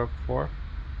tents are up for.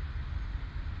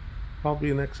 Probably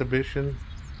an exhibition.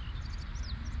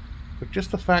 But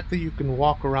just the fact that you can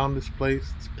walk around this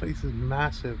place is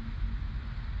massive.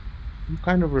 Some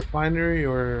kind of refinery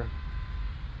or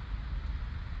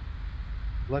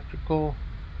electrical.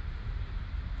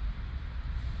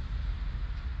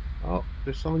 Oh,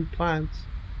 there's selling plants.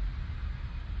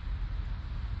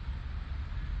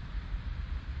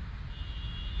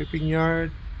 Shipping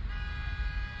yard.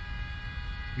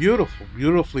 Beautiful,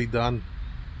 beautifully done.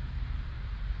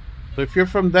 So if you're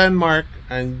from Denmark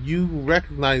and you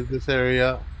recognize this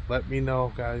area, let me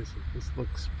know, guys. This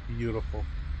looks beautiful.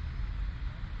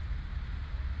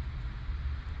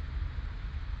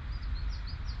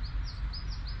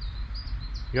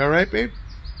 You alright, babe?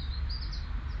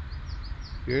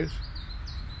 Cheers.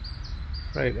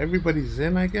 Right, everybody's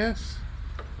in, I guess.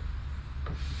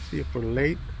 Let's see if we're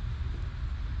late.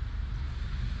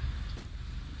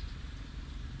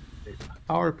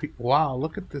 How are people? Wow,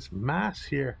 look at this mass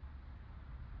here.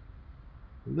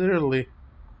 Literally.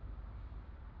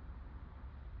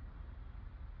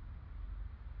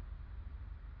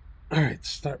 Alright,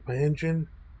 start my engine.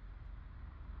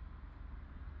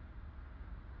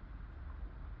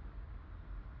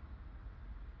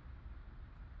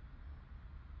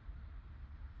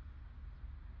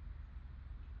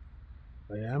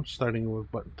 I am starting with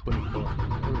button 24.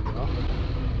 There we go.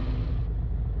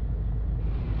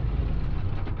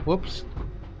 Whoops.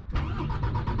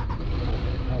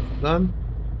 That's done.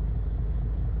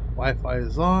 Wi-Fi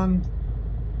is on.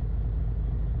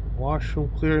 Washroom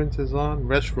clearance is on.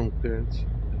 Restroom clearance,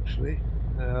 actually.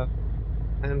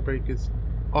 Handbrake is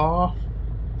off.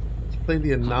 Let's play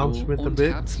the announcement Hallo a und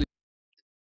bit. herzlich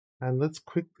And let's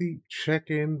quickly check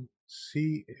in,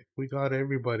 see if we got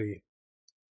everybody.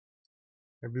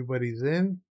 Everybody's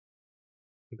in.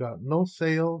 We got no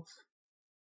sales.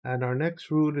 And our next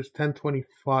route is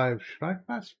 1025. Should I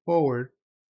fast forward?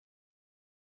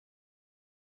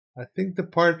 I think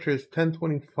departure is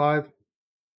 1025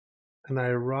 and I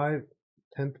arrive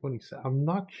 1027. I'm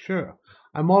not sure.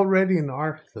 I'm already in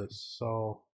Aarhus,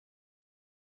 so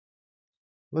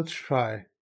let's try.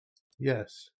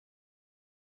 Yes.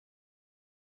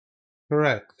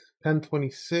 Correct.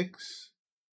 1026.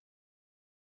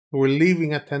 We're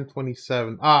leaving at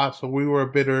 1027. Ah, so we were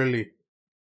a bit early.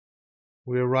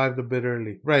 We arrived a bit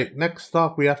early. Right, next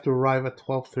stop we have to arrive at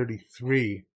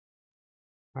 1233.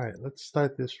 Alright, let's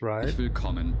start this ride.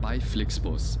 Willkommen bei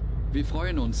Flixbus. Wir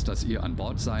freuen uns, dass ihr an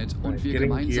Bord seid und Right, wir getting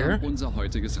gemeinsam gear. unser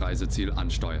heutiges Reiseziel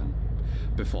ansteuern.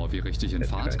 Bevor wir richtig in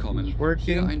Fahrt kommen,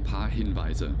 hier ein paar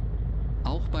Hinweise.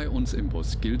 Auch bei uns im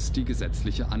Bus gilt die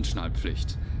gesetzliche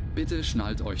Anschnallpflicht. Bitte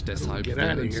schnallt euch deshalb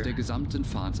während der gesamten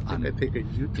Fahrt an.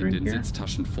 In den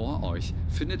Sitztaschen vor euch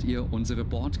findet ihr unsere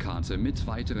Bordkarte mit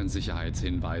weiteren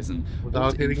Sicherheitshinweisen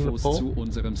und Infos zu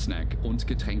unserem Snack- und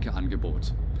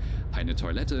Getränkeangebot. Eine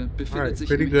Toilette befindet sich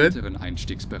im hinteren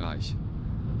Einstiegsbereich.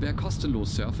 Wer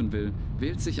kostenlos surfen will,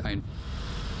 wählt sich ein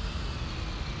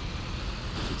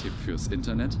Tipp fürs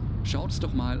Internet. Schaut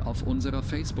doch mal auf unserer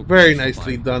Facebook-Seite Very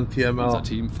nicely done, TML. Unser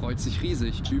Team freut sich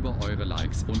riesig über eure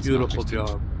Likes und Beautiful Nachrichten.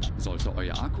 job. Sollte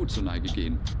euer Akku zur Neige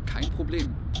gehen, kein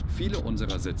Problem. Viele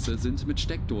unserer Sitze sind mit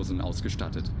Steckdosen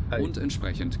ausgestattet und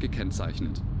entsprechend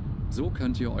gekennzeichnet. So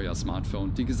könnt ihr euer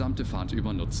Smartphone die gesamte Fahrt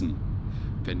über nutzen.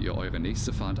 Wenn ihr eure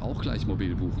nächste Fahrt auch gleich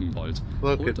mobil buchen wollt,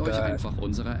 holt euch einfach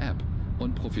unsere App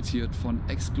und profitiert von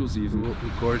exklusiven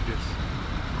Gorgeous.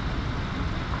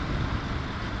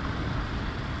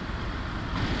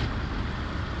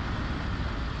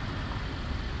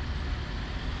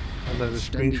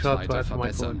 ständig weiter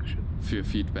verbessern. Für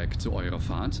Feedback zu eurer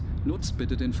Fahrt nutzt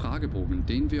bitte den Fragebogen,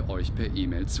 den wir euch per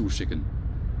E-Mail zuschicken.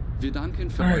 Wir danken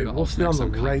für eure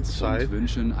Aufmerksamkeit und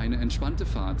wünschen eine entspannte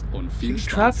Fahrt und viel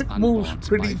Spaß an Bord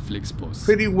bei Flixbus.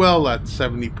 Pretty well at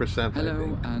 70%.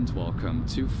 Hello and welcome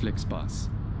to Flixbus.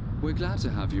 We're glad to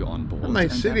have you on board. A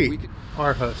nice city,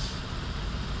 Aarhus.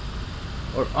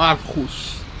 Or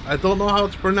Aarhus. I don't know how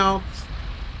it's pronounced.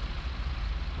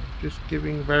 Just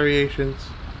giving variations.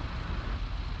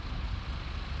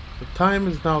 The time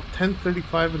is now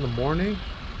 10:35 in the morning.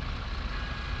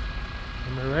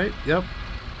 Am I right? Yep.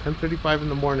 10:35 in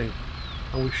the morning.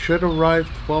 And we should arrive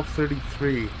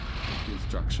 12:33.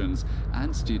 Instructions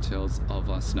and details of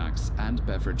our snacks and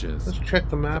beverages. Let's check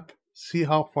the map, see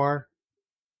how far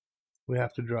we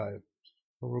have to drive.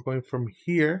 So we're going from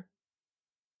here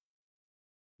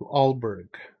to Aalborg.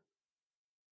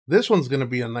 This one's going to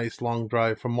be a nice long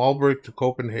drive from Aalborg to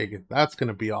Copenhagen. That's going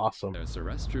to be awesome. There's a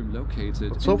restroom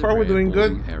located so far we're doing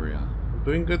good. Area. We're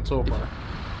doing good so far.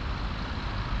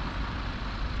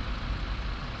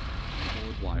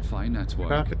 Wi-Fi network.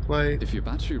 Traffic light. If your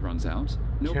battery runs out,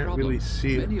 no Can't problem. Really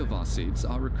see Many it. of our seats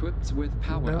are equipped with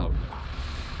power out.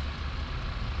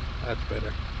 That's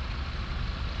better.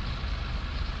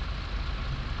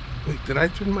 Wait, did I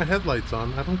turn my headlights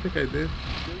on? I don't think I did.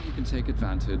 Here you can take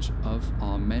advantage of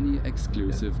our many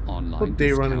exclusive online Put day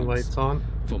discounts. running lights on.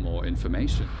 For more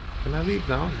information, can I leave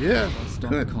now? Yeah,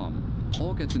 good.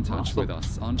 Or get in touch with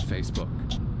us on Facebook.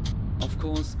 Of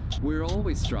course, we're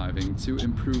always striving to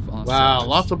improve our service.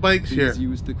 Lots of bikes here. Please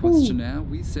use the questionnaire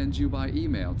we send you by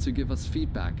email to give us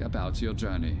feedback about your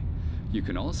journey. You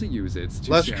can also use it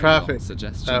to less share traffic your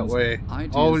suggestions, that way.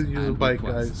 ideas, Always use a bike,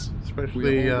 requests. guys. Especially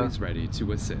we're always ready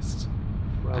to assist.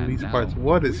 Around these parts.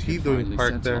 What is he doing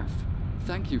parked there?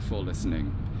 Thank you for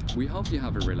listening. We hope you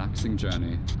have a relaxing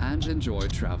journey and enjoy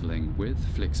traveling with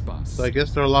Flixbus. So I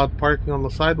guess they're allowed parking on the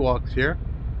sidewalks here.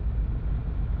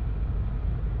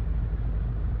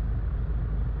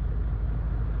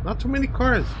 Not too many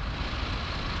cars.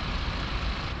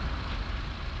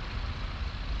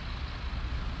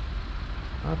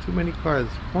 Not too many cars.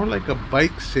 More like a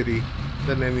bike city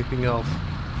than anything else.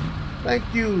 Thank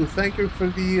you. Thank you for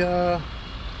the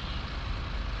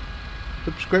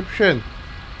subscription.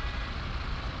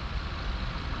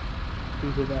 See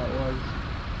who that was.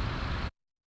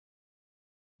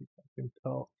 If I can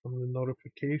tell from the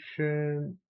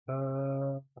notification.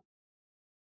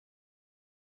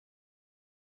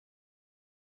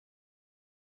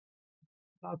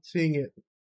 Not seeing it.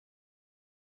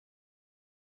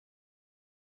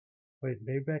 Wait,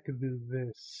 maybe I could do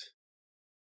this.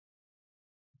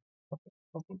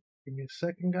 Give me a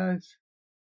second, guys.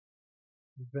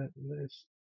 Event list.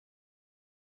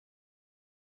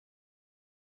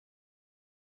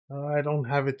 I don't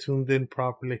have it tuned in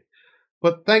properly.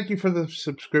 But thank you for the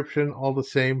subscription all the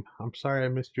same. I'm sorry I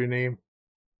missed your name.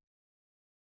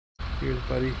 Cheers,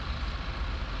 buddy.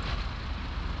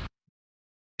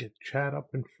 Get chat up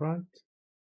in front.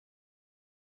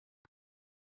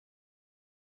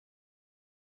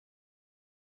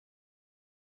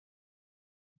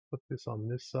 Put this on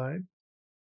this side.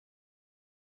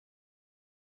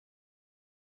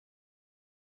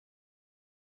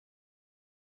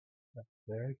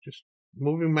 There, just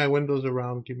moving my windows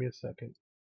around. Give me a second.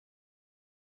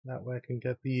 That way I can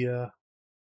get the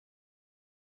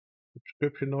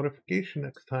subscription notification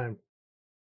next time.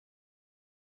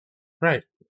 Right,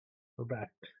 we're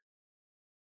back.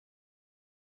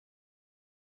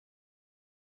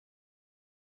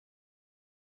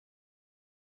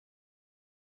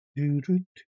 We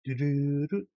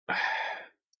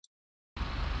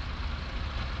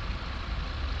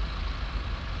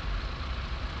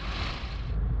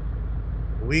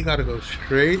gotta go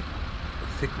straight.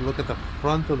 Let's take a look at the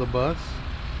front of the bus.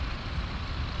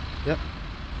 Yep.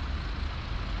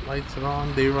 Lights are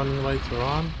on. Day running lights are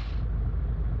on.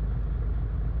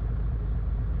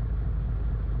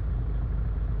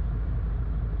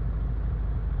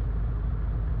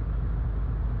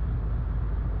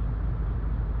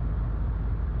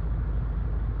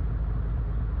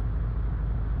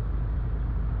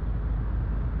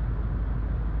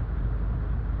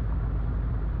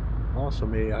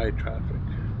 Some AI traffic.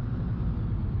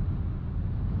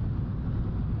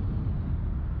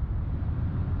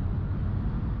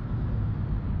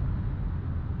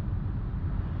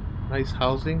 Nice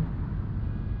housing.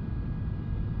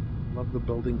 Love the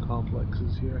building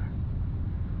complexes here.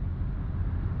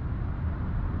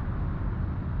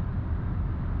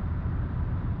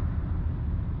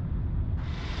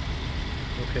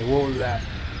 Okay, what was that?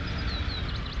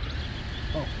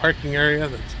 Oh, parking area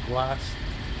that's glass.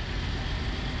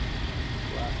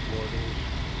 Borders.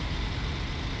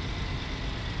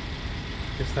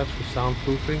 Guess that's for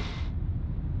soundproofing.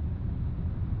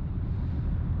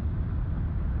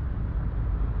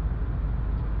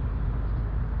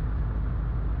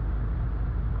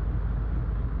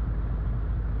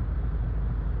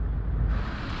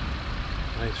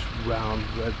 Nice round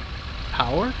red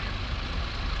tower.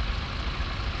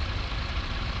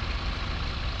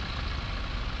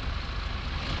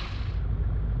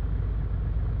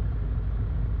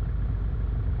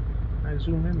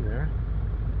 Zoom in there.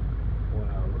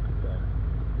 Wow, look at that.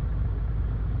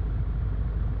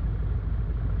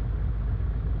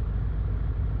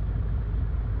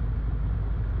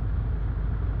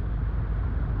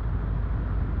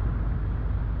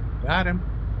 Got him.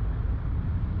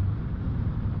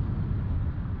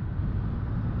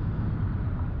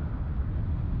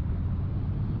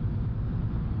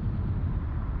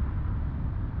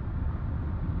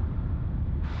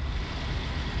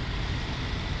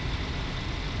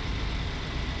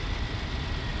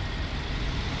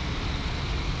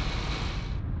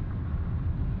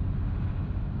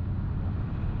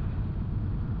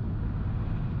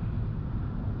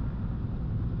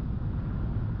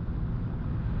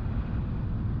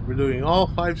 We're doing all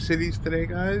 5 cities today,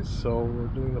 guys, so we're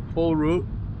doing the full route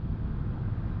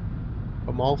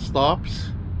from all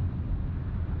stops.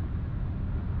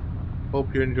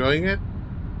 Hope you're enjoying it.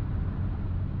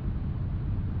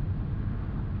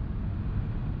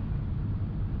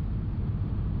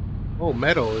 Oh,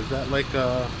 Meadow, is that like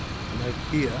an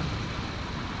IKEA?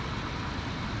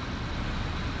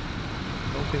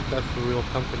 I don't think that's the real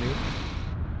company.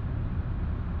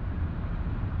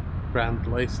 Brand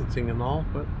licensing and all,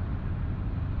 but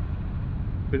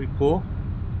pretty cool.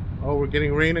 Oh, we're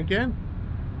getting rain again?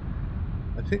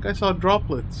 I think I saw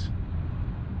droplets.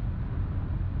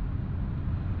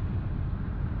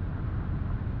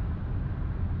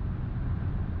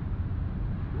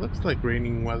 Looks like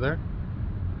raining weather.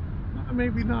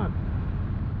 Maybe not.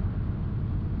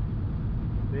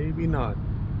 Maybe not.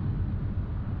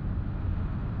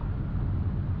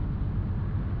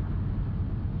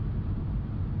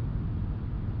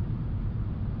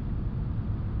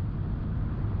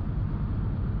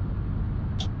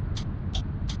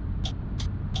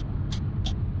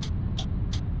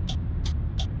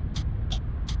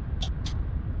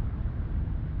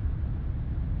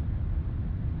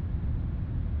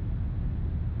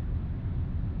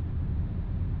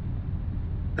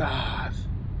 God.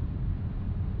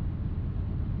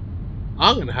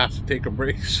 I'm gonna have to take a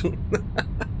break soon.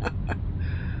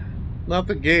 Not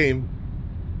the game.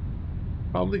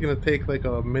 Probably gonna take like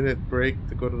a minute break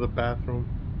to go to the bathroom.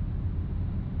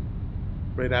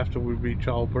 Right after we reach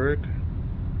Aalborg.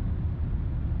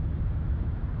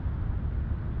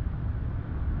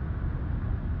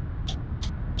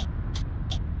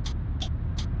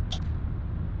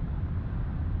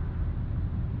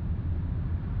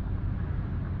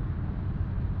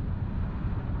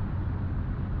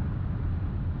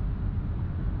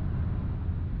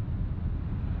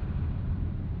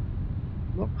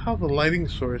 How the lighting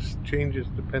source changes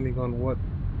depending on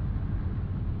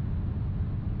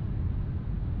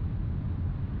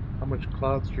how much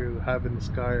clouds you have in the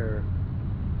sky, or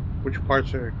which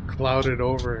parts are clouded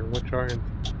over and which aren't.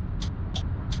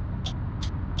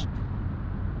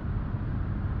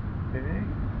 Okay.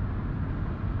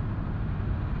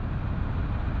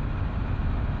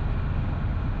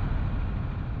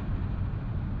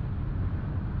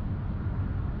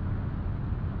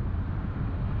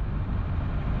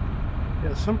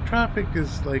 Yeah, some traffic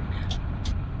is like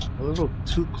a little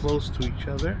too close to each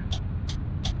other.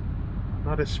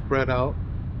 Not as spread out.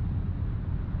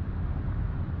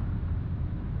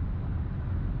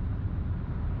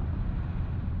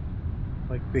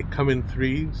 Like they come in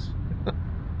threes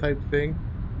type thing.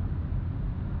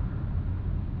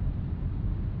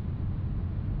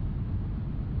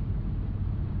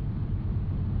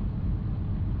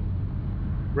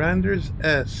 Randers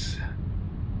S,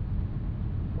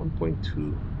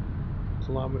 1.2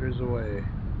 kilometers away.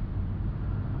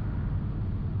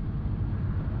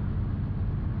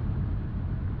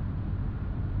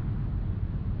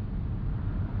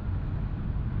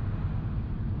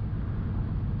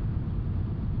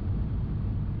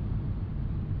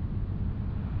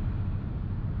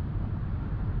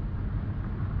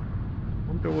 I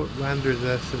wonder what Randers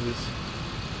S is.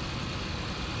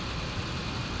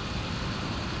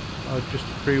 Oh, just a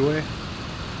freeway.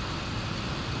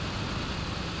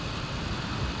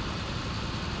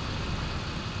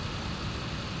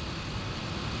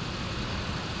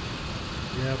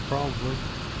 Yeah, probably.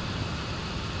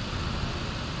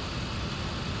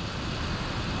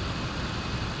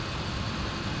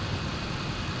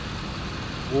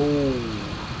 Whoa.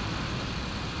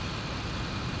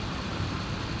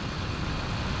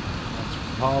 That's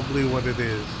probably what it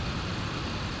is.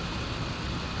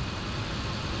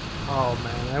 Oh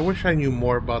man, I wish I knew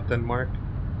more about Denmark.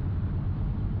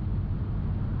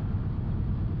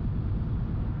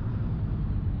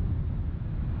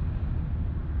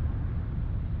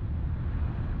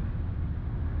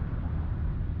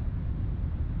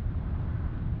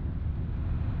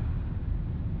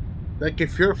 Like,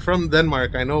 if you're from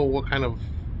Denmark, I know what kind of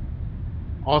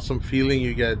awesome feeling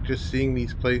you get just seeing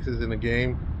these places in a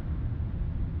game.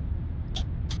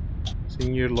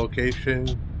 Seeing your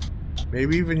location,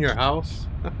 maybe even your house.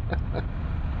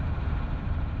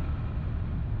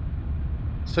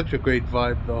 Such a great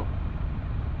vibe, though.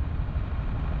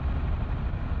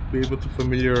 Be able to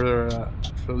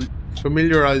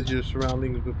familiarize your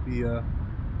surroundings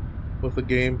with the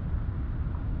game.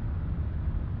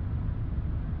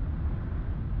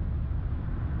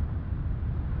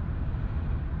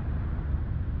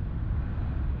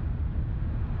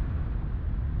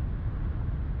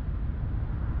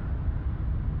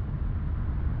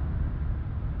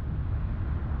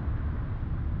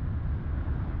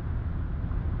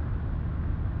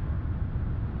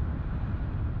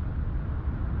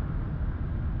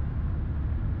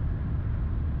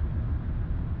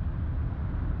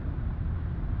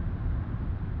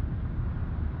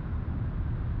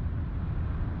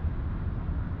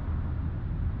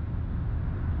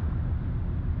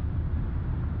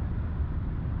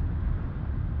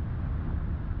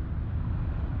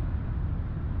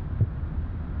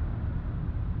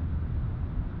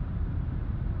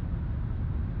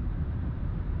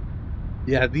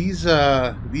 Yeah, these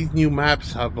new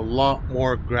maps have a lot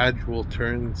more gradual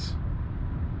turns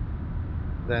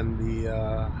than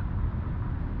the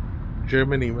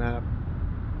Germany map.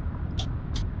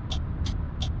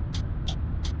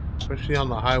 Especially on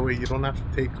the highway, you don't have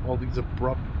to take all these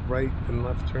abrupt right and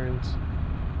left turns.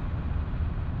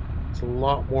 It's a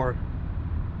lot more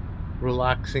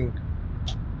relaxing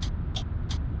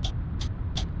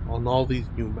on all these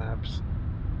new maps.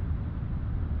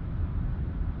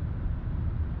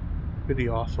 Pretty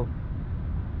awesome.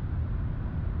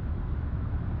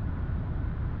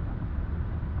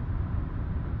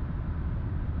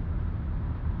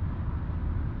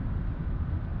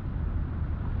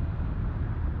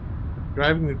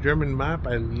 Driving the German map,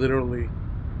 I literally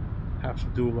have to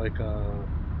do like a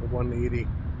 180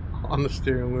 on the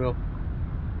steering wheel,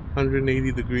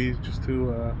 180 degrees just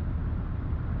to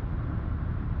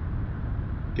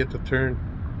get the turn.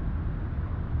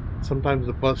 Sometimes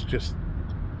the bus just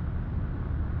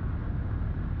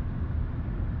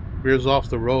veers off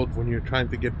the road when you're trying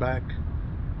to get back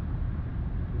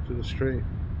into the straight.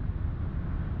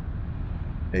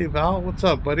 Hey Val, what's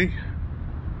up, buddy?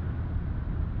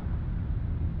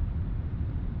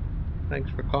 Thanks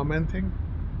for commenting.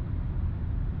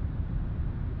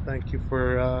 Thank you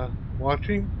for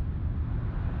watching.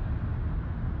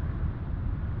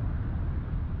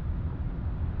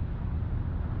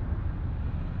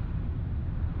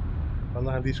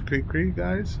 Alandis Creek,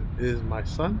 guys, is my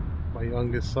son, my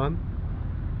youngest son.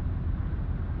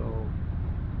 So,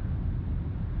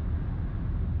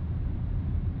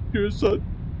 your son,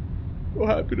 so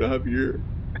happy to have you here.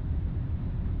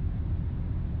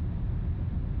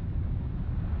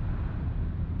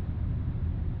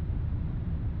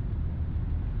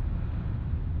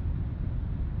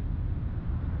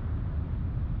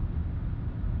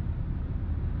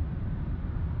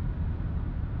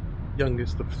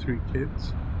 Youngest of 3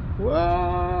 kids.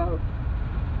 Whoa!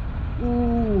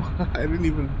 Ooh, I didn't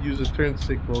even use a turn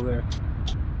signal there.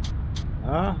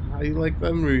 Ah, how you like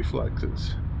them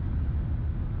reflexes?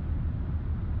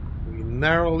 We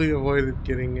narrowly avoided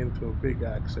getting into a big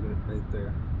accident right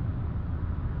there.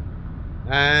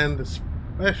 And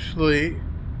especially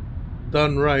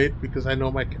done right because I know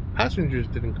my passengers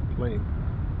didn't complain.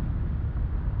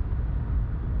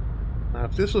 Now,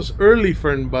 if this was early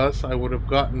Fernbus, I would have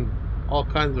gotten all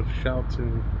kinds of shouts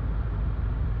and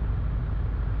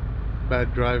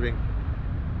bad driving.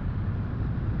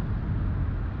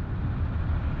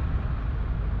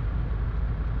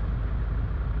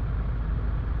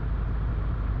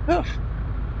 Oh,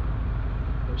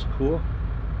 that was cool.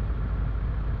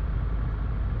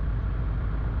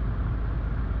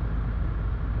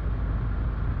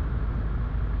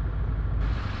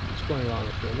 What's going on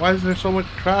up there? Why is there so much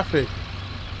traffic?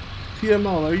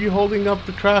 TML, are you holding up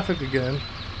the traffic again?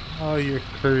 Oh, your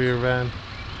courier van.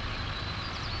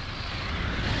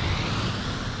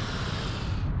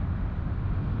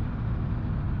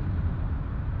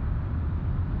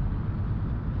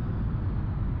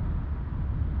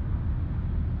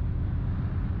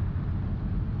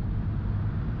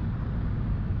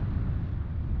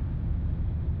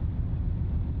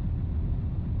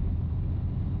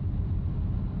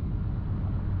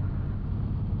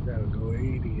 Gotta go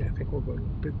 80. I think we're going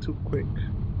a bit too quick.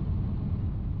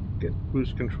 Get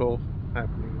cruise control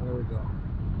happening. There we go.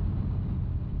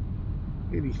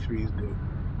 83 is good.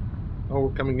 Oh,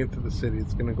 we're coming into the city.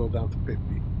 It's gonna go down to 50. I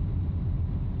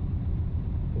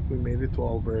think we made it to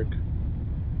Aalborg.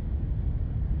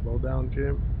 Slow down,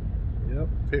 Jim. Yep,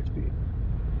 50.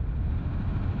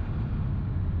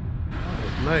 That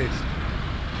was nice.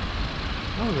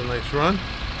 That was a nice run.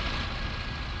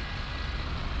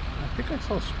 I think I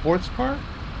saw a sports car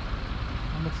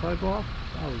on the sidewalk.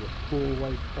 That was a cool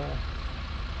white car.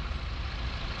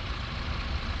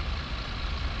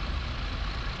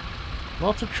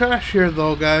 Lots of trash here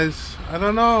though, guys. I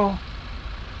don't know.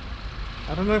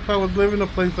 I don't know if I would live in a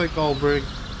place like Aalborg.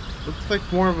 Looks like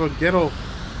more of a ghetto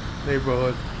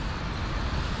neighborhood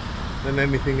than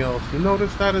anything else. You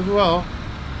notice that as well.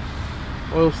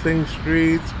 Oil stained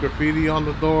streets, graffiti on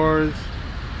the doors.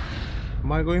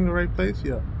 Am I going the right place?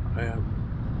 Yeah, I am.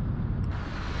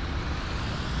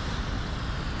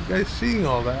 You guys seeing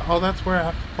all that? Oh, that's where I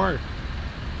have to park.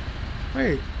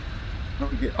 Wait.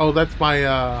 Oh, that's my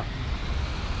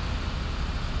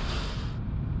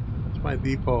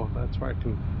depot. That's where I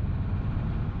can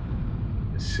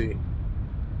see.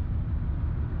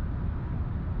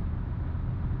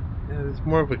 Yeah, it's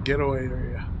more of a getaway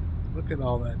area. Look at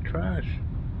all that trash.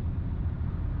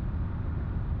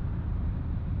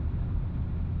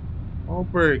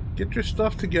 Aalborg, get your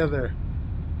stuff together.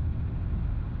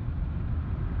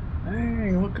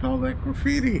 Dang, look at all that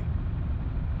graffiti.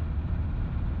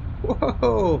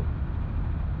 Whoa.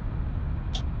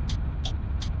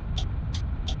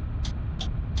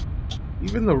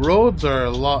 Even the roads are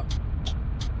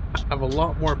have a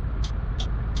lot more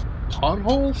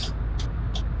potholes.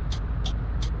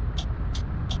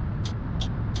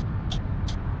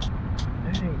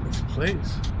 Dang, this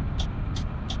place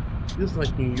feels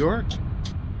like New York.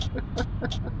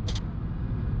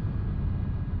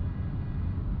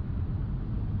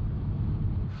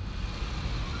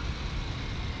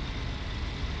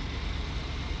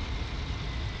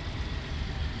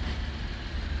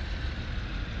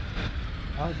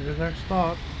 Oh, there's our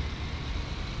stop.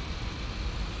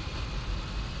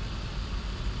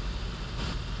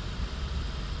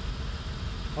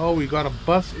 Oh, we got a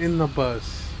bus in the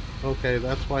bus. Okay,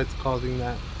 that's why it's causing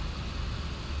that.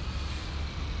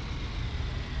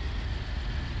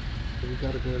 So we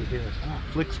gotta go in here. Ah,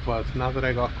 flick spots. Now that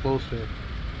I got closer,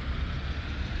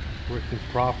 working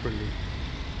properly.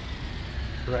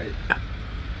 Right.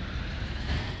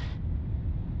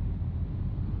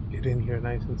 Get in here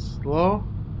nice and slow.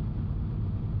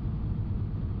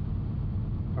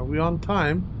 Are we on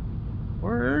time?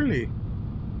 We're early.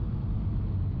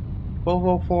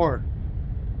 12:04.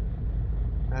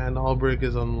 And Aalborg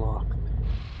is unlocked.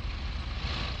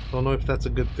 Don't know if that's a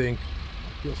good thing.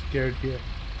 I feel scared here.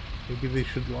 Maybe they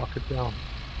should lock it down.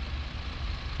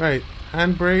 Right,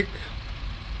 handbrake.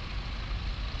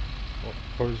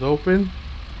 Doors open.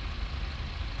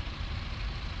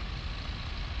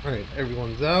 Alright,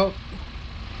 everyone's out.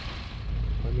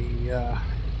 Let me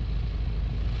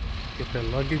get their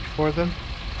luggage for them.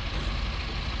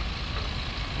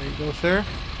 There you go, sir.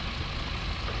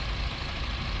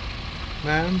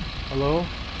 Ma'am, hello,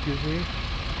 excuse me.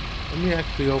 Let me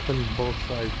actually open both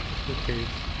sides just in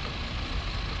case.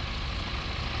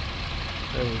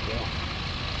 There we go.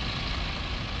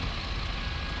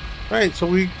 Right, so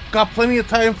we got plenty of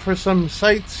time for some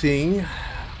sightseeing.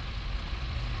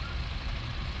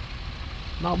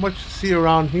 Not much to see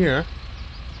around here.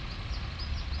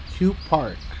 Q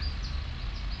Park.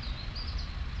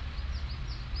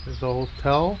 There's a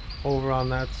hotel over on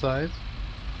that side.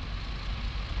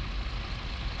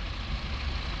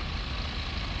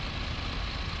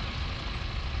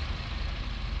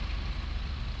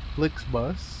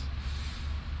 Flixbus.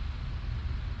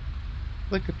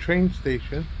 Like a train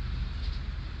station.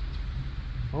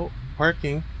 Oh,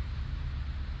 parking.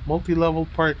 Multi-level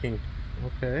parking.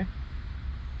 Okay.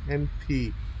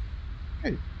 MT.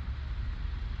 Hey.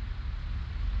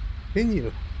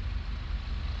 Continue.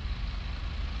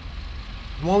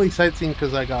 I'm only sightseeing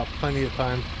because I got plenty of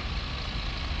time.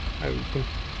 Alright, we can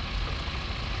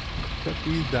cut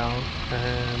these down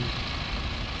and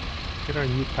get our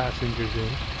new passengers in.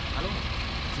 Hallo?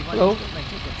 Sie wollen Hello. bestimmt mein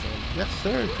Ticket sehen. Yes,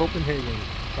 sir. Copenhagen.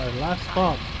 Our last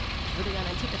stop. Ich würde gerne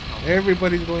ein Ticket kaufen.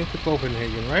 Everybody's going to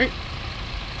Copenhagen, right?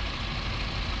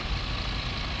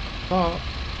 Stop.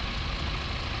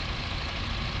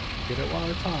 Get it while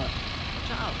it's hot.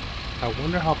 Ciao. I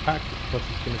wonder how packed this bus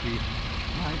is going to be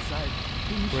Mahlzeit.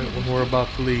 Bin ich right hier when richtig? we're about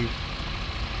to leave.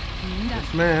 Vielen Dank.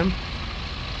 Yes, ma'am.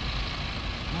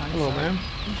 Hello, Mahlzeit. ma'am.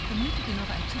 Ich benötige noch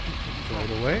ein Ticket für die Fahrt.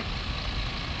 Right away.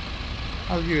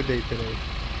 How's your day today?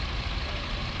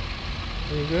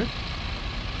 Any good?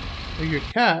 Oh, your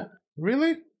cat?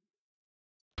 Really?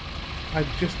 I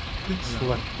just did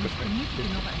select the Ich benötige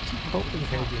noch ein Ticket für die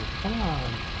Copenhagen. Fahrt. Come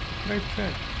on. Right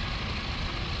check.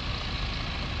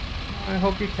 I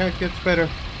hope your cat gets better.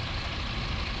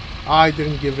 I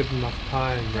didn't give it enough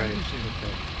time, right?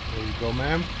 Okay. There you go,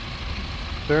 ma'am.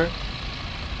 Sir,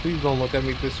 please don't look at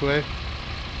me this way.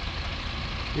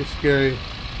 You're scary.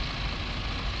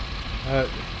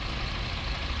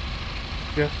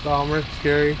 Jeff Dahmer,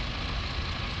 scary.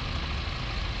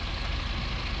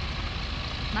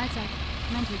 Mahlzeit.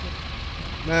 Mein Ticket.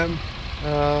 Ma'am,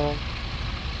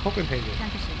 Copenhagen.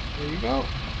 Dankeschön. There you go.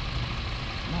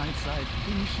 Mahlzeit.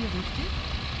 Bin ich hier richtig?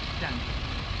 Danke.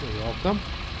 You're welcome.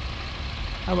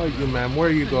 How about you, ma'am? Where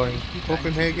are you going?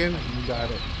 Copenhagen? You got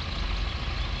it.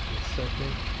 Just a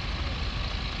second.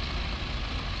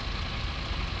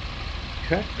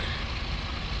 Check.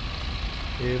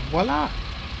 Et voila!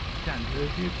 Danke.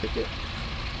 There's your ticket.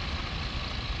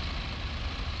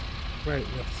 Right,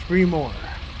 we have 3 more.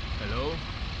 Hallo?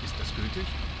 Ist das gültig?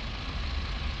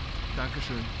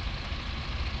 Dankeschön.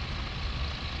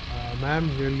 Ma'am,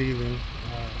 you're leaving.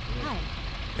 Hi.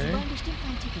 Sie Okay. wollen bestimmt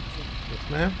mein Ticket sehen. Yes,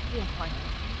 ma'am. Sehr freundlich.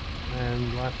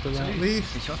 And last but not Salut.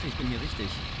 least, Ich hoffe, ich bin hier richtig.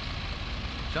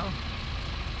 Ciao.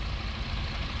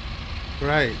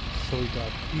 right, so we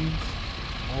got these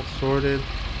all sorted.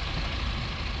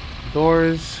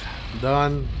 Doors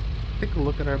done. Take a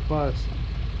look at our bus.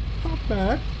 Not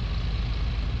bad.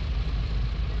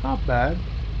 Not bad.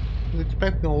 I was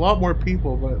expecting a lot more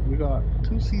people, but we got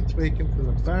 2 seats vacant in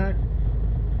the back.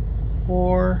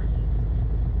 4,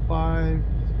 5,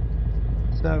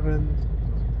 7,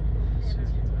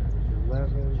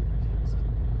 11,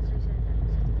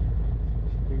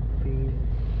 13,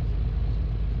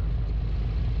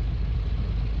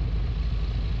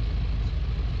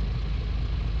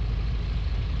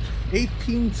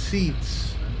 18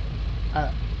 seats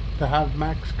to have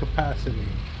max capacity.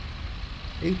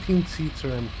 18 seats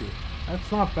are empty.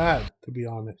 That's not bad, to be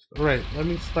honest. Alright, let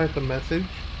me start the message.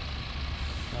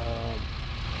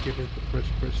 Give it the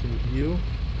first person view.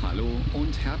 Hallo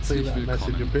und herzlich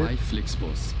willkommen bei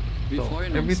Flixbus. Wir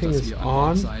freuen uns, dass ihr an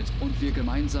Bord seid und wir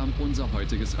gemeinsam unser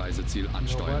heutiges Reiseziel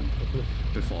ansteuern.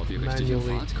 Bevor wir richtig in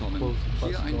Fahrt kommen,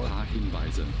 hier ein paar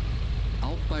Hinweise.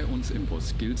 Auch bei uns im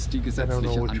Bus gilt die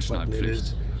gesetzliche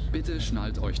Anschnallpflicht. Bitte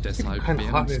schnallt euch deshalb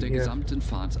während der gesamten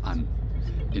Fahrt an.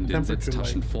 In den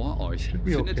Sitztaschen vor euch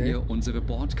findet ihr unsere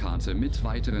Bordkarte mit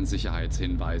weiteren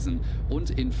Sicherheitshinweisen und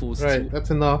Infos zu... Right,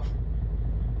 that's enough.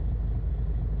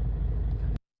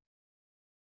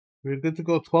 We're good to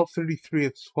go. 12:33.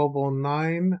 It's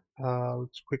 12:09.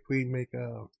 Let's quickly make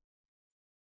a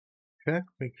check.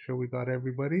 Make sure we got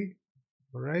everybody.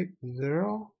 All right,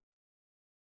 0.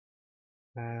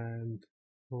 And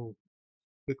we'll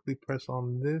quickly press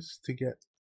on this to get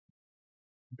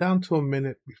down to a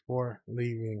minute before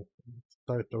leaving.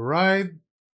 Start the ride.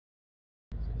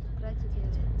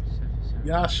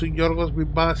 Γεια σου Γιώργος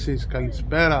Μπιμπάσης.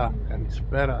 Καλησπέρα.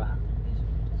 Καλησπέρα.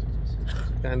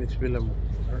 Κάνεις φίλε μου.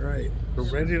 Alright,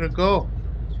 we're ready to go.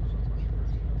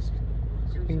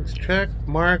 Things checked,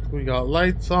 marked, we got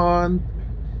lights on.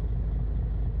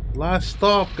 Last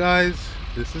stop, guys.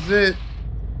 This is it.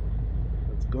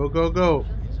 Let's go, go, go.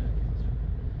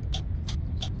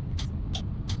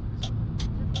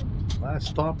 Last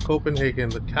stop, Copenhagen,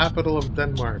 the capital of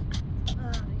Denmark.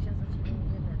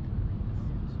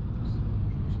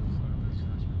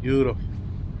 Beautiful.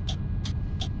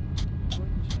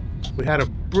 We had a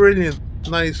brilliant,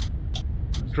 nice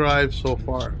drive so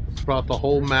far throughout the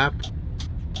whole map.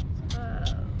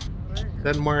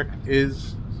 Denmark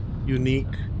is unique.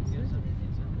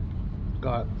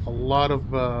 Got a lot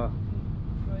of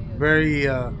very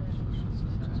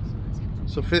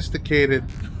sophisticated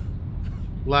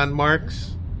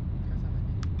landmarks.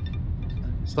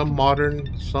 Some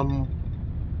modern, some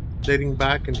dating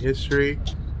back in history.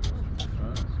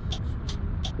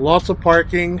 Lots of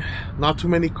parking, not too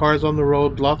many cars on the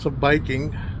road, lots of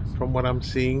biking from what I'm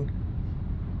seeing.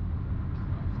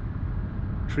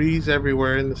 Trees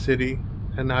everywhere in the city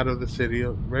and out of the city.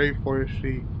 Very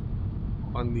forestry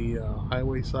on the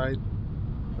highway side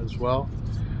as well.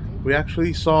 We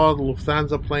actually saw the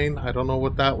Lufthansa plane. I don't know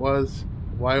what that was,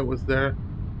 why it was there,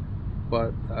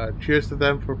 but cheers to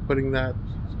them for putting that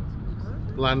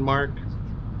landmark.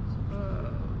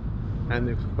 And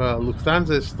if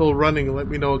Lufthansa is still running, let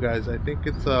me know, guys. I think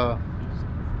it's a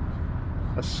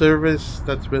service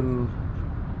that's been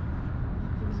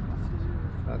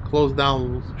closed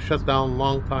down, shut down a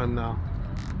long time now.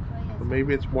 So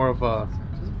maybe it's more of a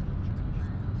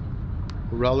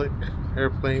relic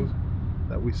airplane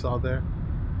that we saw there.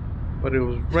 But it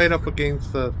was right up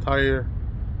against the tire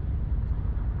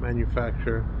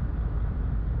manufacturer.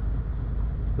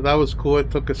 So that was cool. I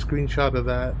took a screenshot of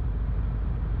that.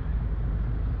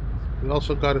 We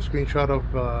also got a screenshot of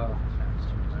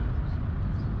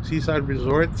seaside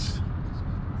resorts.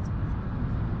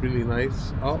 Really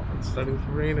nice. Oh, it's starting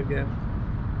to rain again.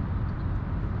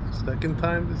 Second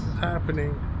time this is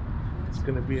happening. It's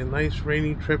going to be a nice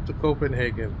rainy trip to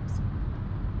Copenhagen.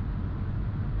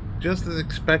 Just as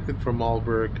expected from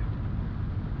Aalborg.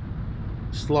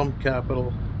 Slum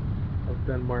capital of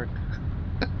Denmark.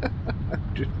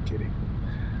 Just kidding.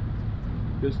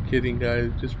 Just kidding,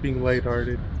 guys. Just being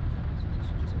lighthearted.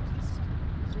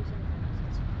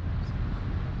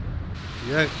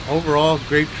 Yeah, overall,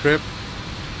 great trip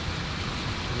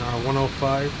in our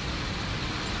 105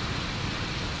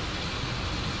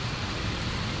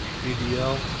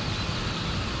 DDL.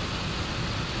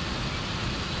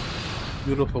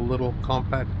 Beautiful little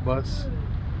compact bus.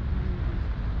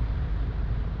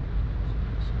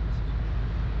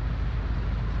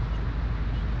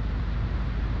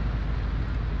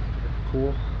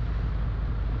 Cool.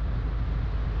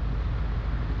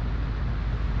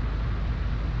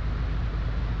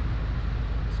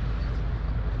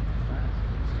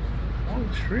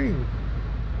 Stream.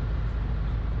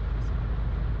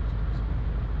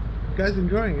 You guys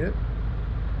enjoying it?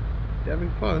 You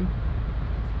having fun?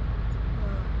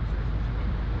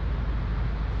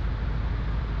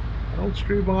 I don't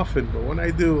stream often, but when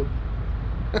I do,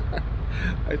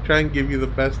 I try and give you the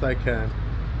best I can.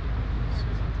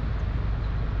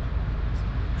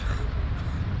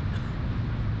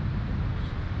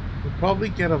 We'll probably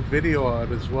get a video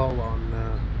out as well on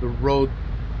the road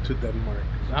to Denmark.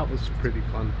 That was pretty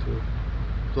fun too.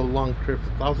 It was a long trip,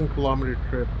 1,000-kilometer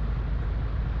trip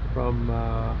from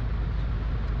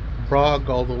Prague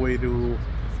all the way to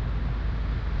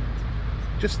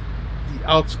just the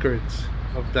outskirts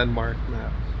of Denmark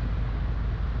map.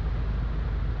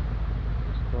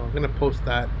 So I'm gonna post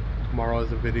that tomorrow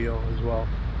as a video as well.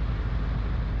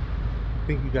 I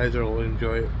think you guys will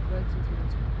enjoy it.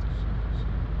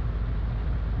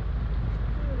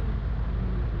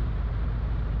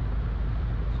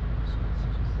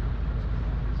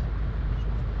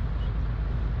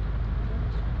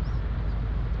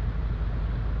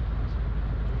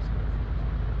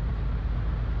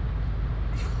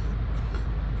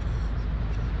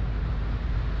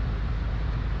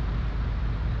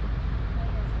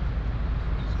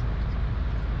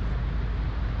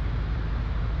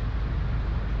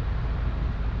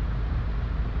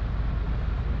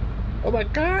 Oh my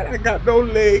god, I got no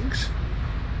legs.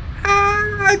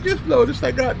 Ah, I just noticed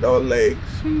I got no legs.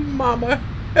 Mama,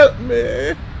 help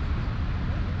me.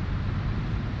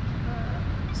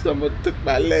 Someone took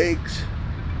my legs.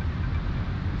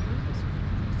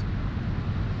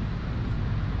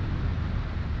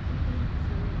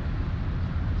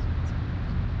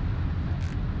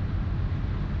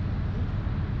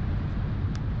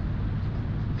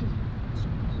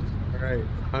 Alright,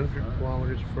 100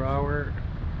 kilometers per hour.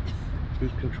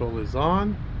 Cruise control is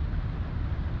on.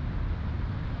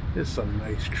 It's a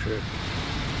nice trip.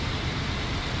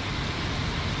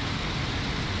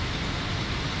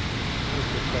 Look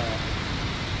at that.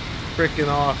 Freaking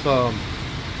awesome.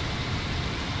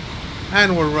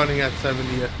 And we're running at 70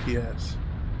 FPS.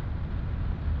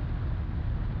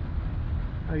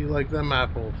 How you like them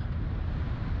apples?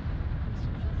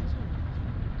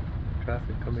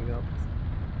 Traffic coming up.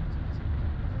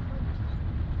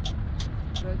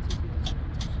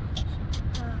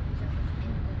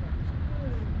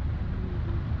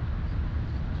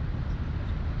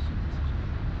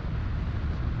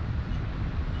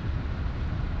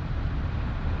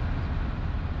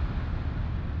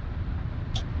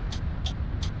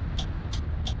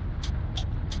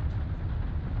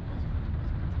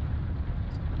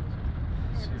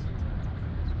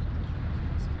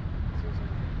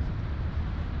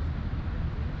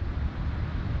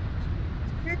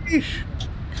 Yeesh.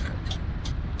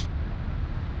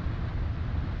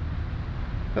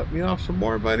 Cut me off some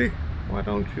more, buddy. Why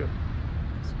don't you?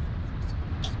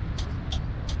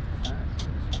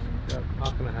 Yep,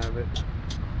 not gonna have it.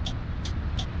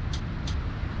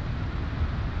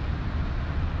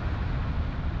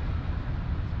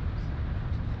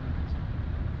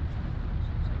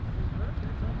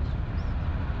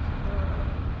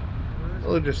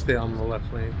 We'll just stay on the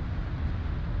left lane.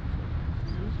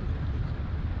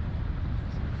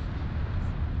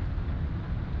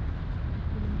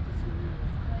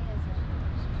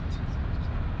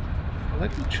 I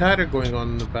like the chatter going on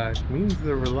in the back. It means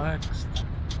they're relaxed.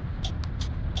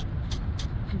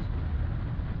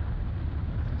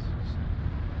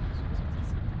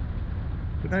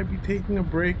 Could I be taking a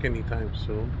break anytime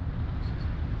soon?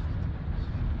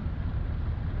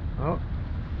 Oh,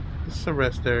 this is a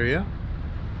rest area.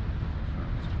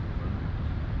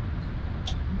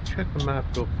 Check the map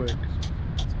real quick.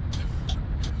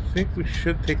 I think we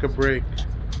should take a break.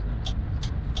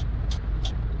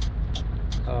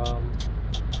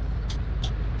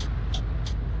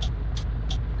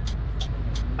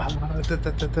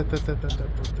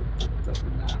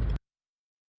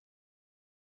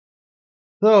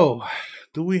 So,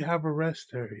 do we have a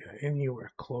rest area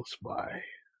anywhere close by?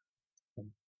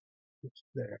 It's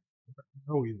there.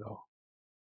 Where are we though?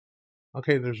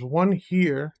 Okay, there's one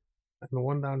here and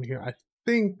one down here. I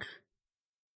think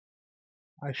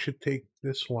I should take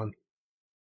this one.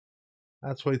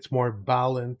 That's why it's more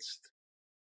balanced.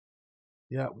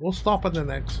 Yeah, we'll stop at the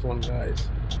next one, guys.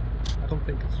 I don't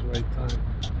think it's the right time.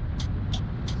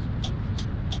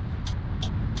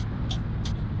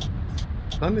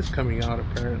 Sun is coming out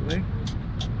apparently.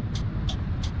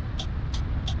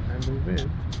 And move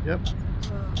in. Yep.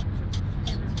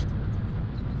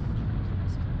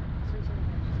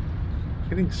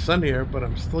 Getting sunnier, but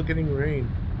I'm still getting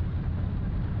rain.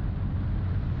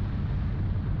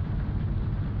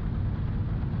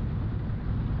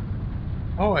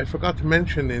 Oh, I forgot to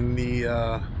mention in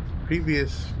the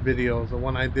previous video, the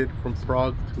one I did from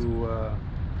Prague to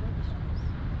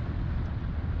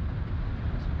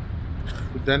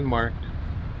Denmark,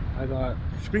 I got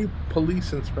 3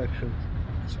 police inspections.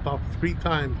 Stopped 3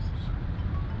 times.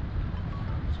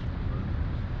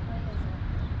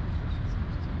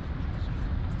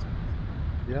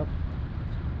 Yep.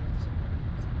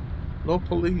 No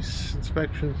police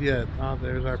inspections yet. Ah,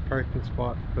 there's our parking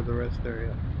spot for the rest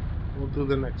area. We'll do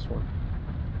the next one.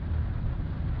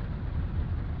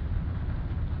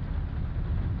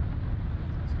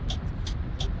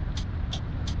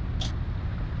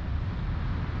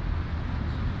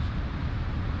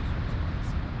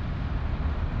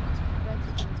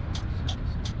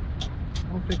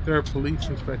 I don't think there are police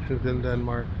inspections in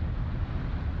Denmark.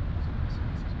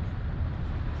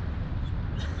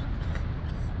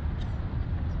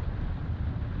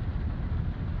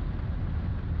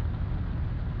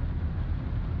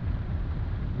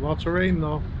 Lots of rain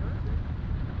though.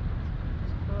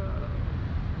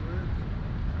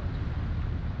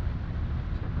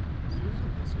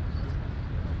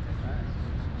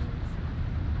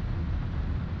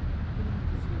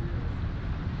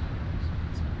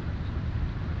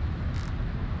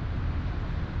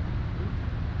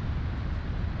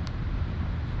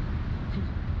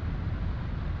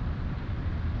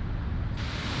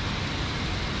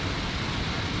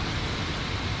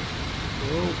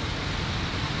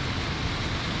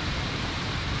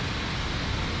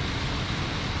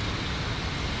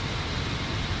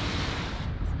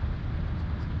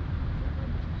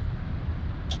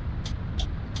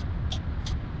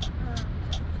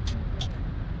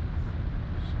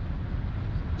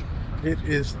 It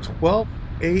is 12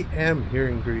 a.m. here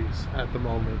in Greece at the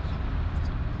moment.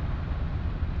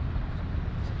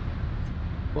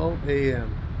 12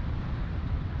 a.m.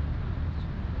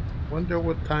 Wonder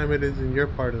what time it is in your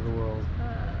part of the world.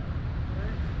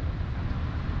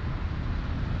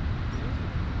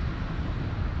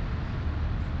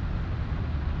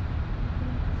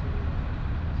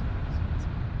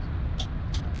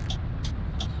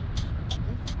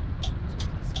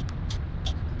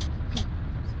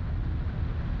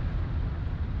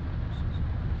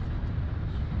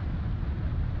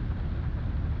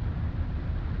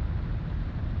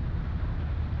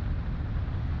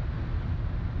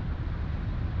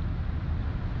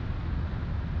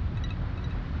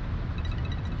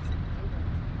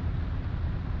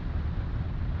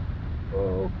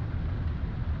 Oh.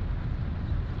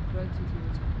 I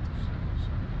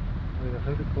mean,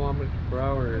 100 kilometers per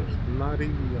hour is not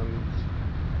easy on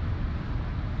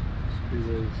these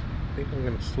freeways. I think I'm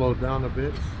going to slow down a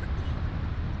bit.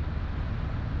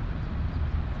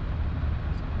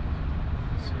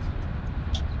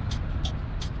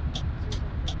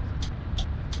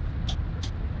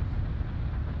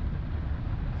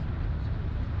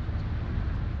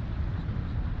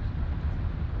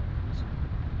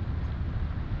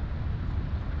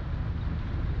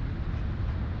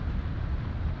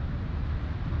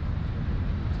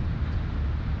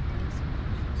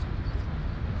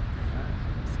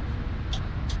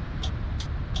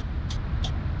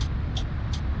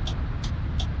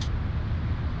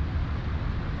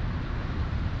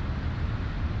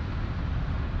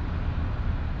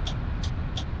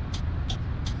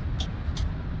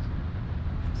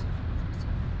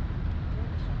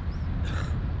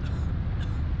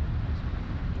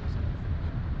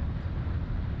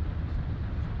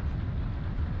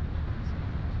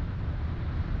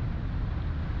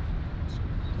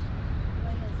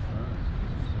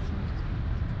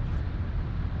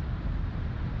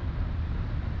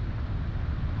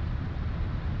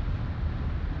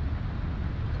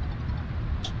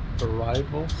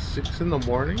 Arrival 6 in the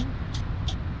morning?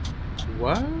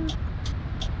 What?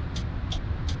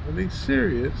 Are they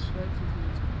serious?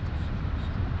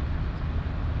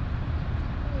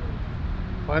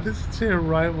 Why does it say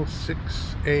arrival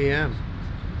 6 a.m.?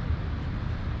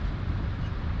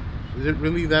 Is it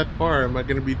really that far? Am I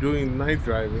going to be doing night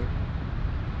driving?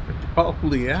 I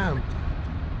probably am.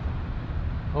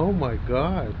 Oh my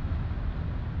god.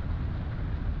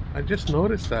 I just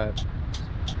noticed that.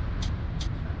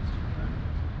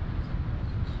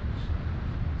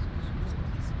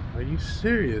 Are you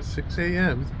serious? 6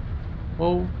 a.m.?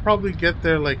 Well, we'll probably get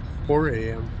there like 4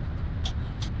 a.m.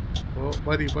 Well,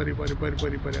 buddy, I'm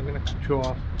gonna cut you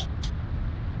off.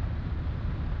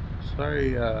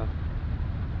 Sorry,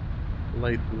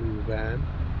 light blue van.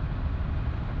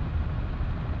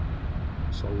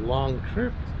 It's a long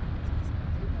trip.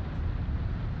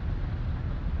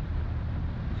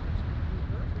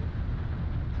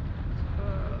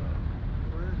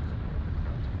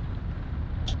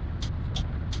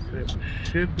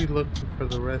 Should be looking for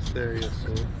the rest area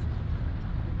soon.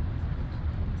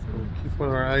 We'll keep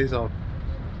our eyes out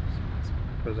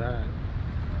for that.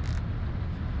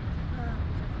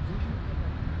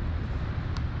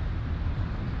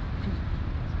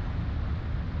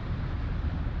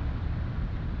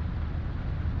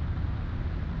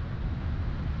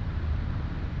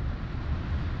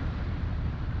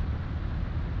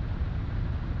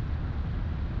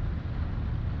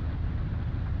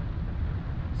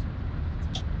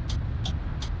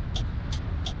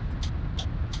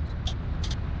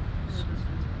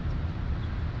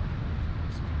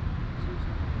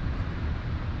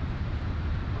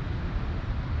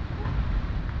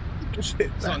 Just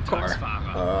hit that car.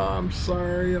 Oh, I'm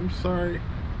sorry.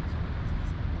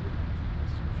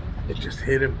 It just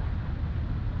hit him.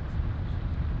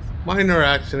 Minor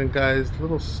accident, guys.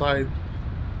 Little side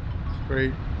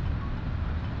scrape.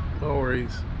 No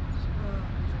worries.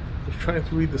 Just trying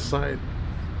to read the sign.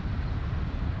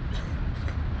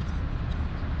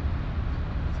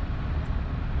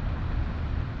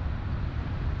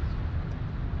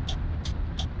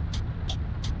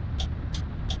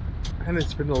 And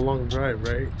it's been a long drive,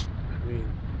 right? I mean,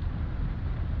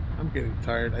 I'm getting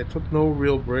tired. I took no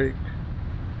real break,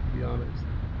 to be honest.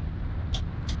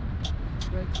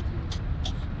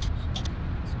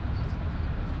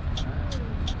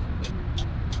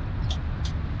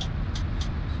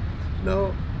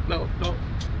 No.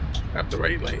 Grab the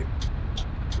right lane.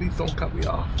 Please don't cut me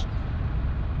off.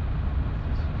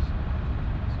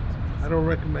 I don't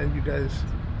recommend you guys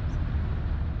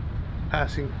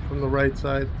passing from the right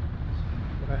side.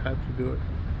 I had to do it.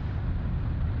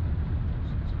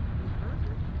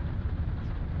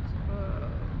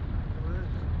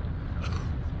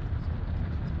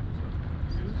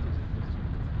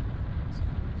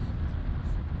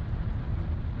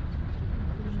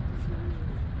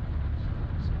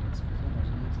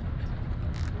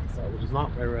 That was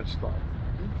not my rest stop.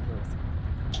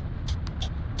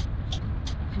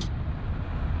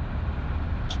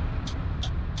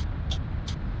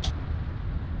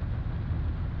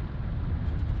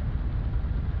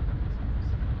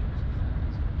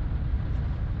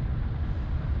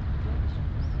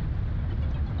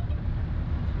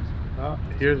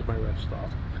 Here's my rest stop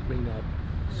coming up.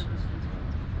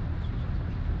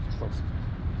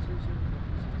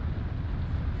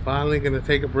 Finally gonna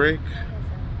take a break.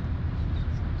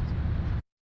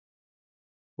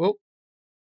 Whoa.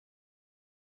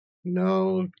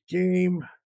 No game.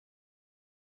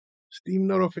 Steam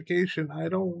notification. I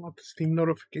don't want the Steam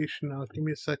notification now. Give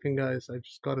me a second, guys. I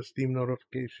just got a Steam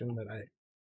notification that I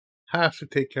have to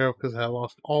take care of because I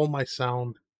lost all my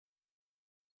sound.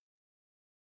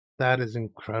 That is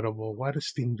incredible. Why does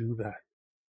Steam do that?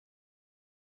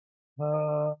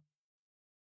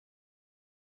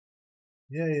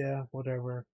 Yeah,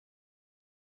 whatever.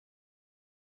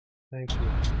 Thank you.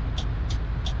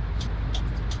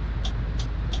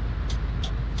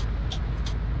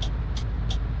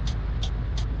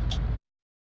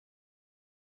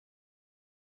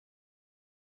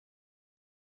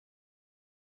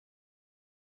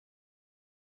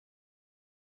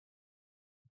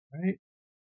 Right?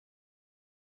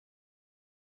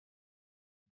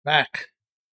 Back.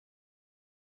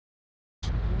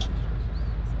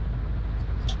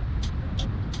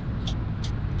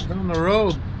 Down the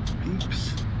road,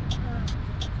 peeps.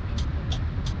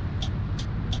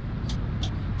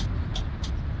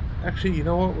 Actually, you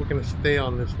know what? We're gonna stay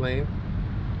on this lane.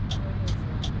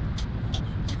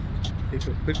 Take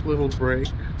a quick little break.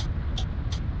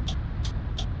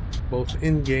 Both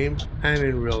in-game and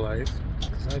in real life.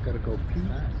 I gotta go pee.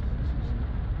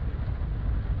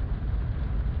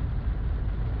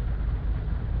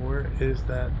 Where is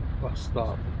that bus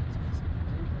stop?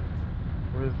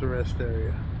 Where's the rest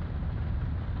area?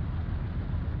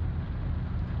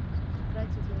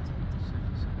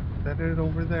 Is that it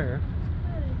over there?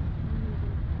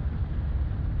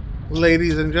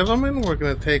 Ladies and gentlemen, we're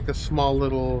going to take a small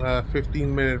little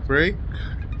 15-minute break.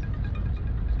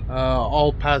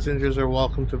 All passengers are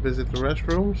welcome to visit the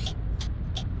restrooms.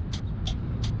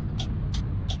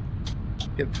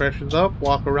 Get freshened up,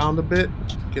 walk around a bit,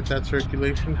 get that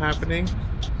circulation happening.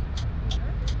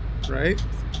 Right?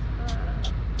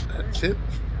 That's it.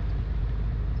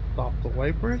 Stop the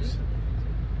wipers.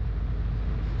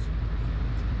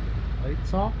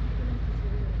 Lights off.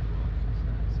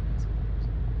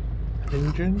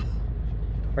 Engine.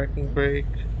 Parking brake.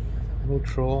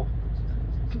 Neutral.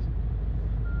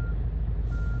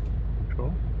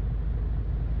 Neutral.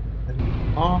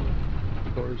 And off.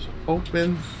 Doors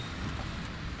open.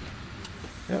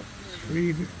 Yep.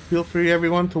 Feel free,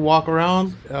 everyone, to walk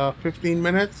around. 15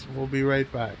 minutes. We'll be right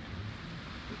back.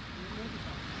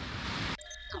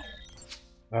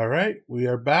 All right, we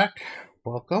are back.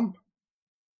 Welcome.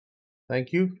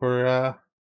 Thank you for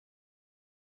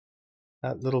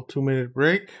that little 2-minute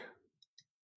break.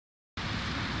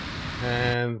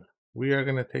 And we are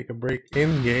going to take a break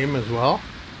in game as well.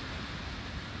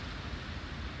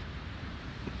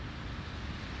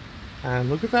 And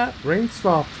look at that, rain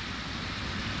stopped.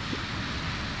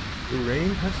 The rain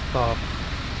has stopped.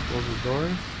 Close the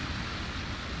doors.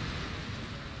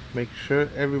 Make sure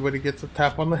everybody gets a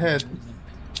tap on the head.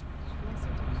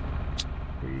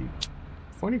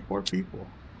 24 people.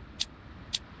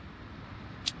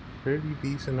 Pretty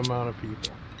decent amount of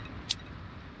people.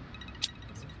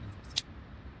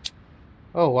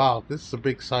 Oh wow, this is a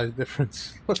big size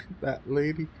difference. Look at that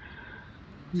lady.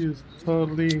 She is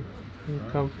totally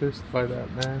encompassed by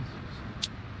that man.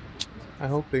 I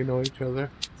hope they know each other.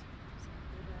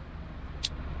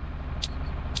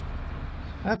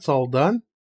 That's all done.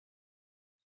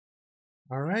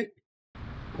 Alright.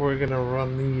 We're gonna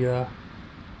run the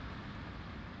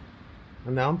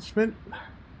announcement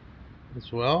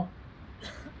as well.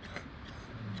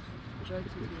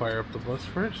 Fire up the bus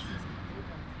first.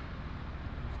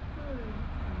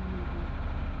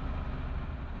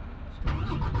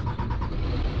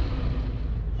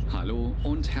 Hallo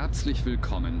und herzlich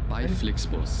willkommen bei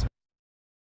Flixbus.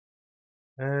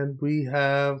 And we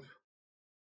have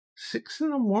 6 in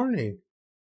the morning.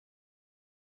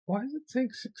 Why is it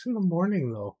saying 6 in the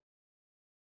morning though?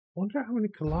 Wonder how many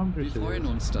kilometers Wir freuen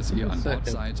uns, dass ihr an Bord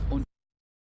seid und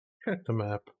check the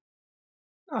map.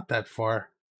 Not that far.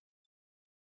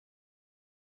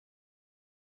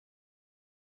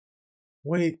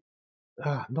 Wait.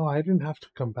 No, I didn't have to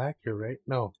come back here, right?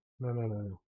 No.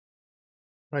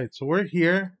 Right, so we're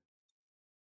here.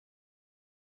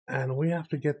 And we have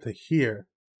to get to here.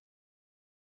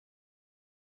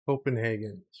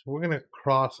 Copenhagen. So we're going to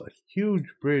cross a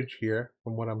huge bridge here,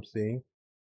 from what I'm seeing.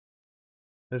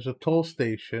 There's a toll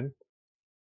station.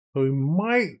 So we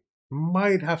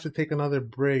might have to take another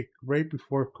break right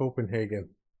before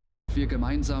Copenhagen. wir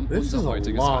gemeinsam unser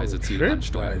heutiges Reiseziel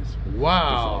ansteuern.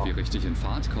 Wow. Bevor wir richtig in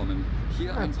Fahrt kommen,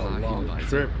 hier ein paar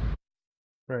Hinweise.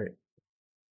 Right.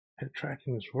 Head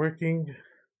tracking is working.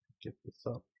 Get this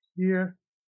up here.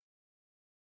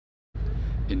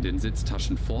 In den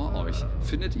Sitztaschen vor euch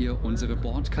findet ihr unsere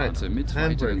Bordkarte mit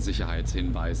weiteren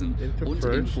Sicherheitshinweisen und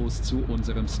Infos zu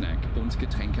unserem Snack- und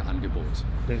Getränkeangebot.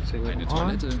 Eine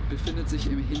Toilette befindet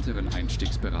sich im hinteren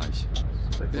Einstiegsbereich.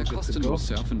 Wer kostenlos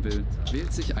surfen will,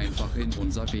 wählt sich einfach in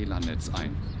unser WLAN-Netz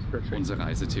ein. Unser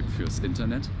Reisetipp fürs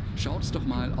Internet? Schaut doch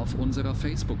mal auf unserer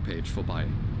Facebook-Page vorbei.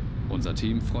 Unser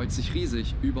Team freut sich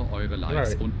riesig über eure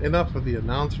Likes und... Enough of the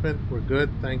announcement. We're good.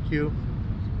 Thank you.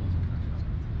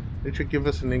 They should give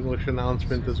us an English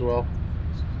announcement as well.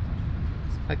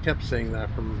 I kept saying that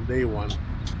from day one.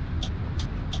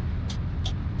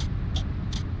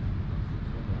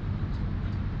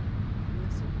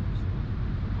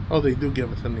 Oh, they do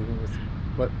give us an English,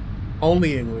 but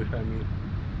only English, I mean.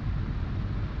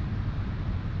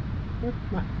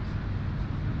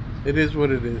 It is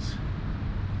what it is.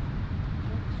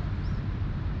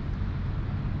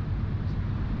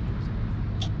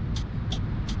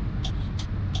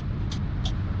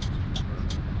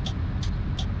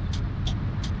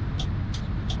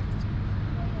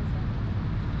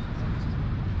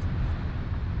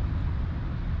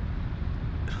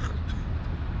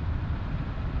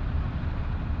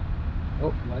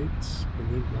 Oh, lights.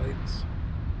 We need lights.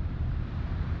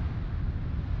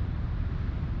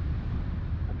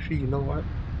 Actually, you know what?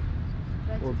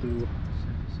 We'll do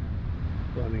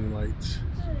running lights.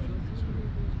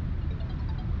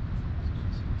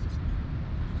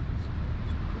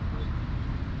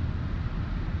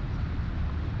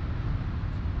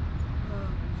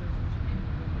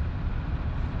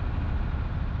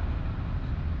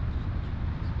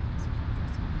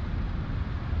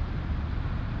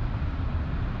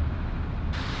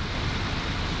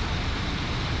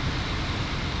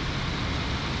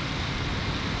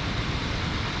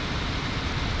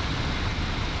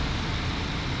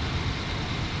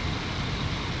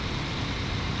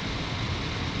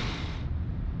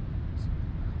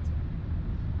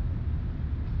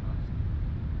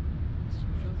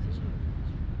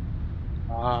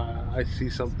 I see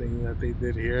something that they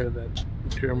did here that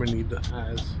Germany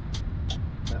has.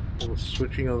 That little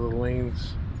switching of the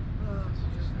lanes.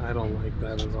 I don't like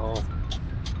that at all.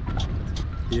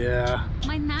 Yeah.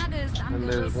 And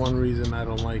there's one reason I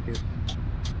don't like it.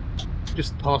 It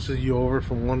just tosses you over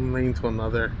from one lane to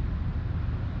another.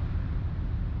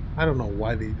 I don't know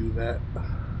why they do that.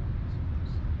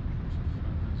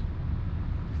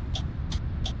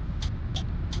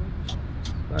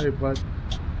 Sorry, bud.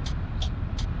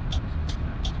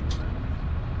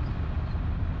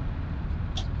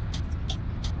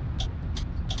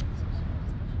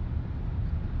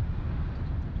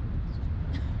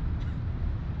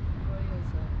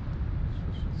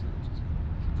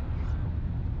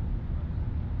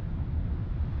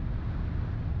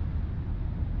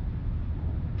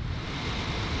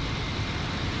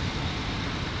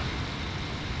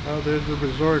 Oh, there's the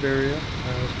resort area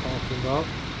I was talking about.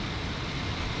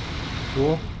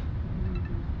 Cool.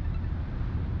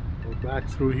 Go back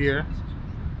through here.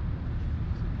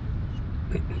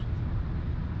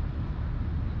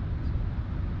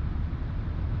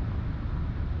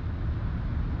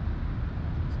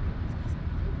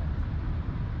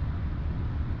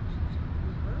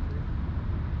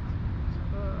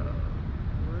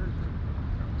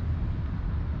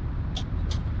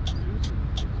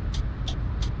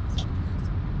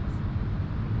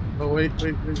 Oh, wait.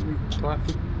 Do I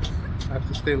have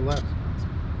to stay left?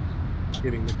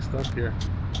 Getting mixed up here.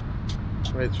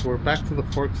 Right, so we're back to the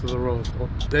forks of the road.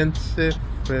 Odense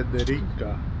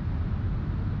Federica.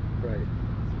 Right.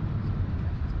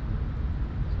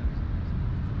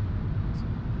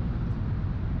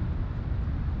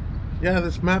 Yeah,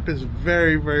 this map is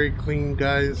very, very clean,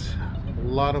 guys. A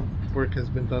lot of work has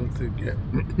been done to get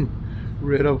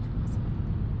rid of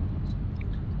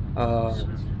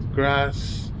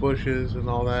grass, bushes, and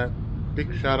all that.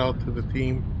 Big shout out to the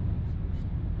team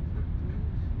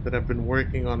that have been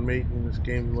working on making this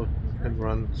game look and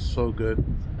run so good.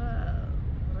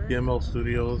 PML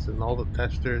Studios and all the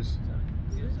testers.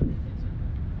 You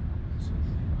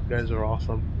guys are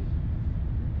awesome.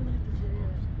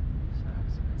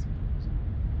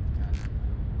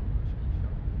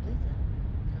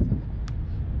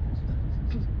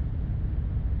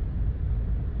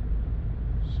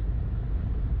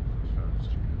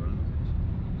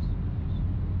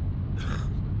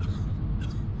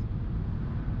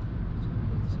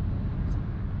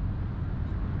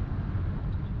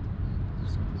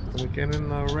 We get in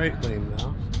the right lane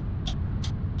now.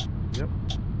 Yep.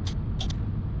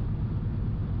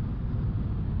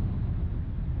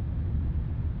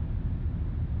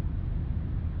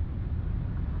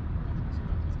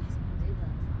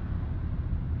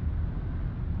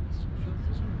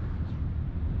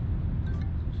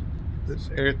 this?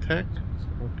 Air Tech.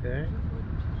 Okay.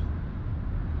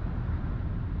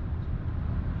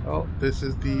 Oh, this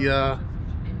is the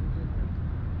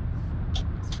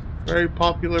very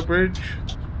popular bridge.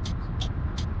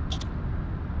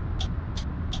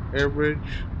 Air bridge.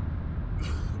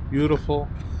 Beautiful,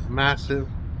 massive,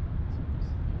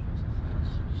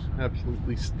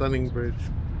 absolutely stunning bridge.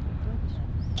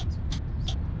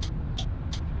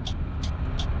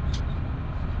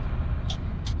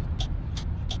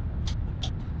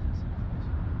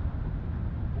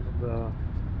 One of the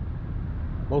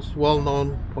most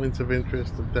well-known points of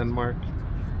interest of Denmark.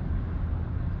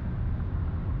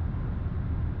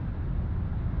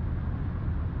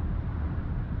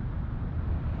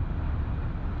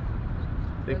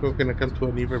 I think we're gonna come to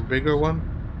an even bigger one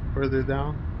further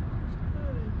down.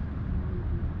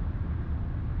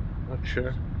 Not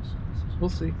sure. We'll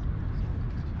see.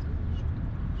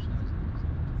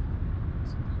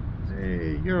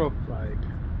 Hey, Euro flag.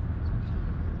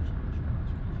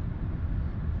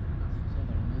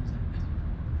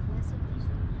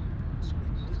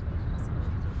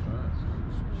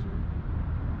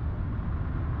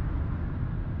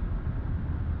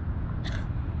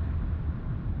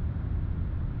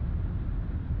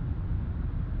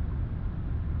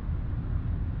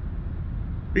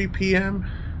 p.m.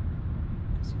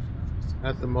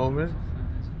 at the moment,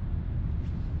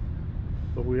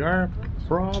 but we are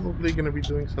probably going to be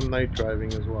doing some night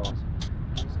driving as well.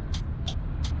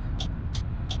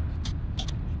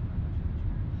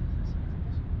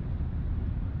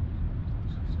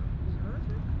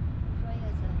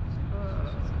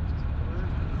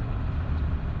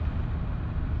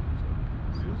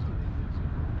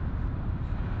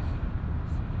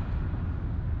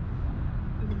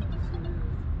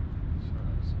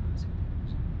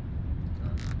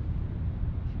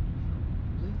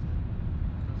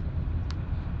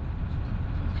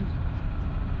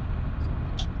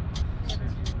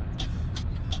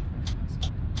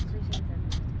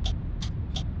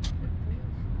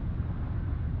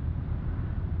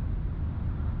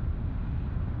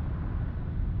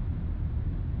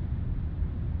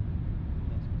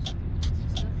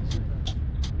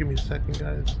 Give me a second,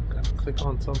 guys. Gotta click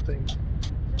on something.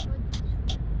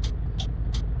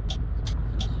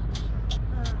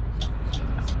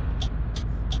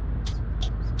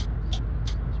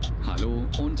 Hallo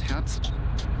und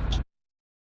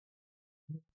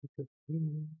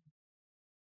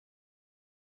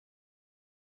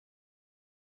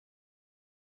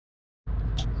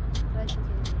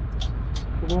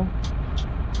Cool.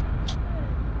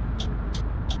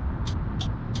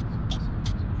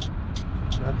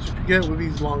 That's what you get with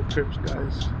these long trips,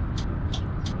 guys.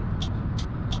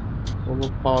 Full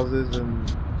of pauses and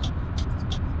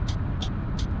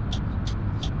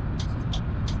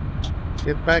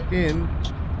get back in.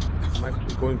 I'm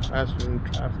actually going faster than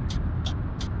traffic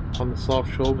on the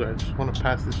soft shoulder. I just want to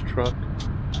pass this truck.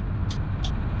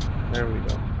 There we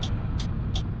go.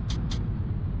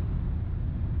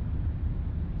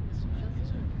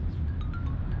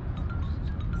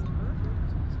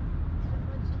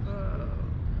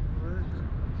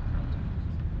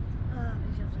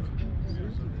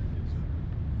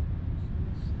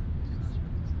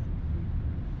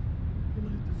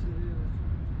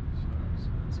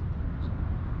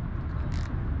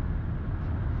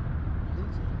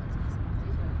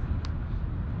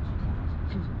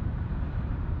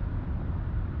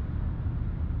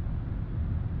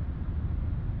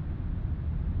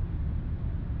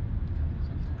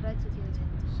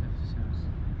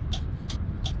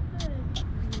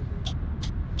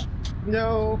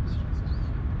 No.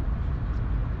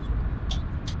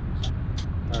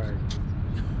 Alright.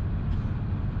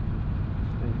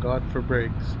 Thank God for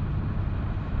brakes.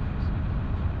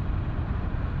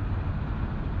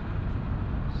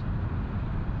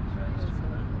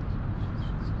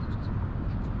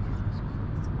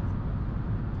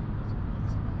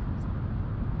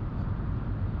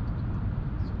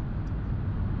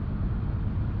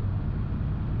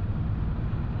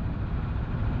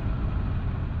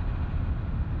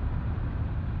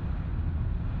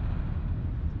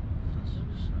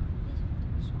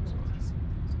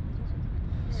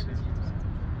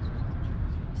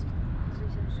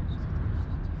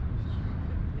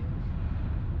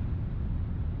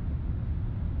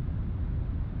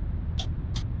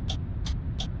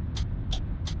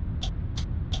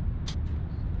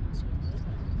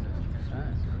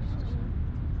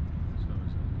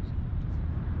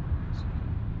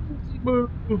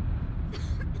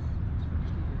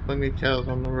 Plenty of cows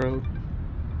on the road.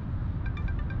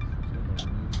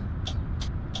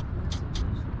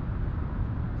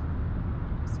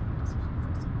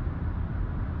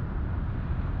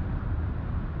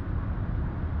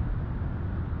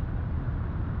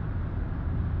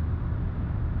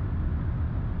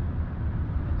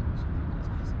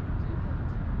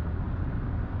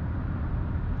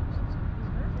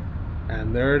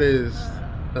 And there it is,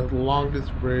 the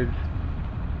longest bridge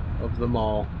of them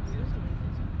all.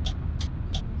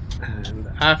 And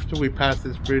after we pass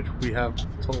this bridge, we have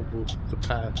toll booth to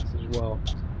pass as well.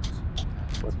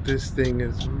 But this thing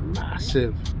is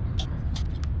massive.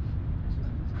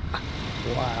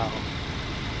 Wow.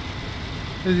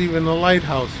 There's even a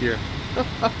lighthouse here.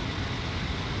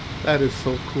 That is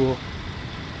so cool.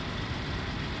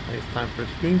 Nice time for a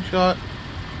screenshot.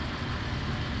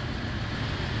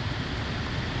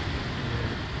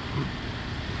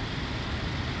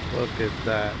 Look at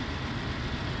that.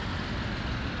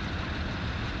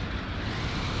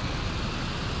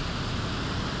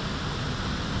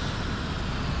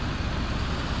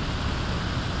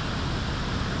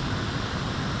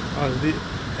 Oh,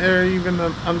 there even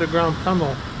an underground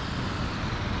tunnel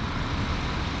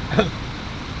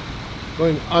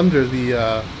going under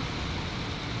the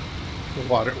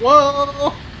water.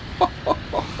 Whoa!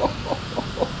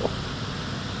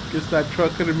 Guess that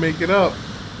truck couldn't make it up.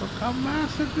 Look how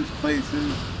massive this place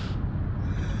is.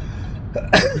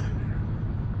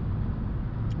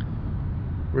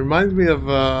 Reminds me of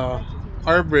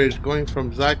our bridge going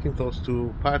from Zakynthos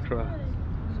to Patra,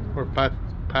 or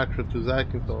Patra to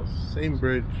Zakynthos. Same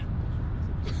bridge.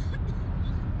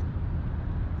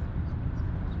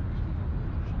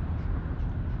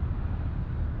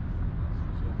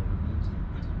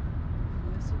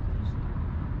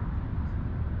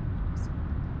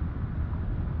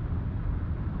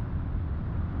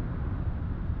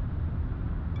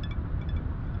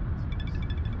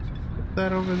 What's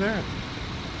that over there?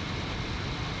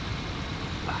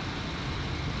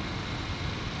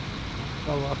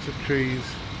 Got lots of trees.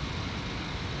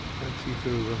 Can't see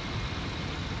through them.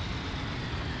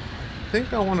 I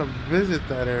think I want to visit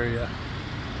that area.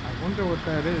 I wonder what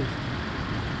that is.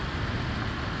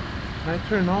 Can I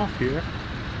turn off here?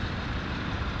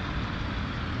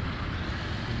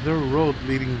 Is there a road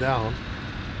leading down?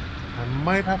 I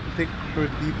might have to take a short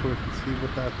detour to see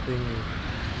what that thing is.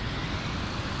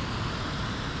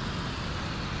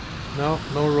 No,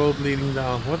 no road leading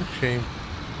down. What a shame.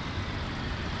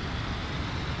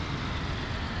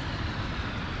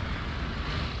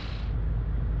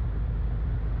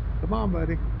 Come on,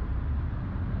 buddy.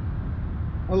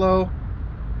 Hello.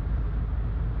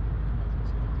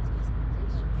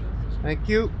 Thank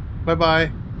you.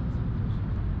 Bye-bye.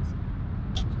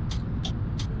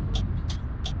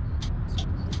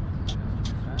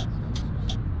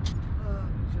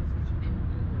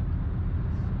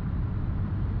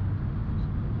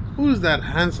 Who's that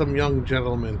handsome young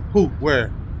gentleman? Who? Where?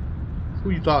 Who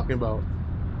are you talking about?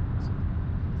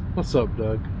 What's up,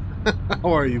 Doug?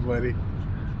 How are you, buddy?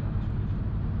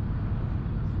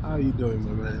 How you doing,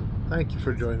 my man? Thank you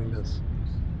for joining us.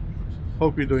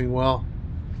 Hope you're doing well.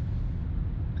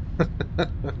 The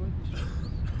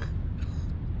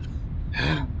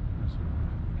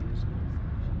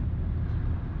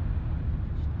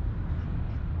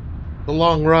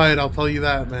long ride, I'll tell you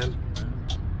that, man.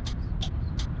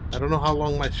 I don't know how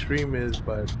long my stream is,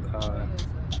 but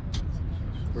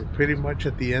we're pretty much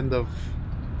at the end of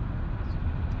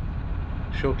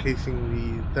showcasing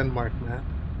the Denmark map.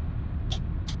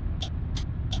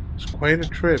 It's quite a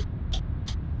trip.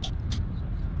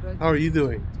 How are you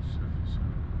doing?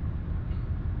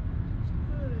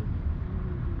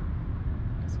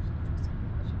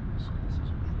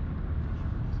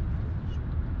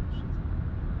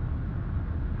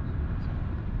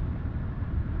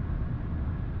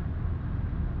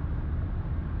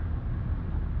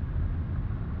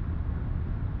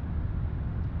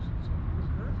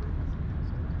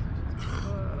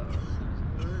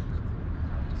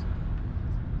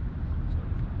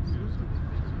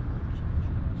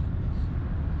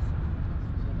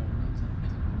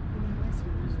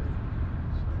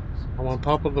 I'm on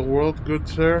top of the world, good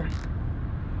sir.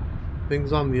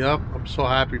 Things on the up. I'm so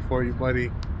happy for you,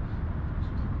 buddy.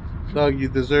 Doug, you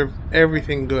deserve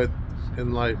everything good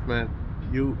in life, man.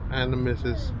 You and the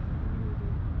missus.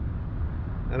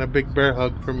 And a big bear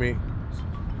hug for me.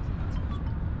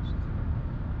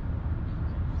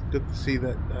 Good to see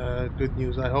that good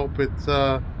news. I hope it's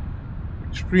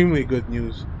extremely good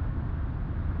news.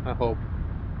 I hope.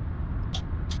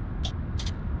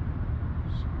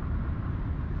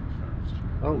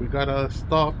 Oh, we got a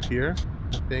stop here,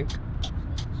 I think.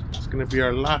 It's gonna be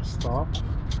our last stop.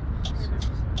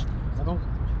 I don't...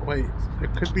 Wait, there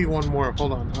could be one more.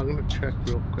 Hold on, I'm gonna check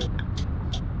real quick.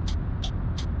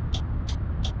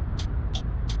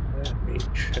 Let me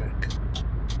check.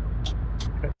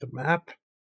 Check the map.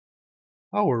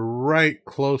 Oh, we're right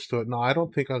close to it. No, I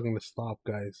don't think I'm gonna stop,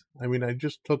 guys. I mean, I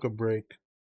just took a break.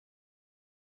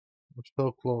 We're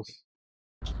still close.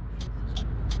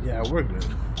 Yeah, we're good.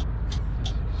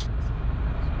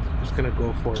 Just gonna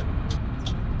go for it.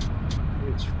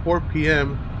 It's 4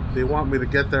 p.m. They want me to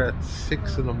get there at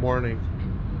 6 in the morning.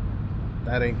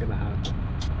 That ain't gonna happen.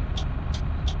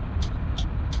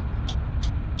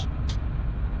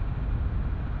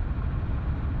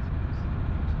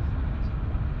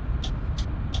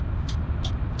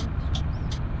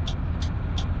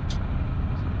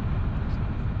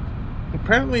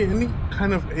 Apparently any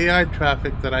kind of AI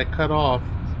traffic that I cut off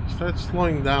starts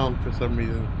slowing down for some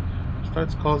reason.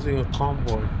 Starts causing a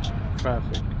convoy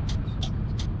traffic.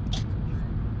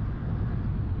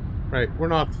 Right, we're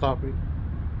not stopping.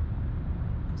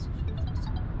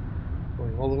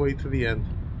 Going all the way to the end.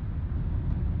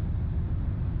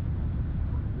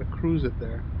 I'm gonna cruise it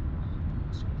there.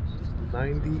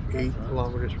 98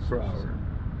 kilometers per hour.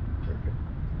 Perfect.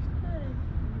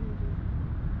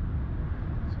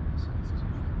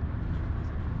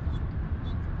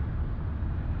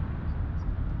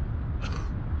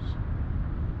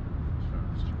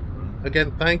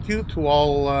 Again, thank you to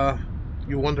all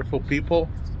you wonderful people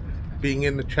being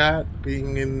in the chat,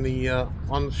 being in the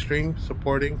on the stream,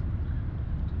 supporting,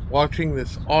 watching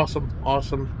this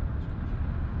awesome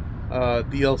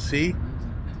DLC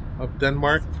of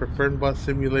Denmark for Fernbus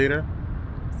Simulator,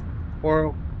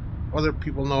 or other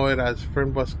people know it as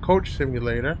Fernbus Coach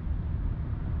Simulator.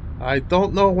 I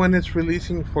don't know when it's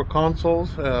releasing for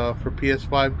consoles, for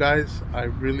PS5 guys. I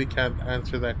really can't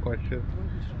answer that question.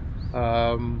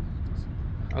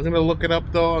 I'm gonna look it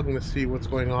up though. I'm gonna see what's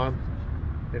going on,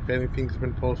 if anything's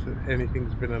been posted,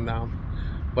 anything's been announced.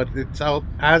 But it's out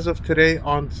as of today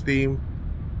on Steam.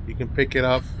 You can pick it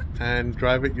up and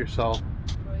drive it yourself.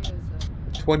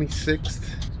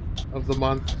 26th of the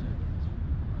month.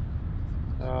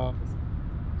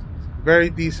 Very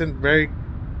decent, very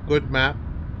good map.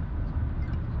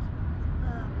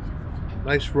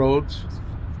 Nice roads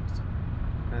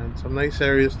and some nice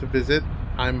areas to visit.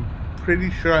 I'm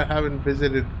pretty sure I haven't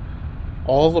visited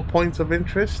all the points of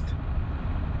interest,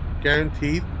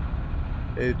 guaranteed.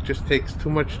 It just takes too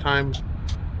much time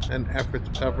and effort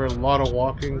to cover. A lot of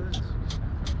walking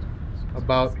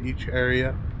about each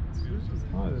area.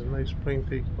 Oh, there's a nice plane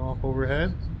taking off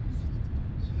overhead.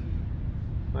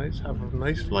 Nice, have a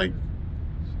nice flight,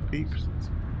 peeps.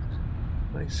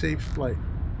 Nice safe flight.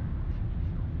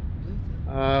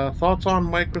 Thoughts on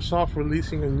Microsoft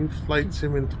releasing a new flight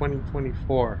sim in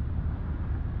 2024?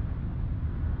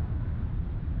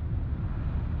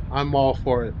 I'm all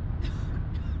for it.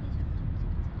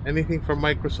 Anything from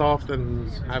Microsoft and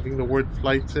having the word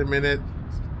flight sim in it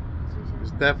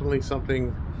is definitely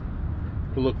something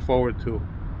to look forward to.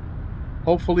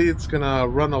 Hopefully it's gonna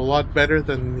run a lot better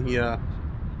than the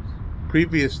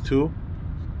previous two,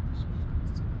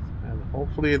 and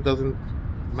hopefully it doesn't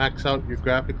max out your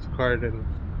graphics card, and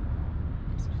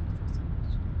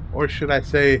or should I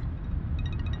say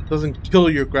doesn't kill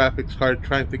your graphics card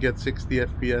trying to get 60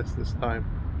 FPS this time.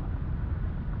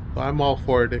 So I'm all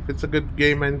for it. If it's a good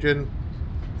game engine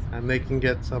and they can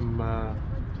get some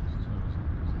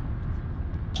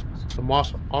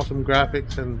awesome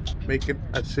graphics and make it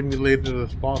as simulated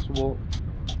as possible,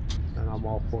 then I'm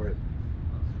all for it.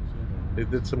 They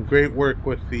did some great work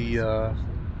with the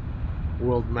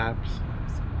world maps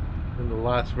in the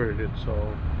last version,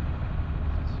 so,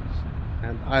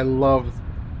 and I loved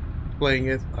playing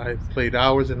it. I played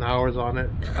hours and hours on it,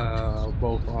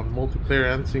 both on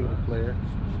multiplayer and single player.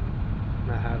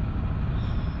 And I had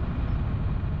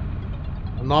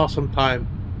an awesome time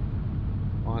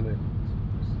on it.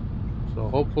 So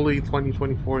hopefully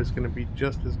 2024 is going to be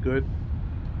just as good,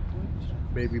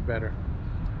 maybe better.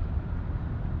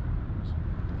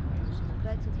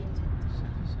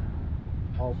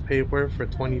 All payware for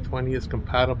 2020 is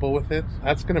compatible with it.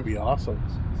 That's going to be awesome.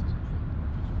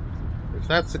 If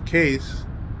that's the case,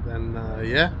 then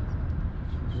yeah,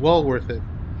 well worth it.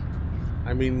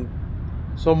 I mean,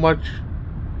 so much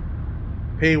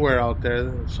payware out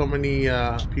there. So many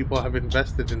people have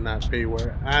invested in that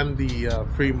payware and the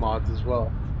free mods as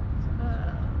well,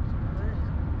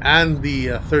 and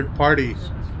the third-party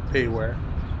payware.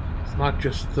 It's not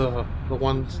just the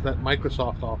ones that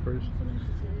Microsoft offers.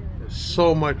 There's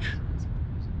so much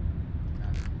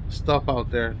stuff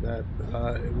out there that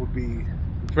it would be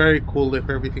very cool if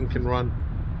everything can run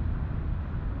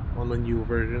on the new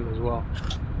version as well.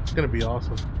 It's gonna be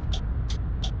awesome.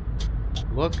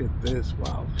 Look at this.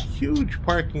 Wow, huge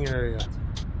parking area.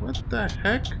 What the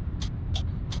heck?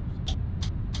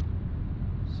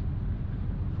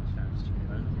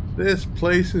 This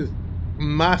place is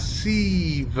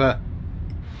massive.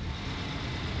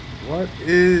 What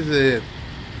is it?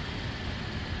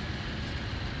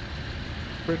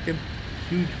 Freaking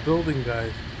huge building,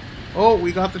 guys. Oh,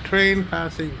 we got the train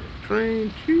passing.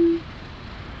 Train, choo.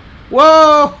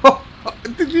 Whoa!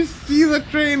 Did you see the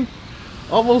train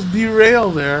almost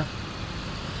derail there?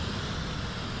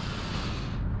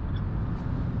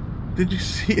 Did you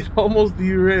see it almost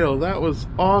derail? That was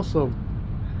awesome.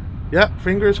 Yep,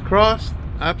 fingers crossed.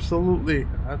 Absolutely.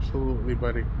 Absolutely,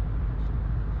 buddy.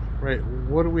 Right,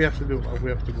 what do we have to do? Oh, we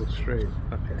have to go straight.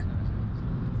 Okay.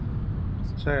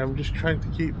 Sorry, I'm just trying to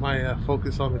keep my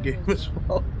focus on the game as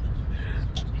well.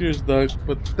 Cheers, Doug.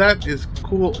 But that is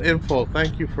cool info.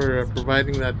 Thank you for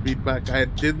providing that feedback. I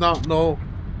did not know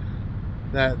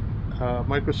that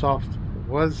Microsoft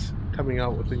was coming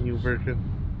out with a new version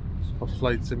of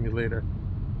Flight Simulator.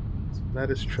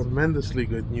 That is tremendously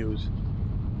good news.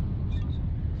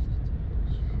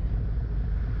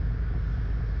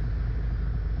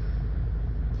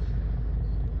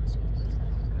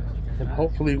 And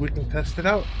hopefully we can test it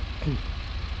out.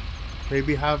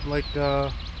 Maybe have like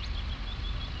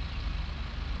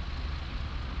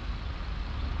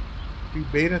few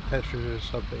beta testers or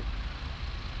something.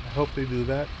 I hope they do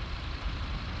that.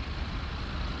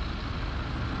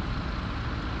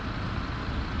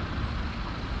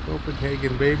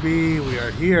 Copenhagen, baby, we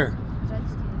are here.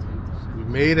 We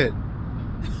made it.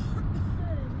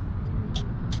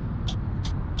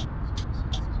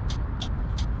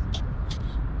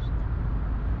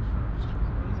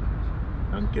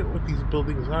 I don't get what these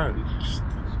buildings are. It's just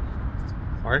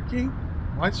parking?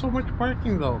 Why so much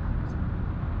parking though?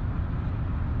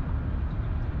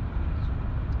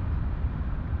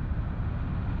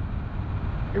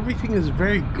 Everything is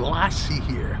very glassy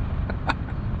here.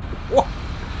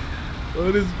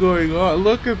 What is going on?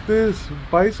 Look at this.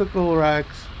 Bicycle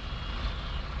racks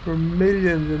for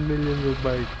millions and millions of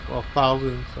bikes. Well,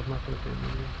 thousands. I'm not going to say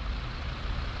millions.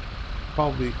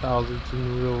 Probably thousands in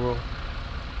the real world.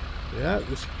 Yeah,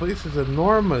 this place is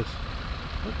enormous.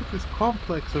 Look at this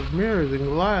complex of mirrors and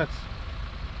glass.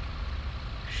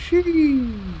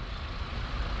 Sheesh.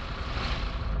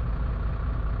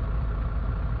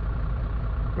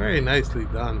 Very nicely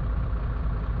done.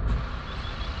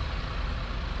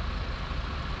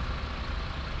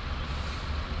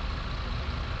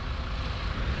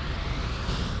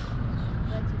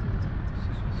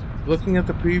 Looking at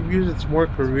the previews, it's more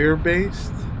career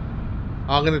based.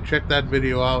 I'm gonna check that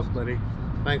video out, buddy.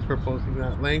 Thanks for posting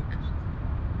that link.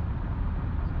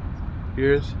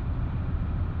 Cheers.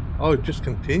 Oh, it just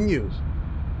continues.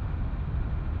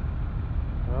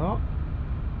 Oh,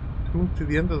 coming to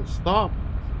the end of the stop.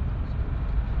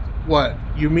 What?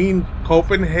 You mean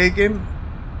Copenhagen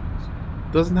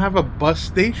doesn't have a bus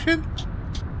station?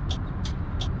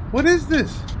 What is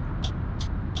this?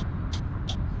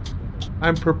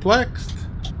 I'm perplexed.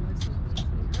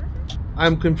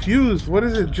 I'm confused. What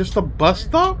is it? Just a bus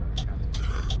stop?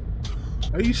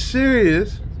 Are you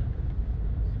serious?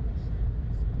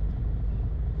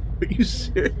 Are you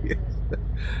serious?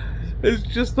 It's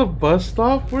just a bus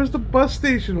stop? Where's the bus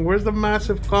station? Where's the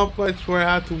massive complex where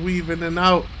I had to weave in and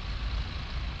out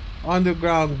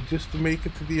underground just to make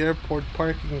it to the airport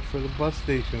parking for the bus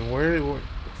station? Where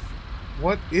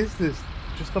what is this?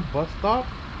 Just a bus stop?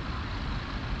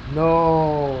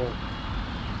 No.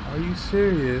 Are you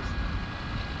serious?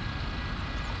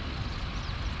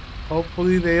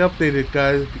 Hopefully they update it,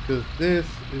 guys, because this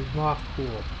is not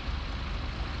cool.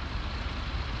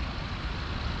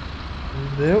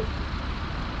 Nope.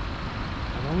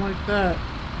 I don't like that.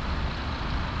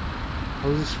 I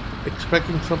was just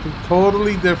expecting something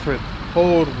totally different.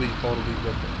 Totally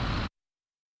different.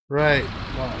 Right.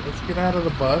 Wow. Let's get out of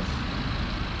the bus.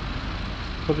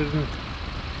 Put it in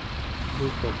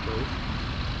neutral place.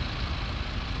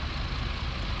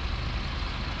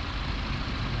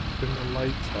 Turn the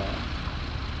lights off.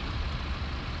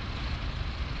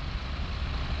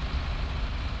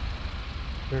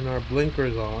 Turn our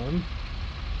blinkers on.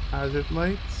 Hazard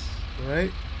lights,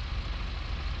 right?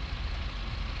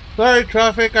 Sorry,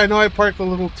 traffic. I know I parked a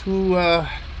little too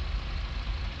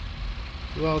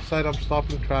outside. I'm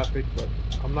stopping traffic, but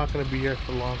I'm not going to be here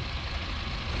for long.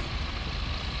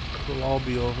 It'll all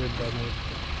be over and done with.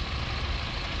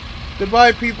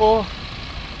 Goodbye, people.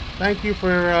 Thank you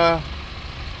for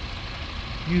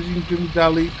using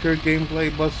Dali Pure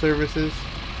Gameplay Bus Services.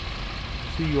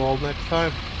 See you all next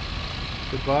time.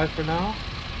 Goodbye for now.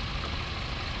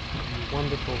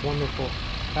 Wonderful, wonderful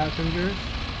passengers.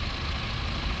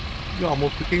 You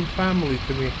almost became family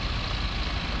to me.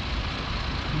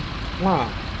 Mwah,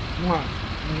 mwah,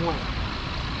 mwah,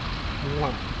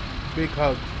 mwah. Big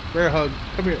hug. Bear hug.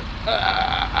 Come here.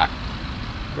 Ah!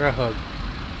 Bear hug.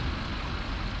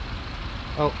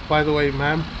 Oh, by the way,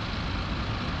 ma'am,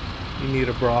 you need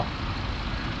a bra.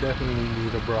 You definitely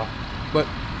need a bra. But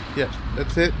Yes,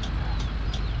 that's it.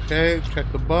 Okay, check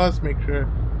the bus, make sure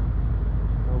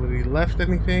nobody left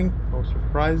anything. No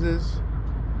surprises.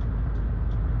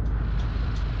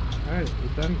 Alright,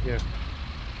 we're done here.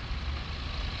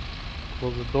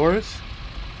 Close the doors.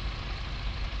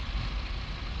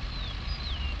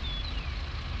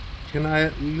 Can I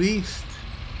at least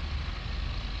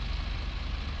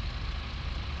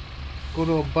go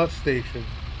to a bus station?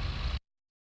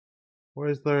 Where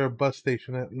is there a bus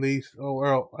station at least? Oh,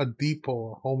 or a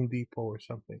depot, a Home Depot or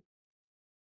something.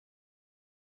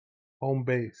 Home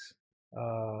base.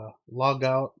 Log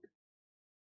out.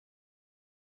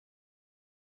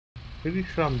 Pretty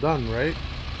sure I'm done, right?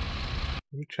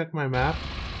 Let me check my map.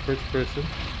 First person.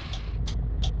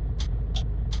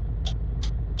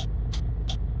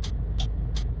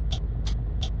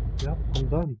 Yep, I'm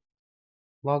done.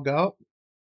 Log out.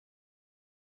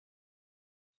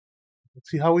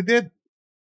 Let's see how we did.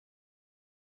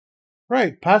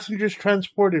 Right, passengers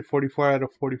transported 44 out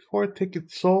of 44.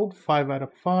 Tickets sold 5 out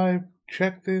of 5.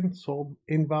 Checked in, sold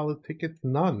invalid tickets,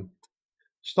 none.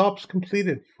 Stops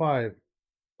completed 5.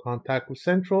 Contact with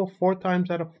Central 4 times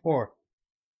out of 4.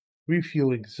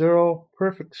 Refueling 0.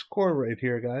 Perfect score right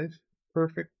here, guys.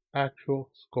 Perfect actual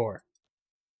score.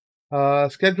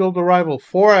 Scheduled arrival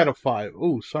 4 out of 5.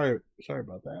 Ooh, sorry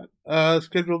about that.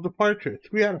 Scheduled departure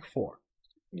 3 out of 4.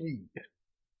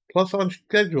 Plus on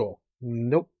schedule.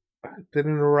 Nope.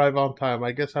 Didn't arrive on time.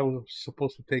 I guess I was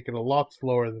supposed to take it a lot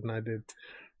slower than I did.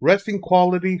 Resting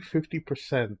quality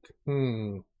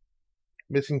 50%.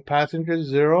 Missing passengers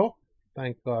 0.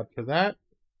 Thank God for that.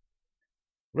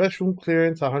 Restroom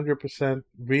clearance 100%.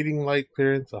 Reading light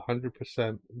clearance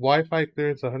 100%. Wi-Fi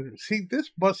clearance 100%. See, this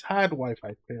bus had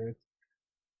Wi-Fi clearance.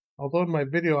 Although in my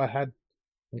video I had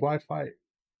Wi-Fi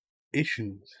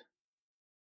issues.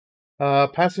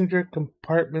 Passenger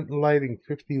compartment lighting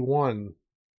 51.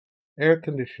 Air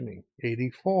conditioning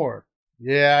 84.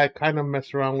 Yeah, I kind of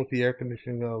messed around with the air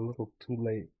conditioning a little too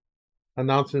late.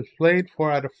 Announcements played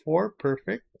 4 out of 4.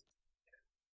 Perfect.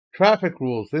 Traffic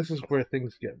rules. This is where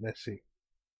things get messy.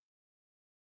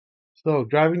 So,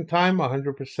 driving time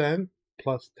 100%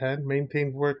 plus 10.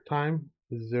 Maintained work time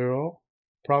 0.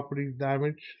 Property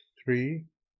damage 3.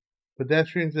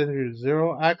 Pedestrians injured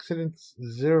 0. Accidents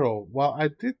 0. Well, I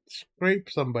did scrape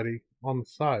somebody on the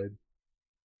side.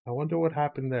 I wonder what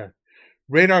happened there.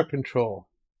 Radar control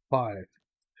 5.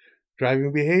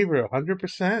 Driving behavior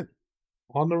 100%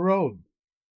 on the road.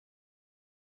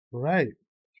 Right.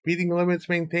 Speeding limits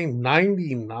maintained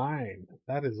 99.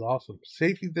 That is awesome.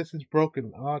 Safety distance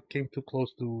broken. It came too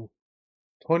close to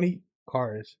 20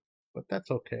 cars, but that's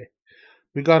okay.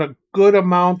 We got a good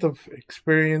amount of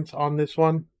experience on this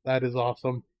one. That is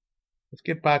awesome. Let's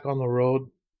get back on the road.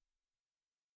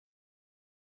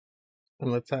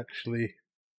 And let's actually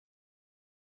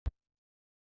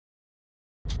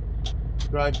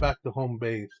drive back to home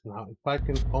base. Now, if I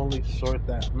can only sort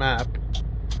that map.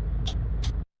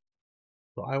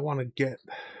 So I want to get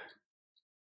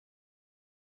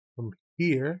from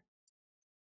here.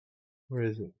 Where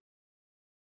is it?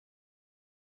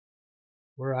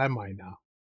 Where am I now?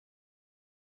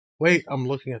 Wait, I'm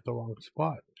looking at the wrong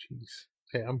spot. Jeez.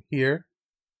 Okay, I'm here.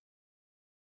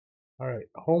 Alright,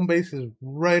 home base is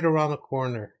right around the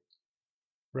corner.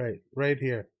 Right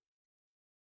here.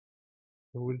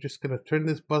 And we're just going to turn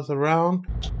this bus around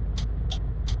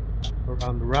the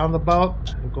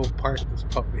roundabout and go park this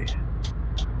puppy.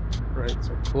 Right,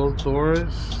 so close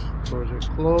doors. Doors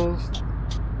are closed.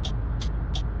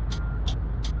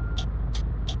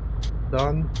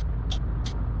 Done.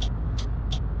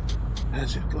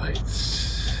 Hazard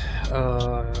lights.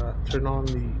 Turn on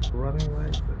the running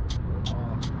light.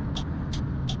 Off.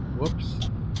 Whoops.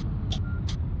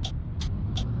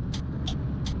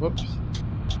 Whoops.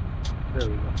 There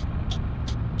we go.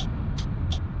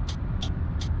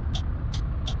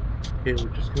 Okay,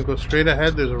 we're just gonna go straight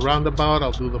ahead. There's a roundabout.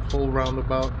 I'll do the full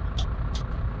roundabout.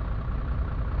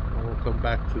 And we'll come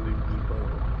back to the depot.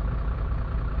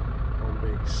 Home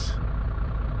base.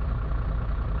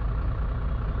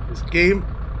 This game,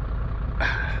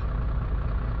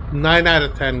 9 out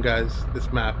of 10, guys.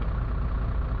 This map,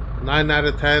 9 out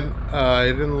of 10. I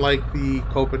didn't like the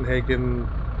Copenhagen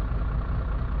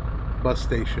bus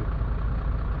station.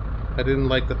 I didn't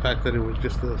like the fact that it was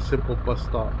just a simple bus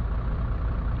stop.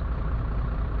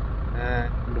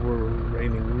 And we're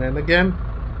raining men again.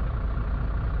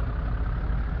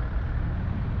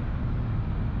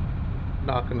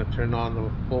 Not going to turn on the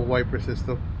full wiper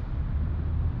system,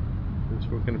 since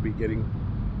we're going to be getting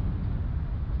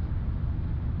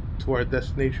to our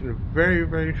destination very,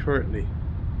 very shortly.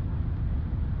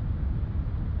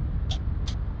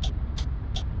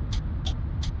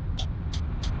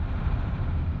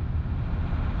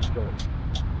 go.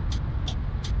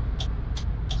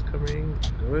 It's coming.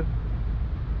 Good.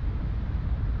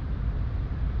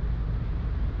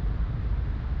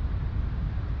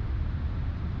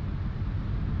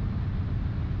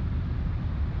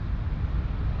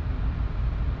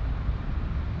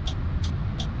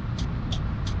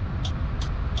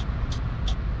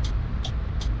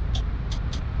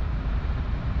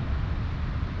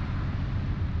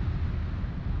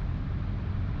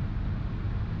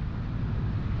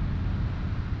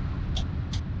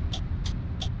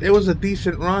 It was a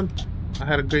decent run. I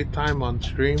had a great time on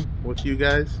stream with you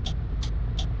guys.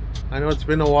 I know it's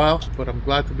been a while, but I'm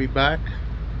glad to be back.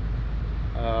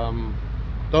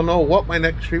 Don't know what my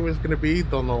next stream is going to be.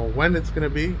 Don't know when it's going to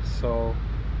be. So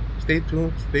stay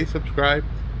tuned. Stay subscribed.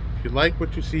 If you like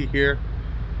what you see here,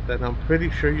 then I'm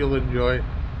pretty sure you'll enjoy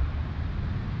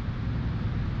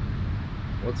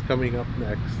what's coming up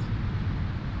next.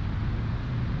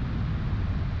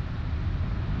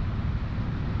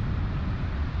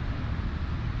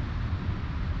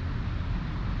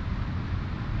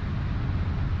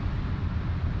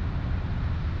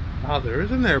 Ah, there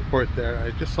is an airport there.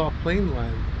 I just saw a plane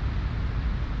land.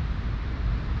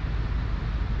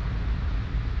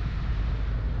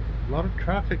 A lot of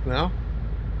traffic now.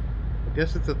 I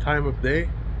guess it's a time of day.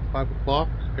 5 o'clock.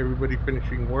 Everybody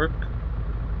finishing work.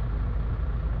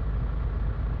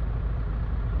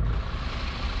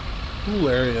 Cool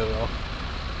area though.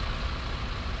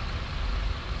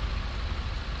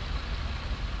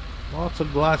 Lots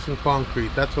of glass and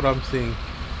concrete. That's what I'm seeing.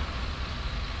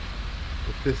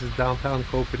 If this is downtown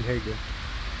Copenhagen.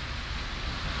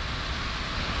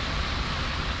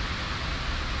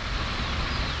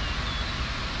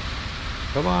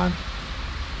 Come on.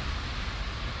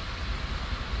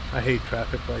 I hate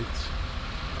traffic lights.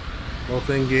 Both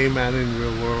in game and in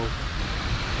real world.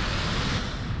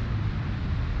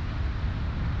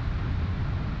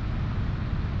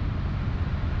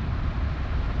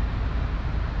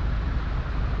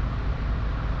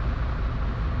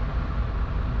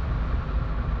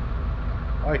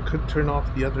 I could turn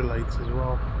off the other lights as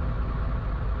well.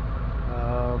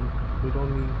 We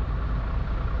don't need...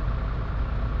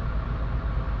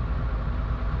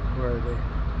 Where are they?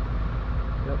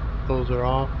 Yep, those are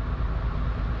off.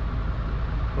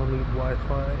 Don't need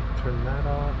Wi-Fi. Turn that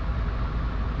off.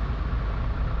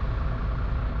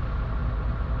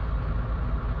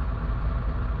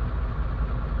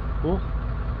 Cool.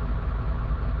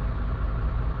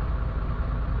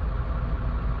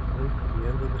 The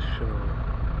end of the show.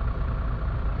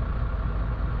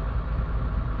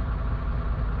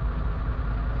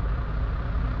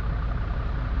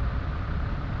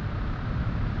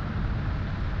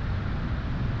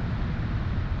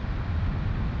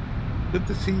 Good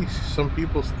to see some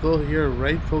people still here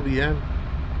right till the end.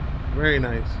 Very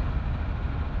nice.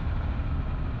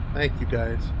 Thank you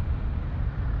guys.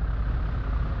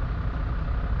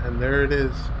 And there it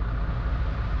is.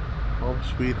 Home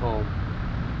sweet home.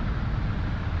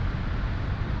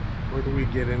 Where do we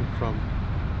get in from?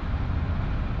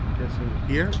 I'm guessing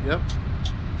here? Yep.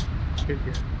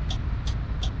 Here.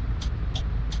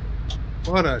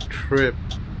 What a trip.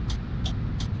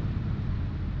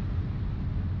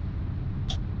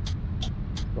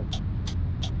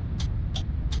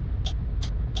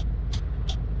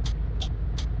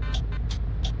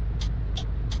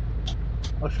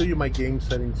 I'll show you my game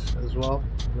settings as well,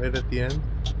 right at the end.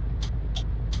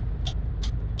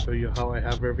 Show you how I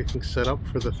have everything set up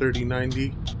for the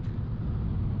 3090.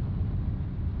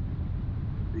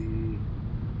 The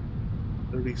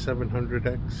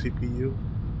 3700X CPU.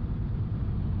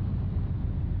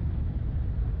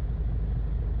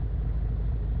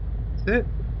 That's it.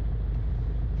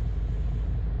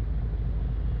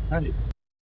 Alright.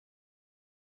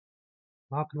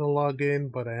 Not going to log in,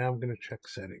 but I am going to check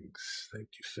settings. Thank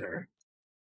you, sir.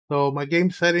 So my game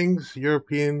settings,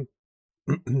 European,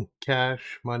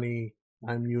 cash, money,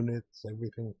 time units,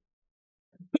 everything.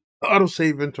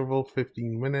 Autosave interval,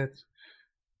 15 minutes.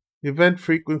 Event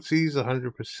frequencies,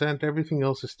 100%. Everything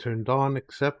else is turned on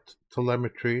except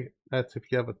telemetry. That's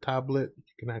if you have a tablet,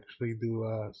 you can actually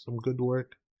do some good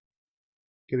work.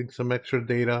 Getting some extra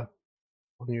data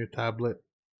on your tablet.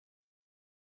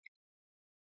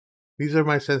 These are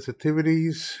my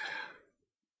sensitivities.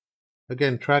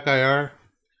 Again, track IR.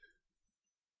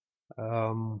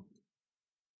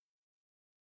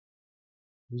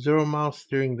 Zero mouse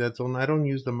steering dead zone. I don't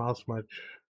use the mouse much.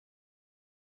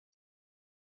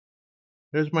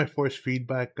 There's my force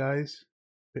feedback, guys.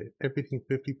 Everything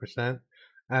 50%.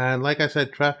 And like I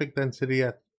said, traffic density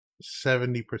at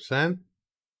 70%.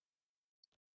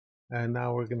 And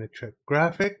now we're going to check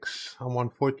graphics. I'm on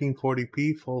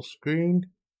 1440p full screen.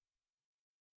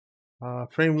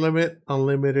 Frame limit,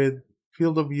 unlimited.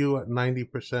 Field of view at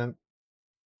 90%.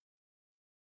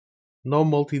 No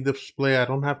multi-display. I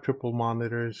don't have triple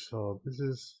monitors, so this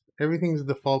is everything's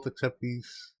default except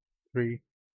these three.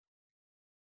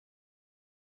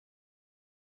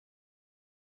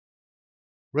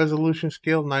 Resolution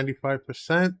scale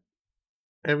 95%.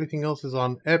 Everything else is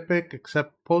on Epic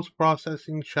except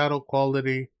post-processing, shadow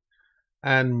quality,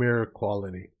 and mirror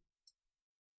quality.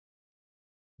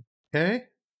 Okay,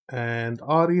 and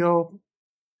audio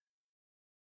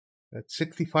at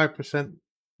 65%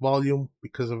 volume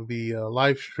because of the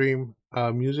live stream.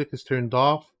 Music is turned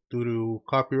off due to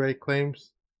copyright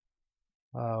claims.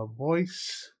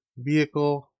 Voice,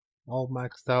 vehicle, all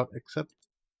maxed out except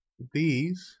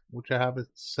these, which I have it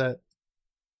set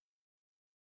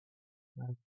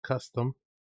custom,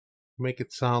 make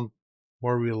it sound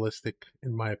more realistic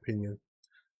in my opinion.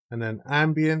 And then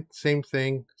ambient, same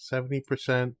thing,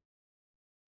 70%,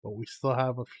 but we still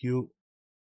have a few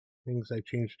things I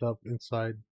changed up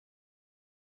inside.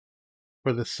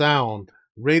 For the sound,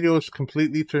 radio is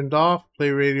completely turned off, play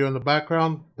radio in the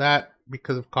background, that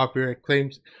because of copyright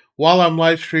claims. While I'm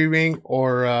live streaming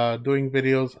or doing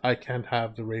videos, I can't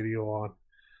have the radio on.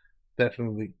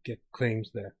 Definitely get claims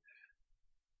there.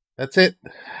 That's it.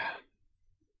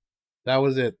 That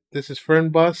was it. This is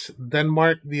Fernbus,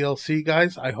 Denmark DLC,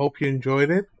 guys. I hope you enjoyed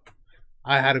it.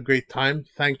 I had a great time.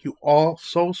 Thank you all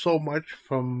so much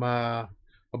from the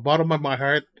bottom of my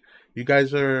heart. You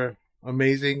guys are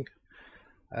amazing.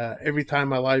 Every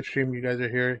time I live stream, you guys are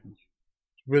here.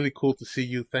 It's really cool to see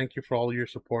you. Thank you for all your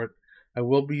support. I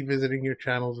will be visiting your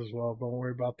channels as well. Don't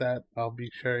worry about that. I'll be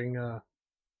sharing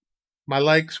my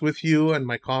likes with you and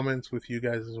my comments with you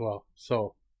guys as well.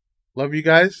 So, love you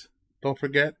guys. Don't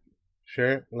forget,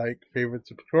 share, like, favorite,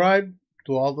 subscribe.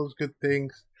 Do all those good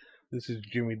things. This is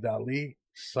Jimmy Dali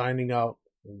signing out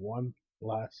one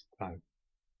last time.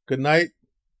 Good night,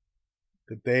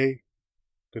 good day,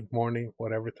 good morning,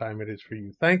 whatever time it is for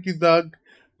you. Thank you, Doug.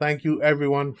 Thank you,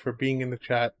 everyone, for being in the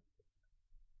chat.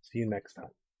 See you next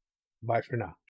time. Bye for now.